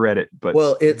never read it. But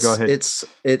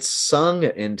it's sung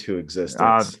into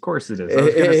existence. Of course it is. I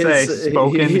was going to say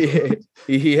spoken.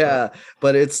 Yeah,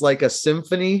 but it's like a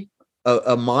symphony,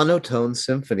 a monotone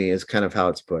symphony is kind of how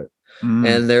it's put.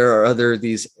 And there are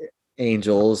these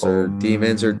angels or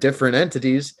demons or different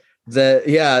entities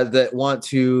that want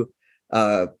to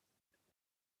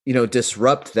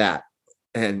disrupt that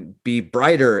and be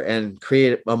brighter and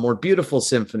create a more beautiful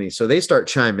symphony. So they start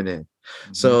chiming in.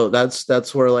 Mm-hmm. So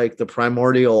that's where like the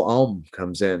primordial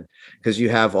comes in, because you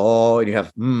have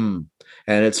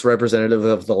and it's representative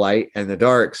of the light and the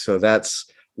dark. So that's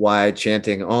why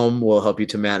chanting will help you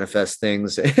to manifest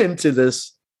things into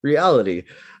this reality.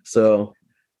 So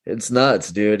it's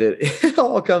nuts, dude. It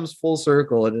all comes full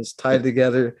circle and is tied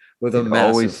together with a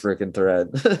massive freaking thread.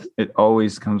 It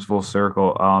always comes full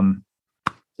circle.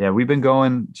 Yeah, we've been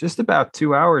going just about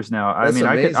 2 hours now. That's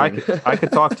amazing. I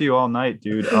could talk to you all night,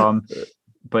 dude.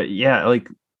 But yeah, like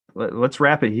let's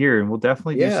wrap it here, and we'll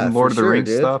definitely do some Lord of the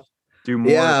Rings stuff. Do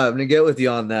more. Yeah, I'm gonna get with you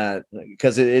on that,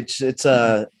 because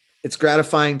it's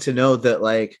gratifying to know that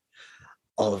like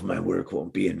all of my work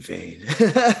won't be in vain.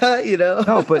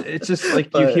 No, but it's just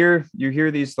like you hear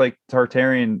these like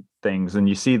Tartarian things, and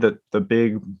you see the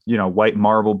big white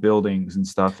marble buildings and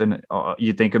stuff, and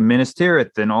you think of Minas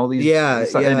Tirith and all these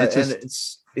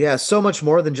it's so much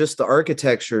more than just the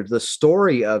architecture, the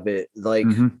story of it, like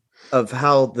of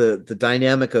how the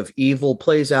dynamic of evil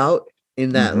plays out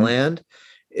in that land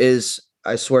is,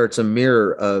 I swear, it's a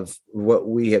mirror of what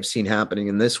we have seen happening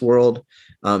in this world,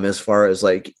 as far as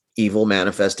like evil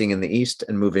manifesting in the east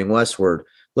and moving westward.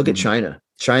 Look at China.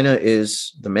 China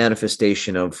is the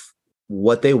manifestation of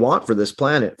what they want for this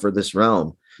planet, for this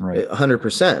realm. Right.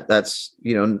 100%. That's,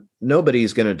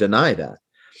 nobody's going to deny that,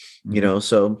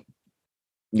 so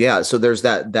yeah. So there's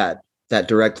that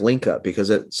direct link up,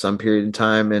 because at some period in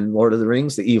time in Lord of the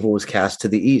Rings, the evil was cast to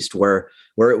the east where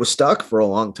it was stuck for a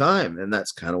long time. And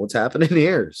that's kind of what's happening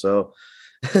here. So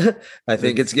I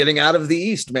think it's getting out of the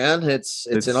east, man. It's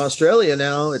in Australia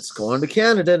now. It's going to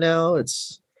Canada now.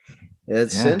 It's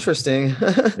interesting.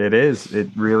 It is. It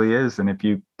really is. And if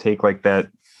you take like that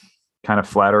kind of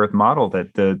flat earth model,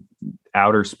 that the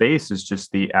outer space is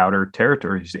just the outer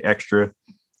territories, the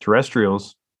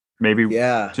extraterrestrials, maybe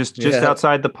just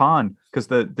outside the pond, because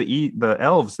the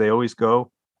elves, they always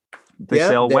go, they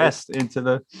sail west into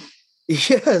the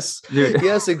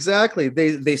yes, exactly.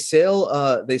 They sail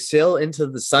into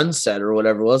the sunset or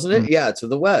whatever, wasn't it? Yeah, to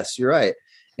the west. You're right.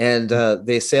 And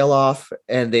they sail off,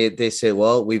 and they say,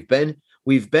 well, we've been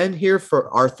here for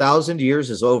our 1,000 years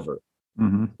is over.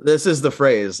 This is the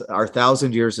phrase, our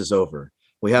 1,000 years is over.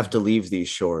 We have to leave these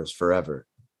shores forever.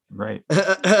 Right.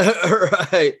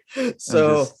 Right.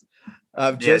 So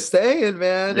I'm just saying,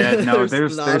 man. Yeah, no,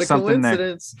 there's something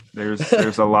there.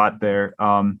 There's a lot there.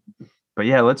 But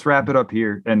yeah, let's wrap it up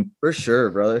here. And for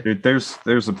sure, brother. Dude,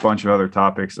 there's a bunch of other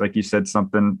topics. Like you said,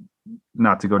 something,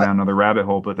 not to go down another rabbit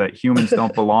hole, but that humans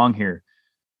don't belong here.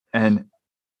 And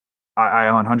I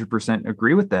 100%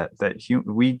 agree with that.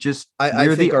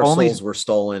 I think our souls were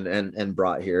stolen and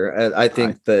brought here. I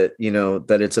think that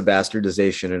it's a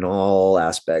bastardization in all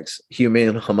aspects.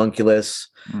 Human homunculus,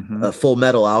 a Full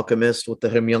Metal Alchemist with the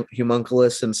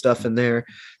homunculus and stuff in there.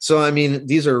 So I mean,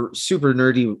 these are super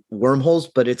nerdy wormholes,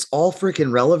 but it's all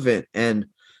freaking relevant. And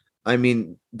I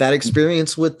mean, that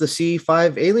experience with the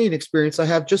C5 alien experience I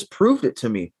have just proved it to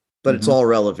me. But it's all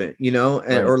relevant,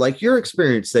 or like your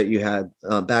experience that you had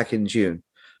back in June,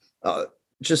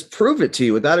 just prove it to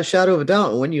you without a shadow of a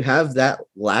doubt. And when you have that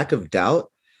lack of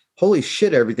doubt, holy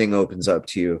shit, everything opens up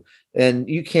to you. And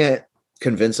you can't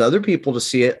convince other people to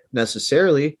see it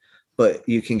necessarily, but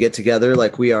you can get together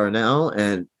like we are now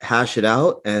and hash it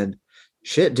out. And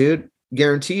shit, dude,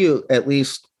 guarantee you, at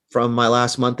least from my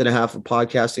last month and a half of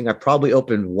podcasting, I probably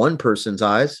opened one person's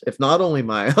eyes, if not only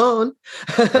my own,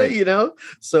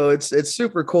 so it's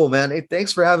super cool, man. Hey,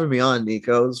 thanks for having me on,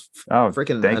 Niko. It's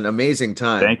freaking an amazing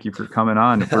time. Thank you for coming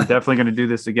on. We're definitely going to do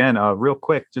this again. Real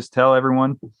quick, just tell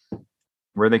everyone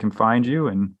where they can find you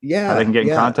and how they can get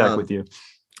in contact with you.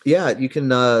 Yeah, you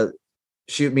can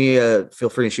shoot me feel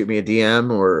free to shoot me a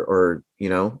DM or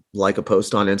like a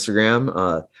post on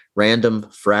Instagram, random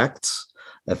fracts,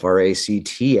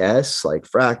 FRACTS, like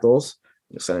fractals.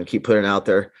 So I keep putting it out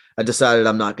there. I decided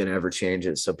I'm not going to ever change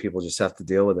it, so people just have to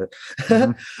deal with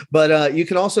it. But you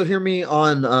can also hear me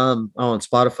on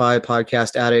Spotify,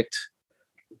 Podcast Addict,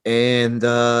 and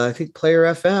I think Player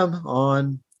FM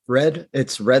on Red.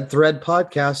 It's Red Thread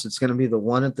Podcast. It's going to be the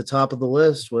one at the top of the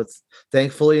list. With,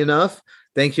 thankfully enough,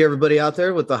 thank you everybody out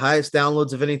there with the highest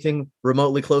downloads of anything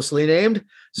remotely closely named.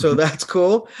 So that's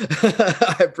cool.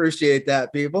 I appreciate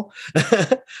that, people.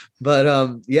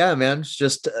 But yeah, man, it's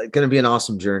just going to be an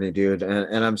awesome journey, dude.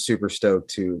 And I'm super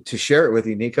stoked to share it with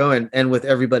you, Niko, and with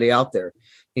everybody out there.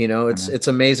 It's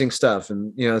amazing stuff.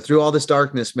 And, through all this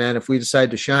darkness, man, if we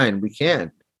decide to shine, we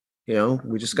can.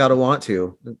 We just got to want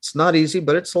to. It's not easy,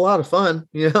 but it's a lot of fun.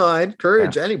 I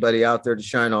encourage anybody out there to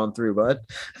shine on through, bud.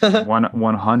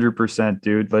 100%,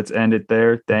 dude. Let's end it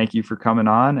there. Thank you for coming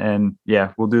on. And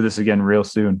yeah, we'll do this again real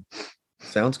soon.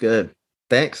 Sounds good.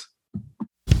 Thanks.